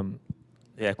the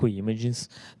echo images,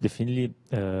 definitely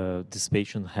this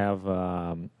patient have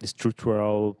a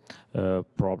structural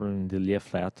problem in the left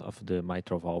flat of the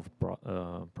mitral valve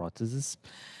prosthesis.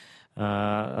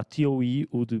 A TOE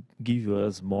would give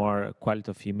us more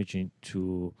quality of imaging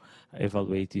to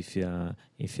evaluate if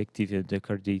effective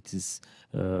endocarditis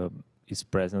is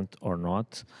present or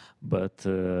not, but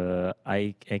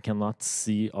I cannot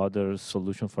see other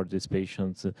solution for this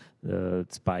patient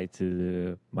despite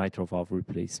mitral valve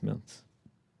replacement.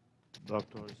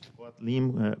 Dr.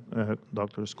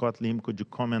 Scott Lim, could you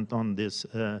comment on this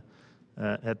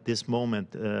at this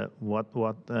moment?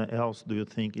 What else do you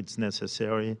think it's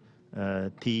necessary?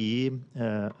 TE,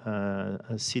 a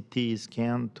CT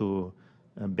scan to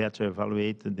better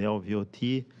evaluate the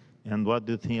LVOT? And what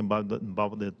do you think about the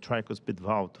tricuspid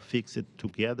valve, to fix it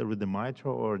together with the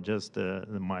mitral or just the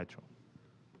mitral?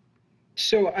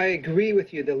 So I agree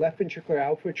with you. The left ventricular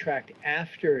outflow tract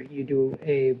after you do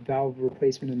a valve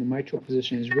replacement in the mitral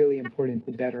position is really important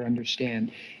to better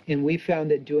understand. And we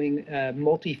found that doing a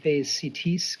multi-phase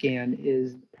CT scan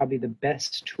is probably the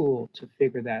best tool to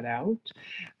figure that out.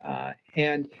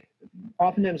 And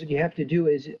oftentimes what you have to do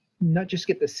is not just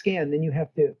get the scan, then you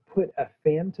have to put a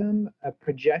phantom, a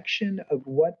projection of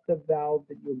what the valve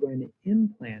that you're going to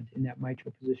implant in that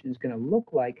mitral position is going to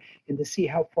look like, and to see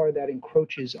how far that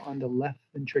encroaches on the left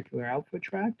ventricular outflow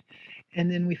tract.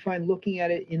 And then we find looking at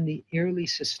it in the early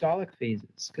systolic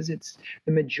phases, because it's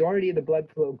the majority of the blood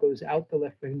flow goes out the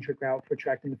left ventricular outflow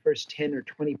tract in the first 10 or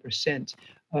 20%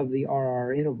 of the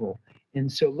RR interval. And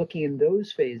so looking in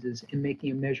those phases and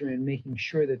making a measurement and making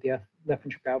sure that the left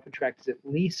ventricular outflow tract is at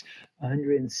least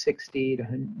 160 to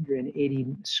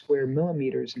 180 square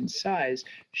millimeters in size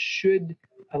should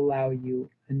allow you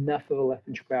enough of a left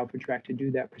ventricular outflow tract to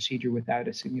do that procedure without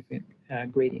a significant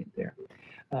gradient there.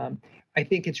 I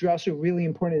think it's also really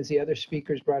important, as the other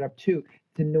speakers brought up too,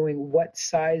 to knowing what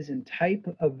size and type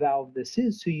of valve this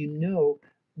is, so you know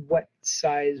what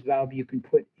size valve you can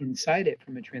put inside it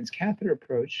from a transcatheter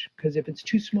approach, because if it's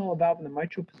too small a valve in the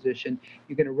mitral position,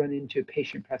 you're going to run into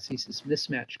patient prosthesis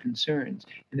mismatch concerns,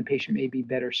 and the patient may be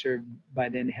better served by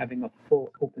then having a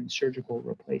full open surgical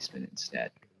replacement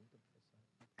instead.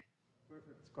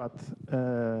 Scott,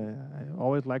 I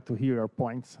always like to hear your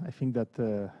points. I think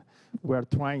that we're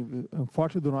trying,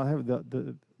 unfortunately, do not have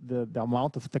the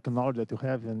amount of technology that you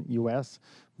have in the US,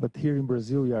 but here in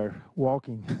Brazil, we are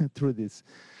walking through this.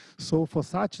 So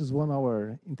Fossati is one of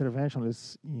our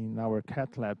interventionalists in our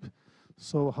cath lab.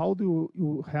 So how do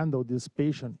you handle this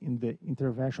patient in the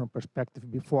interventional perspective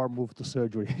before move to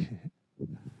surgery?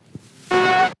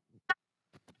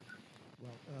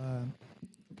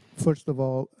 First of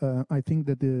all, I think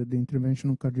that the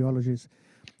interventional cardiologist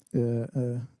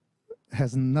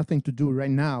has nothing to do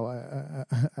right now.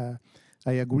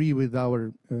 I agree with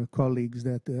our colleagues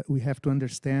that we have to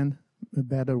understand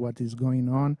better what is going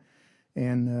on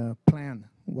and plan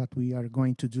what we are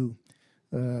going to do.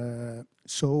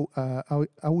 So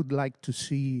I would like to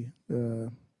see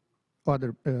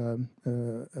other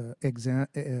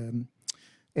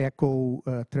echo,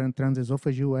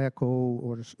 transesophageal echo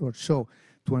or so,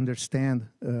 to understand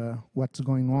what's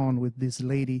going on with this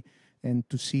lady and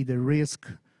to see the risk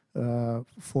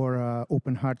for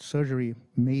open heart surgery,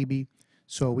 maybe.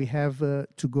 So we have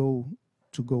to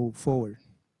go forward.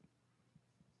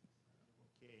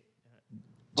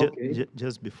 Okay.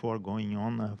 Just before going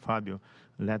on, Fabio,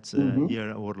 let's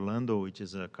hear Orlando, which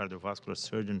is a cardiovascular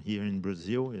surgeon here in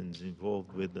Brazil and is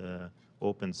involved with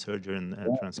open surgery and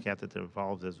transcatheter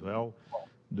valves as well.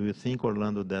 Do you think,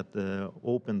 Orlando, that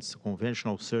open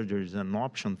conventional surgery is an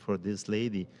option for this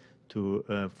lady to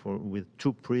with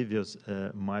two previous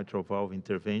mitral valve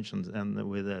interventions and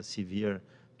with a severe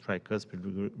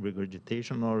tricuspid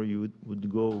regurgitation, or you would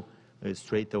go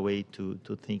straight away to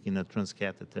thinking a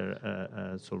transcatheter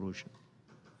solution?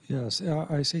 Yes,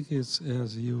 I think it's,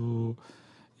 as you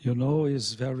know,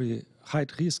 is very high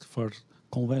risk for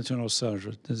conventional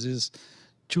surgery. This is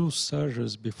 2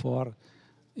 surgeries before,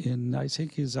 and I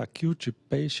think he's acute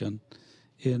patient,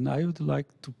 and I would like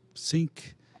to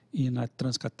think in a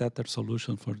transcatheter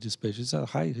solution for this patient. It's a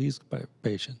high risk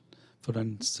patient for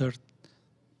an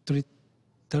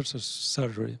tertiary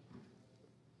surgery.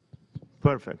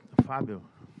 Perfect. Fabio,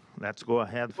 let's go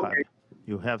ahead, Fabio. Okay.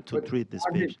 You have to treat this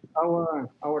patient.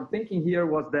 Our thinking here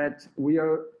was that we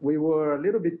were a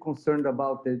little bit concerned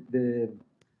about the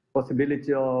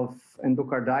possibility of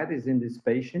endocarditis in this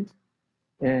patient.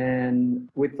 And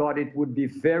we thought it would be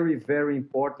very, very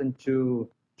important to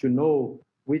know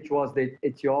which was the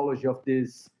etiology of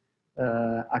this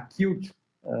acute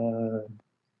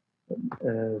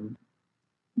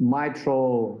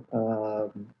mitral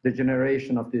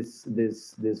degeneration of this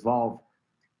valve.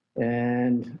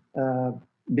 And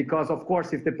because, of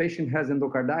course, if the patient has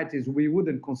endocarditis, we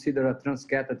wouldn't consider a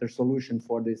transcatheter solution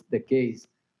for the case.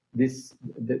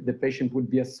 The patient would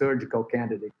be a surgical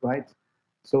candidate, right?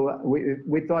 So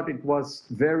we thought it was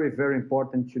very, very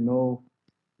important to know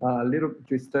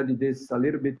to study this a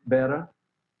little bit better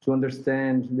to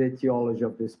understand the etiology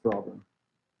of this problem.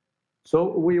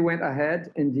 So we went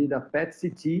ahead and did a PET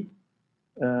CT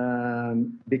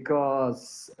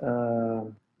because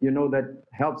that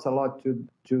helps a lot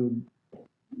to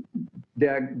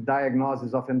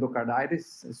diagnosis of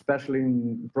endocarditis, especially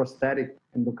in prosthetic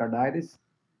endocarditis.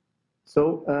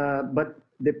 So, but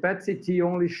the PET CT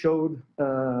only showed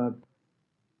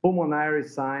pulmonary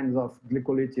signs of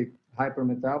glycolytic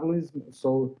hypermetabolism,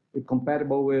 so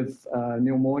compatible with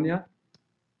pneumonia.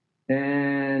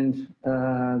 And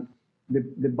the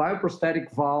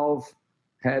bioprosthetic valve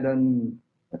had an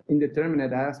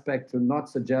indeterminate aspect not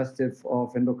suggestive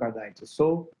of endocarditis.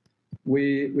 So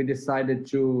we decided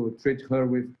to treat her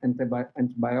with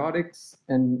antibiotics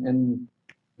and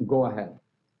go ahead.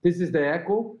 This is the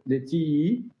echo, the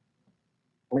TE.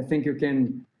 I think you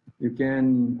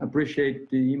can appreciate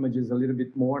the images a little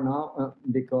bit more now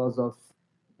because of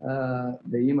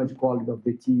the image quality of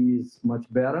the TE is much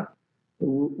better.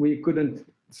 We couldn't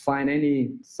find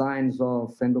any signs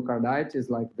of endocarditis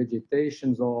like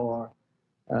vegetations or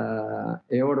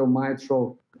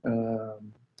aortomitral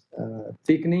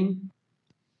thickening.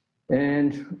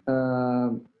 And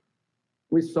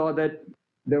we saw that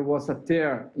there was a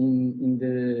tear in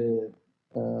the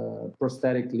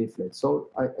prosthetic leaflet. So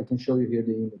I can show you here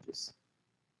the images.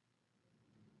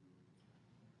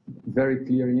 Very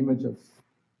clear image of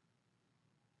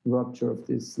rupture of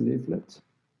this leaflet.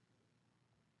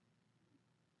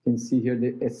 You can see here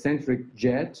the eccentric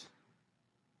jet,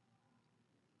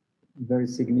 very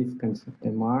significant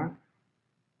MR.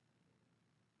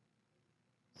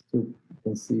 Still, you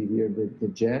can see here the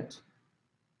jet.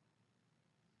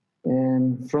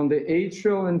 And from the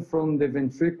atrial and from the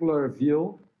ventricular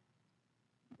view,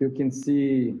 you can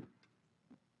see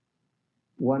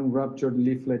one ruptured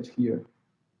leaflet here.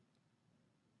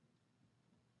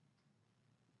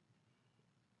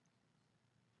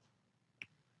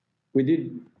 We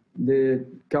did the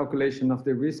calculation of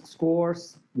the risk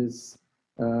scores. This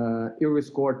IRI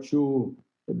score 2,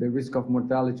 the risk of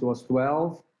mortality was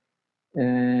 12,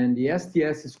 and the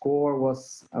STS score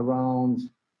was around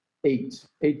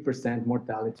 8%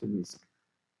 mortality risk.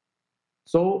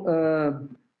 So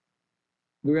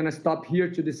we're going to stop here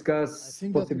to discuss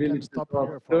possibilities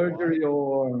of surgery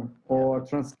or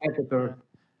transcatheter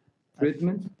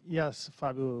treatment. Yes,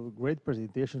 Fabio, great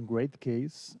presentation, great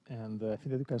case, and I think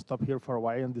that we can stop here for a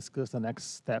while and discuss the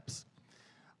next steps.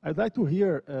 I'd like to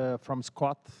hear from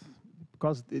Scott,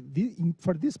 because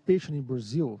for this patient in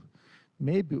Brazil,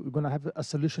 maybe we're going to have a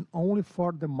solution only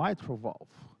for the mitral valve.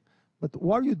 But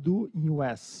what you do in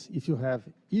US, if you have,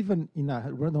 even in a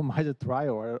randomized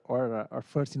trial or a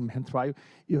first-in-man trial,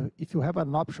 if you have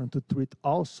an option to treat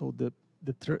also the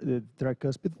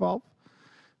tricuspid valve,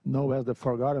 known as the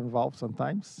forgotten valve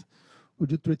sometimes,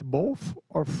 would you treat both,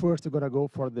 or first you're going to go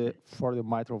for the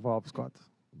mitral valve, Scott?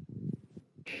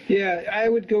 Yeah, I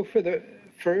would go for the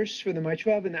first for the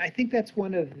mitral valve, and I think that's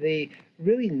one of the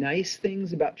really nice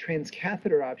things about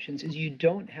transcatheter options is you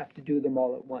don't have to do them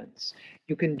all at once.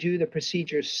 You can do the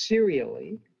procedure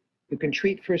serially. You can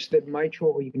treat first the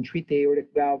mitral, or you can treat the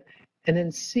aortic valve, and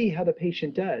then see how the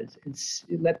patient does, and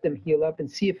let them heal up and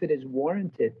see if it is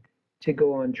warranted to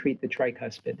go on treat the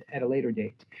tricuspid at a later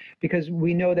date. Because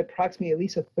we know that approximately at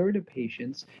least a third of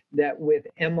patients that with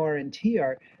MR and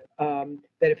TR,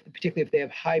 that particularly if they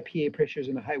have high PA pressures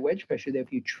and a high wedge pressure, that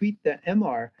if you treat the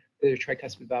MR, the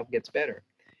tricuspid valve gets better.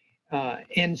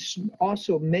 And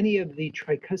also many of the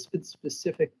tricuspid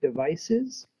specific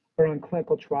devices are on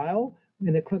clinical trial,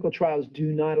 and the clinical trials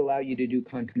do not allow you to do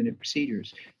concomitant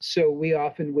procedures. So we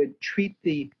often would treat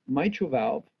the mitral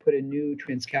valve, put a new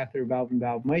transcatheter valve and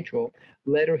valve mitral,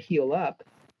 let her heal up.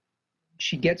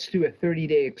 She gets through a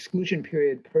 30-day exclusion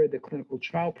period per the clinical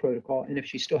trial protocol, and if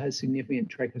she still has significant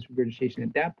tricuspid regurgitation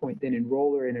at that point, then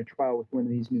enroll her in a trial with one of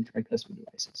these new tricuspid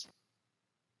devices.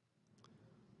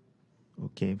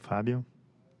 Okay, Fabio.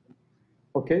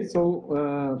 Okay,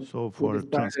 so for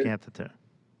transcatheter,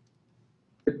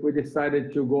 we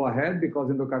decided to go ahead because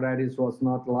endocarditis was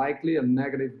not likely, and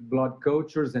negative blood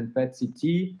cultures and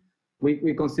PET-CT.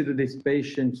 We consider this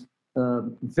patient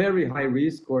very high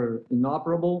risk or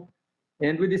inoperable,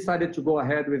 and we decided to go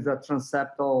ahead with a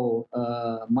transeptal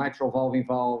mitral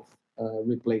valve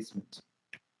replacement.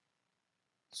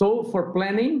 So for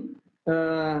planning,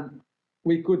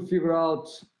 we could figure out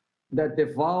that the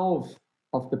valve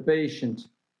of the patient,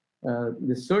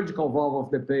 the surgical valve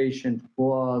of the patient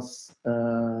was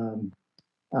an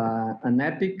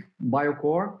EPIC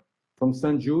BioCore from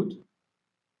St. Jude.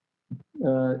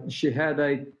 She had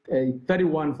a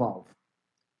 31 valve.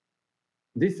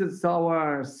 This is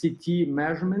our CT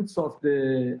measurements of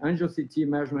the angio-CT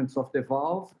measurements of the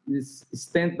valve. This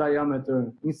stent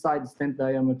diameter, inside stent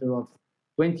diameter of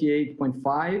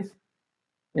 28.5,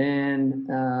 and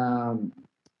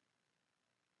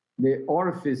the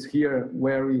orifice here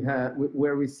where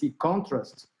we see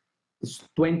contrast is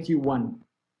 21.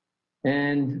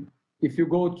 And if you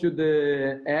go to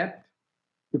the app,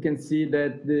 you can see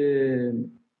that the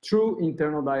true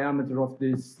internal diameter of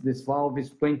this valve is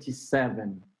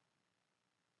 27.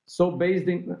 So based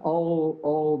on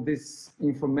all this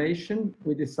information,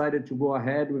 we decided to go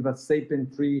ahead with a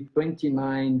SAPIEN 3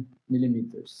 29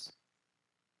 millimeters.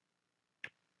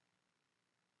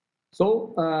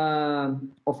 So,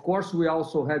 of course, we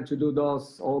also had to do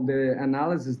all the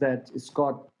analysis that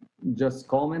Scott just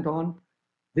commented on.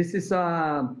 This is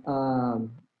a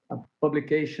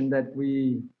publication that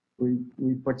we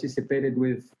participated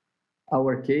with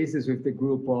our cases with the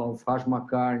group of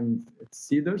Hashmakar and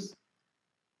Cedars,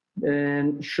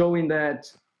 and showing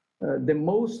that the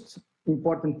most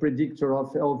important predictor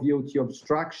of LVOT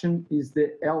obstruction is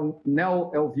the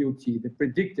NEL LVOT, the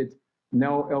predicted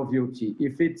NEL LVOT.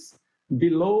 If it's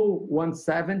below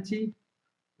 170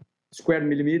 square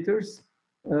millimeters,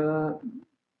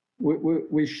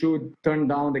 we should turn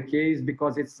down the case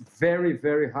because it's very,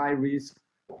 very high risk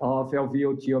of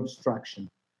LVOT obstruction.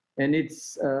 And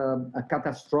it's a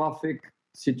catastrophic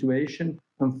situation.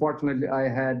 Unfortunately, I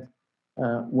had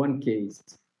one case.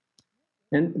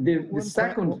 And the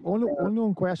second... Only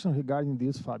one question regarding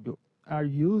this, Fabio. Are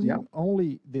you using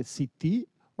only the CT,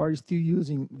 or are you still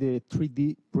using the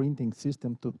 3D printing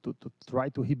system to try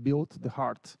to rebuild the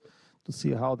heart, to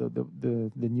see how the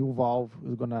new valve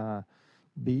is going to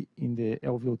be in the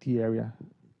LVOT area?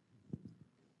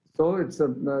 So it's a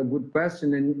good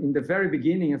question. And in the very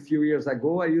beginning, a few years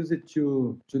ago, I used it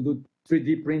to do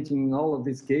 3D printing in all of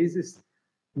these cases.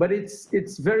 But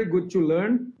it's very good to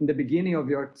learn in the beginning of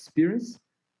your experience.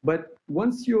 But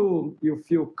once you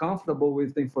feel comfortable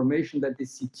with the information that the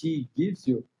CT gives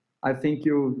you, I think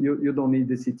you don't need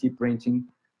the CT printing.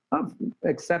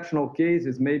 Exceptional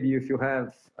cases, maybe if you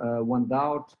have one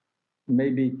doubt,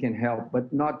 maybe it can help,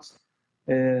 but not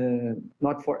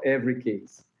for every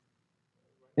case.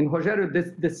 And Rogério,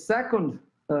 the second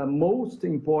most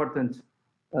important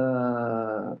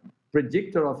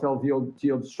predictor of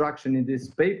LVOT obstruction in this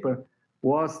paper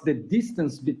was the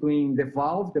distance between the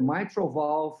valve, the mitral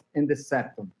valve, and the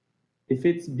septum. If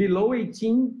it's below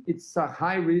 18, it's a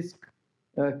high risk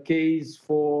case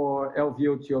for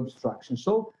LVOT obstruction.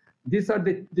 So these are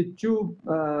the two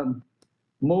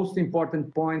most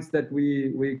important points that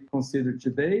we consider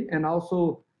today, and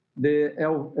also the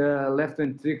left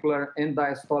ventricular end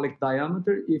diastolic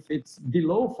diameter. If it's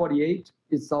below 48,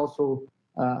 it's also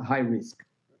high risk.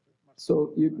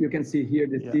 So you can see here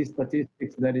the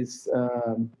statistics that is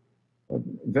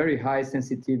very high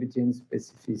sensitivity and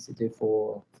specificity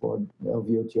for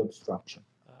LVOT obstruction.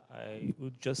 I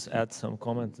would just add some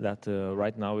comment that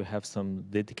right now we have some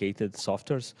dedicated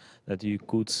softwares that you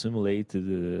could simulate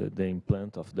the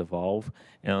implant of the valve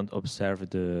and observe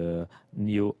the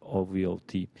new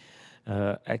LVOT.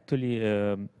 Actually,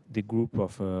 the group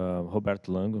of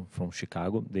Roberto Lango from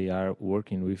Chicago, they are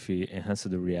working with enhanced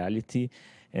reality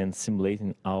and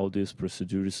simulating all these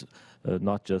procedures,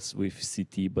 not just with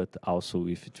CT, but also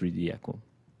with 3D echo.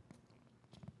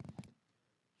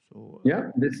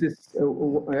 Yeah, this is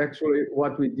actually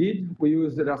what we did. We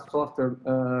used a software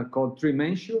called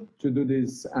Trimensio to do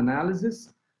this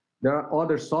analysis. There are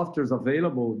other softwares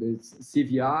available. There's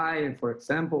CVI, for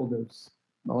example. There's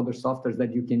other softwares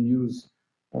that you can use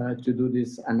to do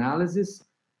this analysis.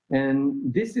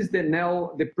 And this is the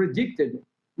NEL, the predicted.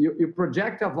 You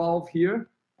project a valve here,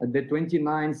 the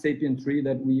 29 SAPIEN 3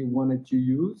 that we wanted to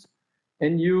use,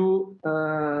 and you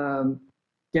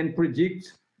can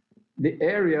predict the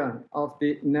area of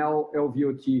the NEL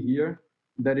LVOT here,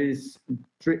 that is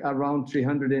around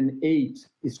 308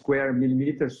 square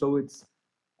millimeters. So it's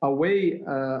way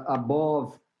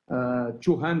above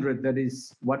 200. That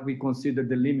is what we consider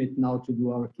the limit now to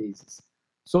do our cases.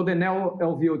 So the NEL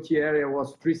LVOT area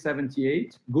was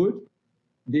 378, good.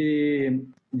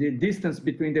 The distance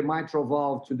between the mitral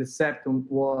valve to the septum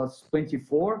was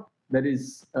 24. That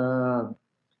is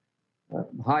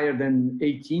higher than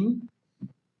 18.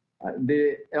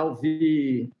 The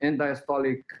LV end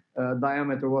diastolic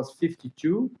diameter was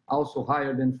 52, also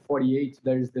higher than 48.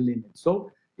 There is the limit.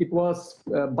 So it was,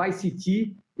 by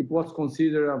CT, it was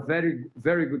considered a very,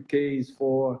 very good case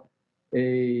for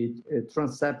a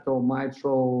transseptal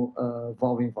mitral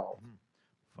valving valve.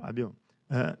 Fabio,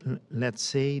 let's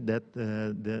say that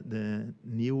the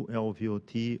new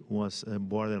LVOT was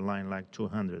borderline like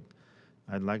 200.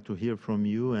 I'd like to hear from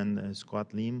you and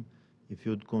Scott Lim if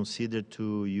you'd consider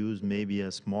to use maybe a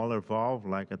smaller valve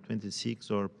like a 26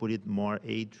 or put it more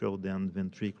atrial than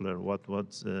ventricular. What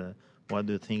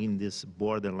do you think in this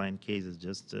borderline cases,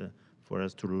 just for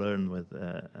us to learn with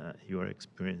your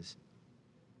experience?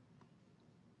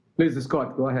 Please,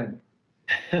 Scott, go ahead.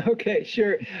 Okay,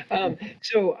 sure.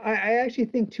 So I actually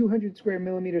think 200 square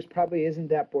millimeters probably isn't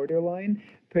that borderline.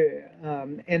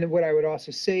 And what I would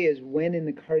also say is when in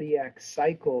the cardiac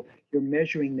cycle you're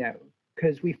measuring that,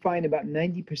 because we find about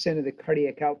 90% of the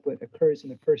cardiac output occurs in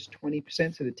the first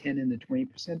 20%, so the 10 and the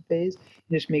 20% phase.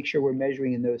 Just make sure we're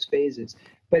measuring in those phases.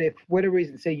 But if, for whatever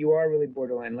reason, say you are really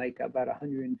borderline, like about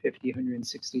 150,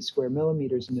 160 square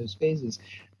millimeters in those phases,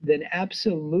 then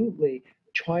absolutely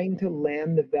trying to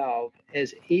land the valve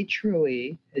as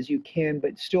atrially as you can,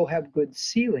 but still have good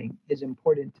sealing is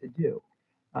important to do.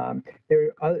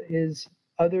 There is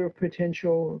other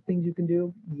potential things you can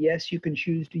do. Yes, you can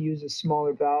choose to use a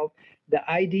smaller valve. The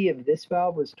idea of this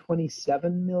valve was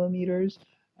 27 millimeters.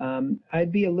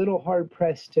 I'd be a little hard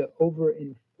pressed to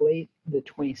overinflate the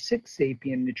 26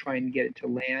 sapien to try and get it to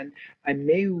land. I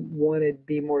may want to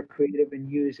be more creative and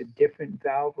use a different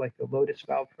valve, like the Lotus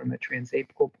valve from a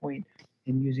transapical point,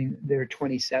 and using their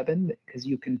 27, because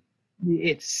you can,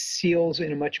 it seals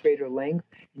in a much greater length,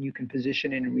 and you can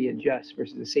position and readjust,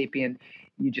 versus the sapien,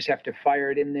 you just have to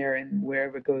fire it in there, and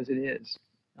wherever it goes, it is.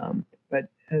 But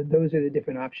those are the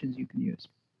different options you can use.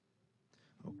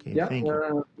 Okay, Yeah, thank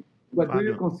you. What do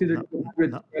you Fabio, consider?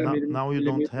 now you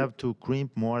don't have to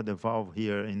crimp more the valve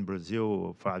here in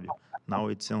Brazil, Fabio. Now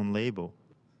it's on label.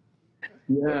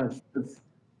 Yes,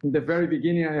 in the very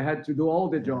beginning, I had to do all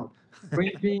the job,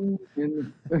 crimping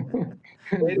and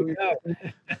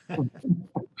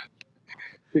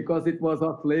because it was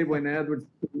off label, and Edwards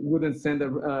wouldn't send a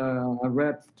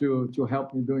rep to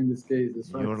help me doing these cases.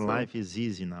 Right? Your life is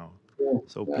easy now. Yeah,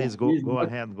 So please go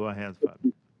ahead, Fabio.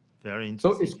 Very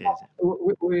interesting case.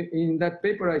 In that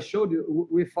paper I showed you,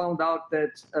 we found out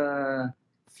that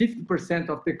 50%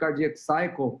 of the cardiac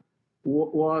cycle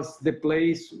was the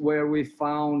place where we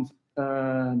found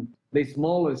the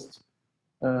smallest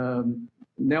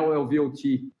LVOT.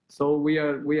 So we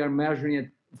are measuring it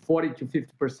 40 to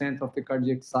 50% of the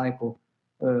cardiac cycle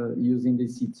using the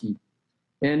CT.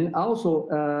 And also,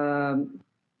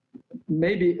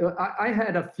 maybe I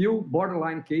had a few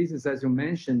borderline cases, as you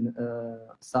mentioned,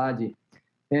 Sadi,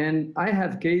 and I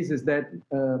have cases that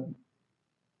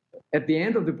at the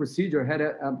end of the procedure had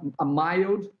a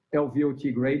mild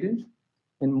LVOT gradient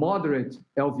and moderate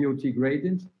LVOT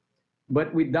gradient,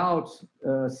 but without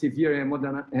severe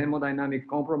hemodynamic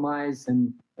compromise,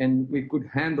 and we could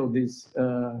handle this.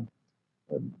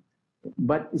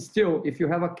 But still, if you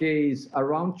have a case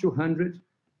around 200,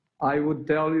 I would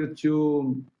tell you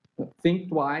to think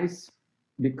twice,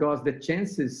 because the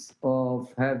chances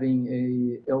of having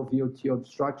a LVOT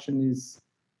obstruction is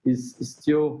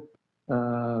still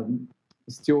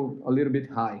a little bit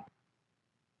high.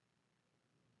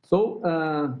 So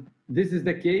this is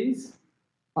the case.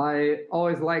 I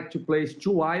always like to place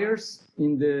 2 wires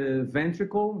in the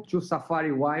ventricle, 2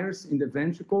 safari wires in the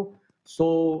ventricle.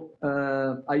 So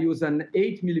I use an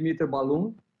 8 millimeter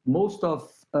balloon. Most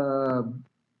of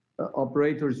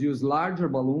operators use larger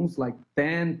balloons, like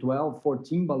 10, 12,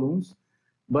 14 balloons.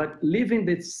 But leaving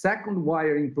the second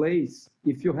wire in place,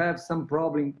 if you have some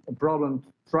problem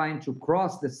trying to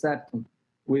cross the septum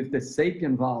with the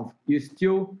sapien valve, you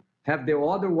still have the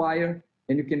other wire,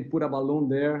 and you can put a balloon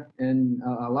there and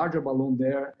a larger balloon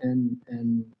there and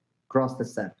cross the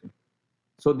septum.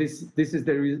 So this is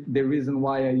the reason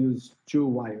why I use 2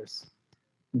 wires.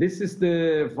 This is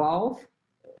the valve,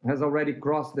 has already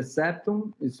crossed the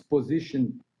septum. It's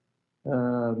positioned,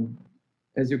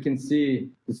 as you can see,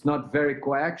 it's not very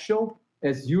coaxial,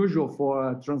 as usual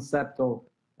for a transeptal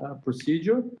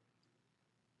procedure.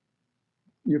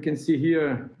 You can see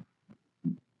here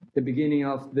the beginning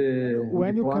of the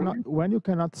when you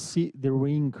cannot see the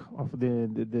ring of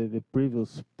the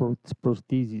previous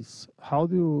prosthesis, how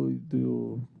do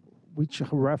you which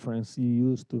reference you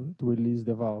use to release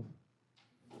the valve?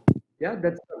 Yeah,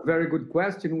 that's a very good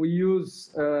question. We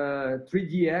use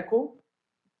 3D echo.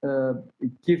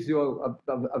 It gives you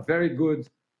a very good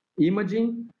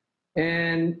imaging,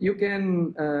 and you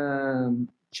can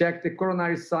check the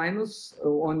coronary sinus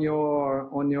on your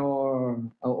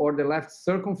or the left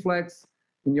circumflex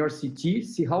in your CT.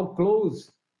 See how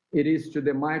close it is to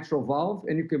the mitral valve,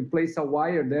 and you can place a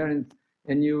wire there,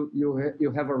 and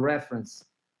you have a reference.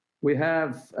 We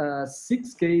have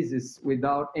 6 cases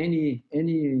without any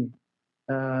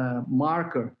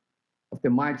marker of the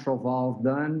mitral valve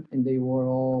done, and they were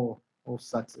all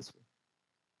successful.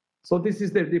 So this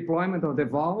is the deployment of the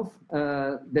valve.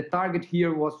 The target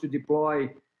here was to deploy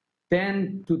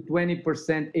 10 to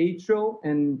 20% atrial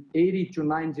and 80 to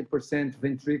 90%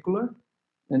 ventricular,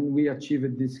 and we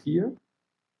achieved this here.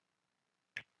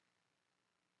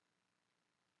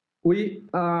 We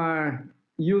are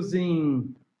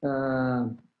using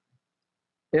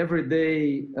every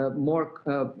day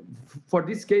for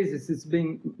these cases, it's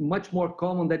been much more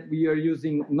common that we are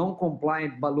using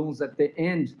non-compliant balloons at the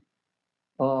end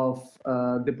of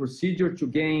the procedure to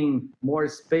gain more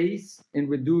space and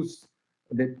reduce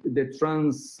the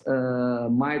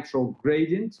transmitral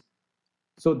gradient.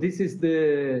 So this is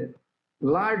the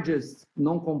largest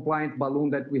non-compliant balloon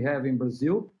that we have in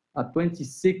Brazil, a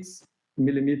 26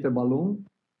 millimeter balloon,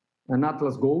 an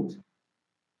Atlas Gold.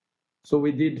 So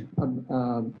we did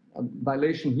a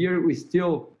dilation here. We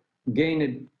still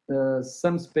gained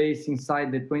some space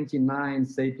inside the 29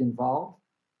 sapien valve.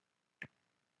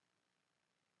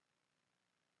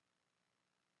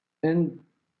 And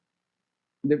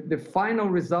the final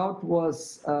result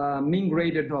was mean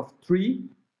gradient of 3.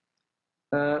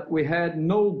 We had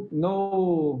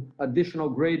no additional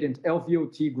gradient,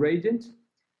 LVOT gradient.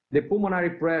 The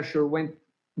pulmonary pressure went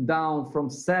down from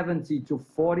 70 to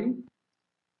 40.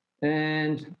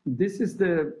 And this is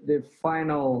the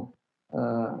final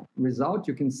result.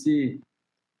 You can see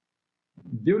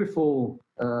beautiful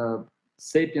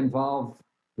sapien valve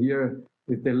here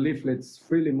with the leaflets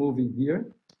freely moving here.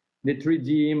 The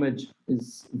 3D image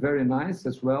is very nice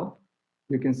as well.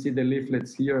 You can see the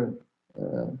leaflets here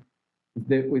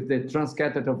with the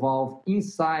transcatheter valve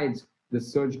inside the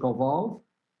surgical valve.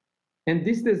 And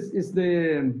this is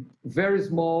the very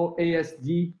small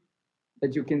ASD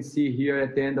that you can see here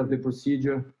at the end of the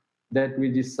procedure that we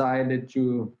decided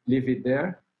to leave it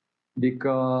there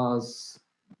because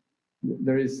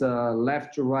there is a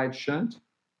left to right shunt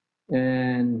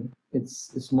and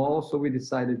it's small, so we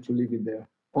decided to leave it there.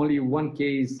 Only one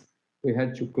case we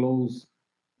had to close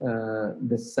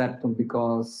the septum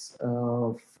because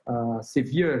of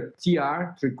severe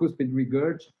TR, tricuspid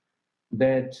regurg,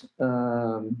 that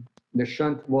the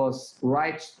shunt was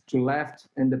right to left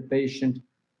and the patient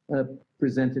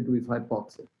presented with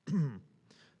hypoxia.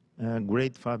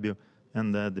 Great, Fabio.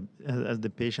 And as the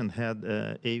patient had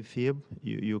AFib,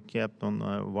 you kept on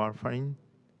warfarin?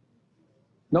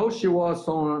 No, she was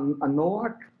on a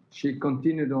NOAC. She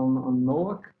continued on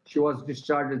NOAC. She was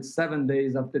discharged 7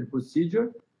 days after the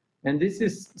procedure. And this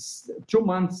is 2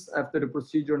 months after the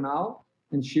procedure now.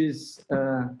 And she's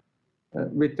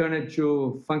returned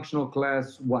to functional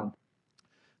class 1.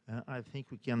 I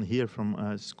think we can hear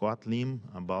from Scott Lim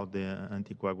about the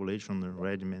anticoagulation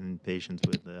regimen in patients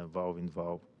with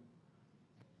valve-in-valve.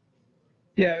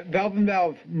 Yeah,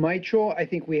 valve-in-valve mitral, I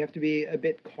think we have to be a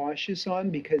bit cautious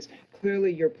on because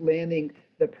clearly you're landing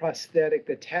the prosthetic,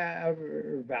 the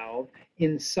TAVR valve,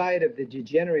 inside of the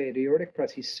degenerated aortic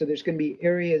prosthesis. So there's going to be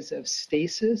areas of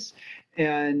stasis,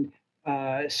 and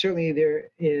certainly there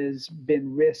has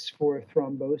been risk for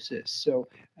thrombosis. So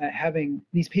having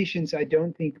these patients, I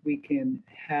don't think we can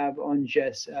have on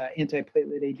just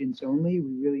antiplatelet agents only.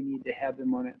 We really need to have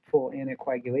them on a full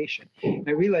anticoagulation. And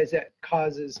I realize that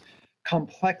causes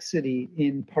complexity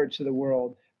in parts of the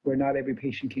world where not every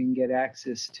patient can get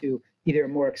access to either a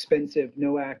more expensive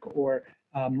NOAC or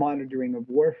monitoring of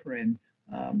warfarin.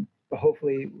 But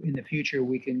hopefully in the future,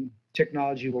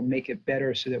 technology will make it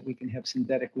better so that we can have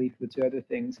synthetic leaflets or other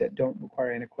things that don't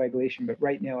require anticoagulation. But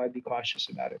right now, I'd be cautious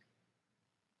about it.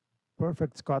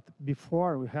 Perfect, Scott.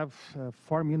 Before we have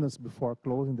 4 minutes before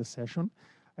closing the session,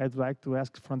 I'd like to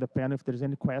ask from the panel if there's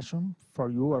any question for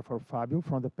you or for Fabio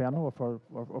from the panel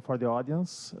or for the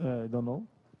audience. I don't know.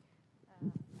 I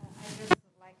just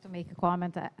would like to make a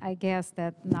comment. I guess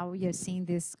that now we are seeing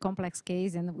this complex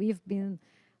case, and we've been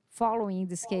following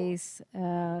this case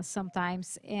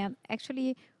sometimes. And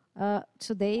actually,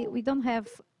 today, we don't have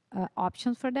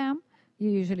options for them. You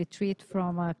usually treat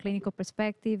from a clinical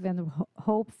perspective and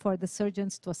hope for the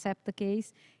surgeons to accept the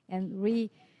case and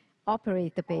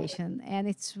operate the patient. And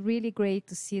it's really great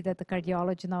to see that the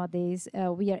cardiology nowadays,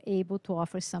 we are able to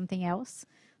offer something else,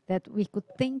 that we could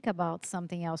think about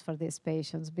something else for these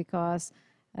patients, because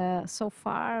so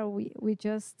far we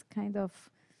just kind of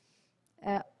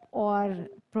or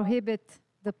prohibit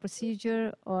the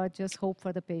procedure or just hope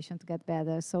for the patient to get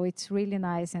better. So it's really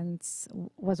nice, and it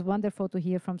was wonderful to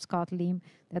hear from Scott Lim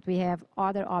that we have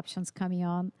other options coming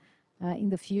on in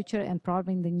the future and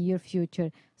probably in the near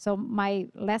future. So my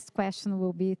last question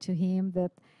will be to him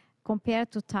that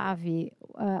compared to TAVI,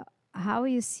 how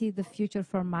you see the future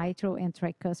for mitral and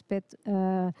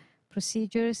tricuspid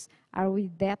procedures? Are we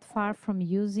that far from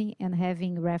using and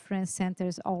having reference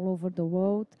centers all over the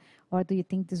world? Or do you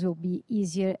think this will be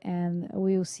easier and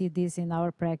we'll see this in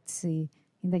our practice in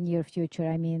the near future?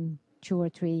 I mean, 2 or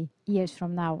 3 years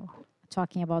from now,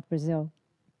 talking about Brazil.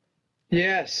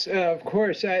 Yes, of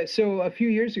course. So a few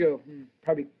years ago,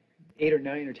 probably 8 or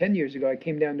 9 or 10 years ago, I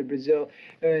came down to Brazil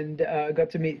and got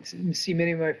to see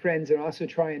many of my friends and also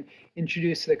try and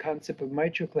introduce the concept of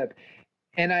MitraClip.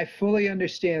 And I fully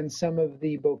understand some of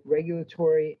the both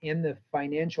regulatory and the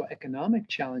financial economic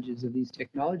challenges of these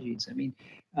technologies. I mean,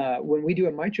 when we do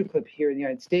a MitraClip here in the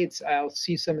United States, I'll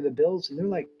see some of the bills and they're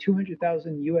like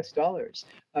 200,000 US dollars,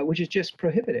 which is just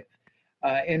prohibitive.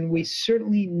 And we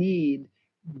certainly need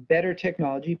better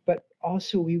technology, but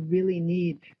also we really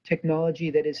need technology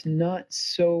that is not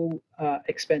so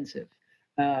expensive.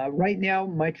 Right now,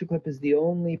 MitraClip is the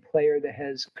only player that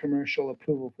has commercial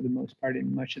approval for the most part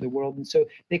in much of the world, and so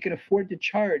they can afford to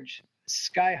charge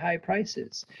sky-high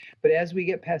prices. But as we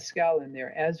get Pascal in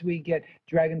there, as we get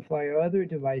Dragonfly or other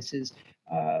devices,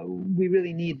 we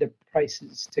really need the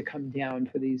prices to come down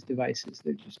for these devices.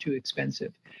 They're just too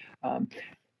expensive.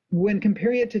 When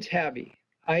comparing it to TAVI,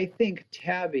 I think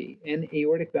TAVI and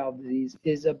aortic valve disease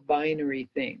is a binary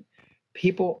thing.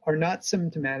 People are not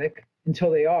symptomatic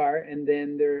until they are, and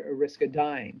then they're at risk of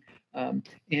dying.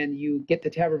 And you get the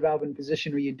TAVR valve in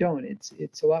position or you don't.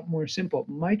 It's a lot more simple.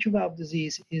 Mitral valve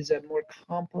disease is a more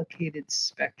complicated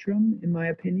spectrum, in my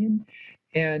opinion,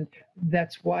 and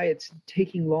that's why it's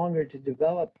taking longer to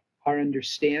develop our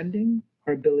understanding,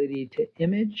 our ability to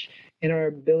image, and our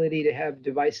ability to have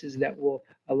devices that will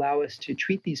allow us to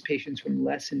treat these patients from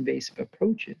less invasive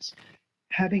approaches.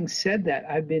 Having said that,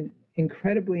 I've been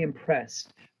incredibly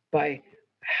impressed by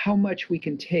how much we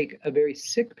can take a very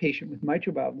sick patient with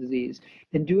mitral valve disease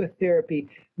and do a therapy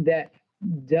that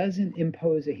doesn't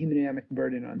impose a hemodynamic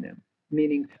burden on them.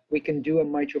 Meaning we can do a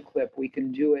mitral clip, we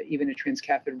can do even a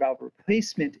transcatheter valve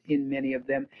replacement in many of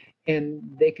them, and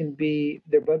they can be,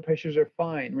 their blood pressures are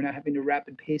fine. We're not having to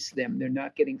rapid pace them. They're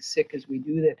not getting sick as we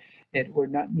do that, and we're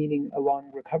not needing a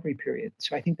long recovery period.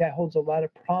 So I think that holds a lot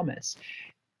of promise.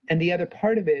 And the other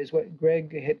part of it is what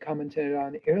Greg had commented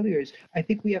on earlier is I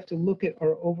think we have to look at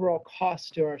our overall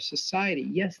cost to our society.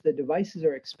 Yes, the devices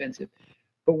are expensive,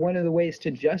 but one of the ways to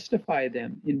justify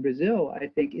them in Brazil, I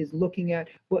think, is looking at,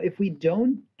 well, if we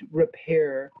don't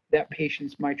repair that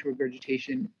patient's mitral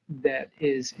regurgitation that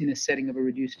is in a setting of a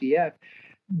reduced EF,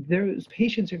 those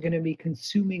patients are going to be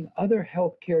consuming other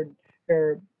healthcare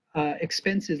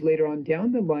expenses later on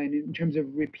down the line in terms of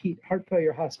repeat heart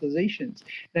failure hospitalizations.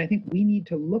 And I think we need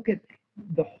to look at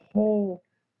the whole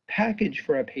package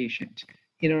for a patient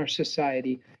in our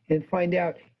society and find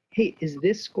out, hey, is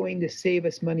this going to save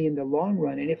us money in the long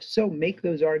run? And if so, make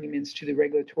those arguments to the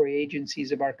regulatory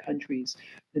agencies of our countries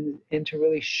and to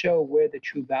really show where the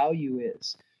true value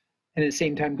is. And at the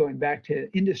same time, going back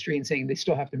to industry and saying they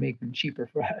still have to make them cheaper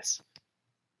for us.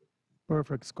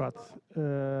 Perfect, Scott.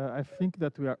 I think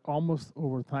that we are almost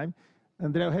over time.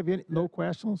 And there have been no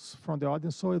questions from the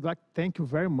audience, so I'd like to thank you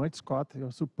very much, Scott, your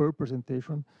superb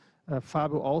presentation.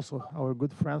 Fabio, also, our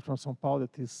good friend from São Paulo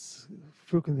that is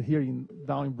frequently here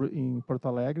down in Porto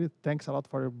Alegre. Thanks a lot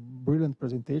for your brilliant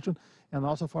presentation, and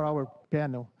also for our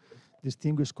panel,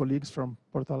 distinguished colleagues from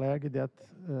Porto Alegre that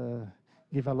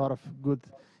give a lot of good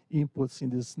inputs in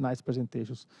these nice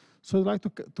presentations. So I'd like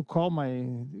to call my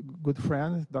good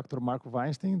friend, Dr. Marco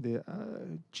Weinstein, the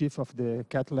chief of the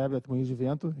Cath Lab at Moinhos de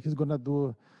Vento. He's going to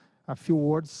do a few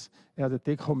words as the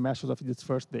take-home message of this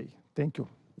first day. Thank you.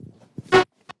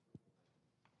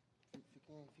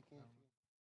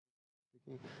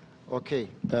 Okay,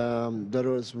 that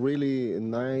was really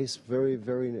nice, very,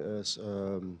 very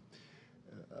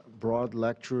broad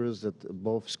lectures that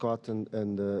both Scott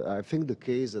and I think the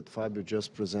case that Fabio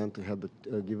just presented had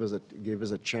gave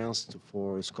us a chance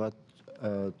for Scott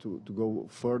to go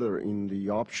further in the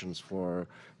options for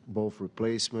both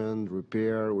replacement,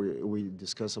 repair. We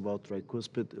discussed about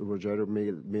tricuspid. Rogerio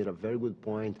made a very good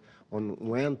point on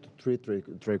when to treat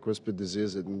tricuspid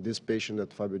disease. And this patient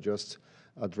that Fabio just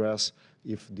addressed,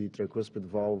 if the tricuspid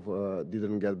valve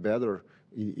didn't get better,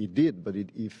 it did, but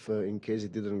if in case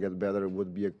it didn't get better, it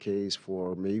would be a case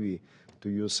for maybe to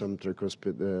use some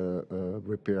tricuspid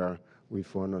repair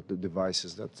with one of the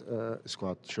devices that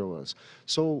Scott showed us.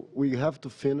 So we have to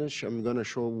finish. I'm going to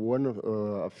show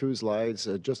a few slides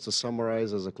just to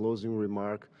summarize as a closing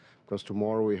remark, because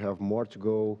tomorrow we have more to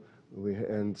go.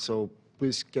 And so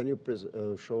please, can you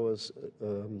show us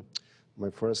my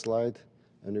first slide?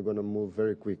 And you're going to move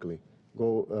very quickly.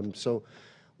 So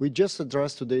we just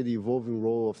addressed today the evolving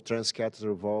role of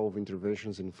transcatheter valve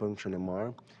interventions in function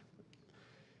MR.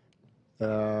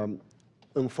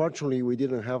 Unfortunately, we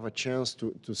didn't have a chance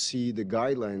to see the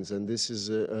guidelines, and this is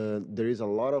there is a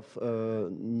lot of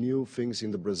new things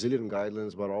in the Brazilian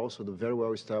guidelines, but also the very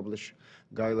well-established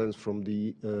guidelines from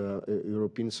the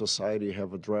European Society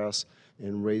have addressed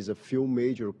and raised a few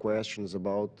major questions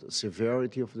about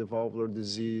severity of the valvular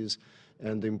disease,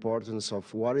 and the importance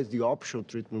of what is the optional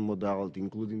treatment modality,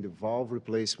 including the valve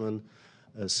replacement,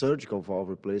 surgical valve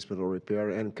replacement or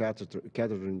repair, and catheter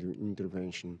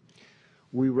intervention.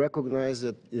 we recognize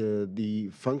that the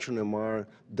function MR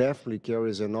definitely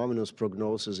carries an ominous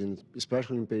prognosis,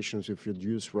 especially in patients with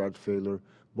reduced heart failure,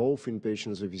 both in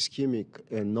patients with ischemic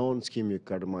and non-ischemic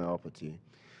cardiomyopathy.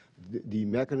 The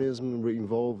mechanism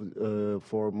involved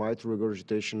for mitral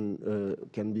regurgitation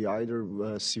can be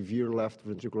either severe left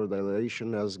ventricular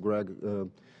dilation, as Greg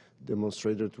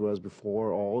demonstrated to us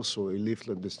before, or also a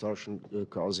leaflet distortion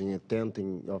causing a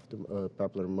tenting of the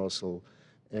papillary muscle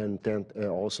and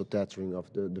also tethering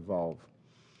of the valve.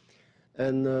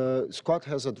 And Scott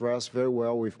has addressed very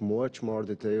well with much more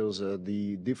details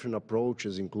the different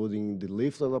approaches, including the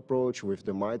leaflet approach with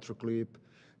the mitral clip,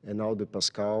 and now the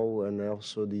Pascal, and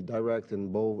also the direct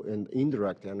and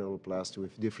indirect annuloplasty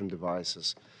with different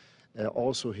devices.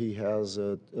 Also, he has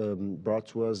brought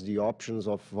to us the options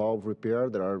of valve repair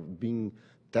that are being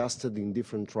tested in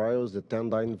different trials. The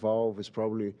tendine valve is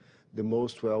probably the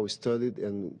most well studied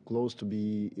and close to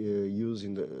be used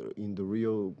in the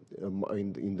real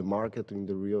in the market in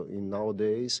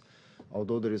nowadays.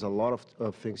 Although there is a lot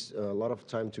of things, a lot of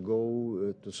time to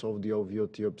go to solve the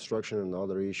LVOT obstruction and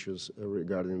other issues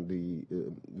regarding the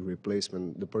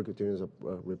replacement, the percutaneous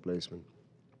replacement.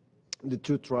 The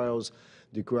two trials,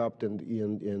 the CRAPT and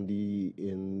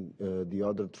the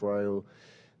other trial,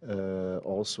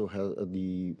 also had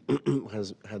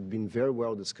been very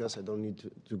well discussed. I don't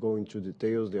need to go into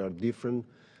details. They are different.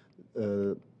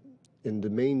 And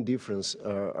the main difference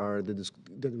are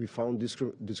that we found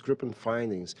discrepant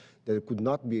findings that could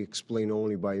not be explained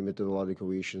only by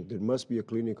methodological issues. There must be a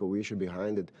clinical issue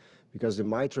behind it, because the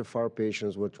mitral FR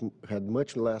patients had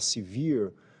much less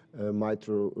severe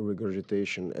mitral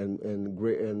regurgitation, and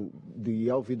the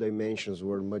LV dimensions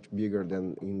were much bigger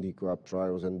than in the CRAP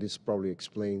trials, and this probably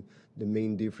explained the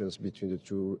main difference between the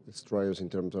two trials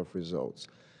in terms of results.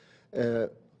 A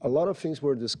lot of things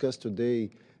were discussed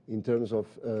today in terms of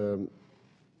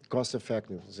cost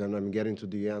effectiveness, and I'm getting to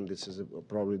the end. This is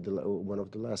probably one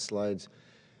of the last slides.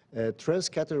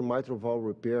 Transcatheter mitral valve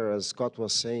repair, as Scott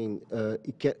was saying,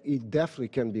 it definitely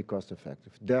can be cost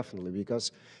effective, definitely,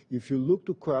 because if you look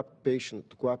to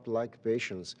CRAP-like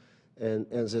patients, and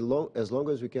as long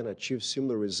as we can achieve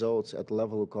similar results at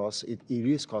level of cost, it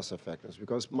is cost effective,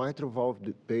 because mitral valve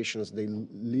patients, they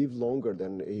live longer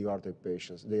than aortic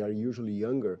patients. They are usually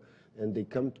younger, and they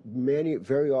come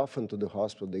very often to the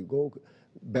hospital. They go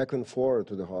back and forth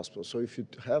to the hospital. So if you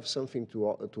have something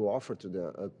to offer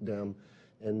to them,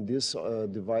 and this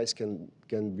device can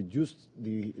reduce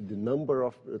the number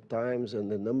of times and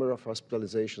the number of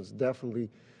hospitalizations, definitely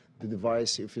the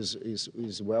device, if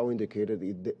is well indicated,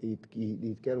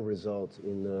 it can result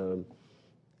in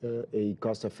a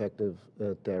cost-effective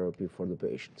therapy for the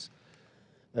patients.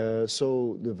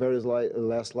 So the very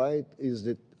last slide is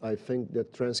that I think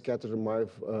that transcatheter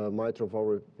mitral valve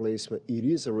replacement, it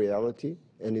is a reality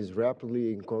and is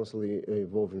rapidly and constantly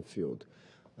evolving field.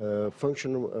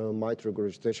 Functional mitral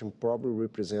regurgitation probably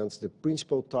represents the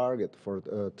principal target for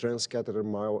transcatheter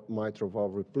mitral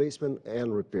valve replacement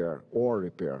and repair,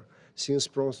 since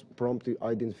prompt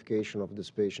identification of these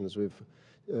patients with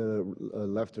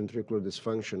left ventricular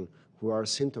dysfunction who are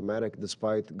symptomatic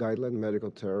despite guideline medical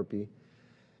therapy.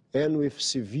 And with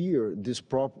severe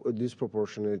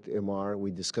disproportionate MR,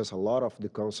 we discuss a lot of the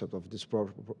concept of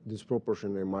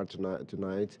disproportionate MR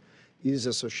tonight, is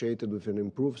associated with an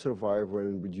improved survival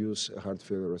and reduced heart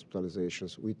failure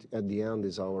hospitalizations, which at the end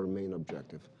is our main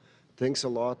objective. Thanks a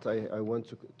lot. I want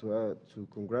to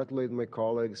congratulate my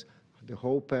colleagues, the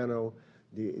whole panel,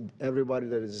 everybody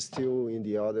that is still in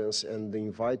the audience, and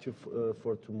invite you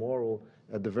for tomorrow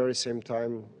at the very same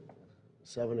time,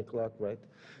 7 o'clock, right?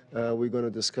 We're going to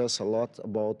discuss a lot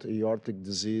about aortic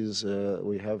disease.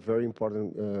 We have very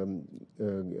important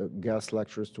guest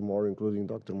lectures tomorrow, including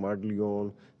Dr. Mark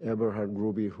Leon, Eberhard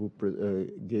Gruby, who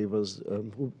gave us,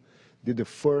 who did the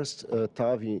first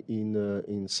TAVI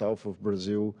in south of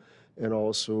Brazil, and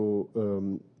also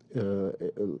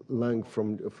Lang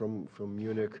from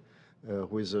Munich,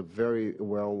 who is a very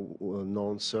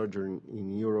well-known surgeon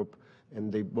in Europe. And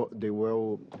they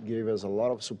will give us a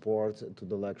lot of support to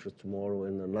the lecture tomorrow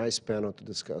and a nice panel to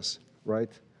discuss, right?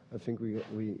 I think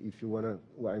if you wanna,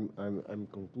 I'm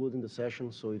concluding the session.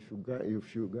 So if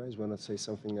you guys wanna say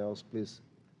something else, please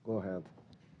go ahead.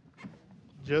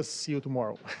 Just see you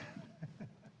tomorrow.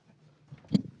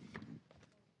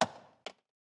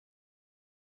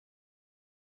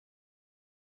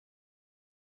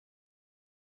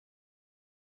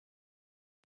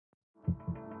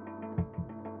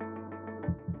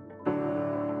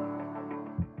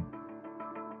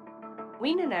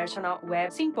 International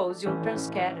Web Symposium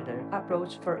Transcatheter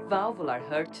Approach for Valvular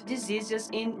Heart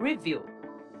Diseases in Review.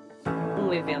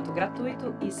 Um evento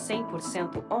gratuito e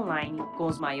 100% online com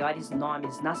os maiores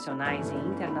nomes nacionais e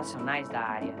internacionais da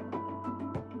área.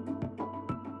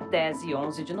 10 e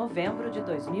 11 de novembro de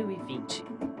 2020.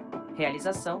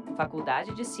 Realização: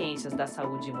 Faculdade de Ciências da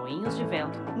Saúde Moinhos de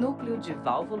Vento, Núcleo de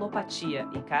Valvulopatia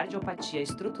e Cardiopatia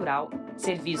Estrutural,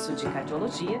 Serviço de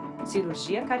Cardiologia,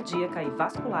 Cirurgia Cardíaca e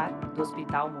Vascular do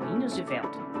Hospital Moinhos de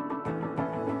Vento.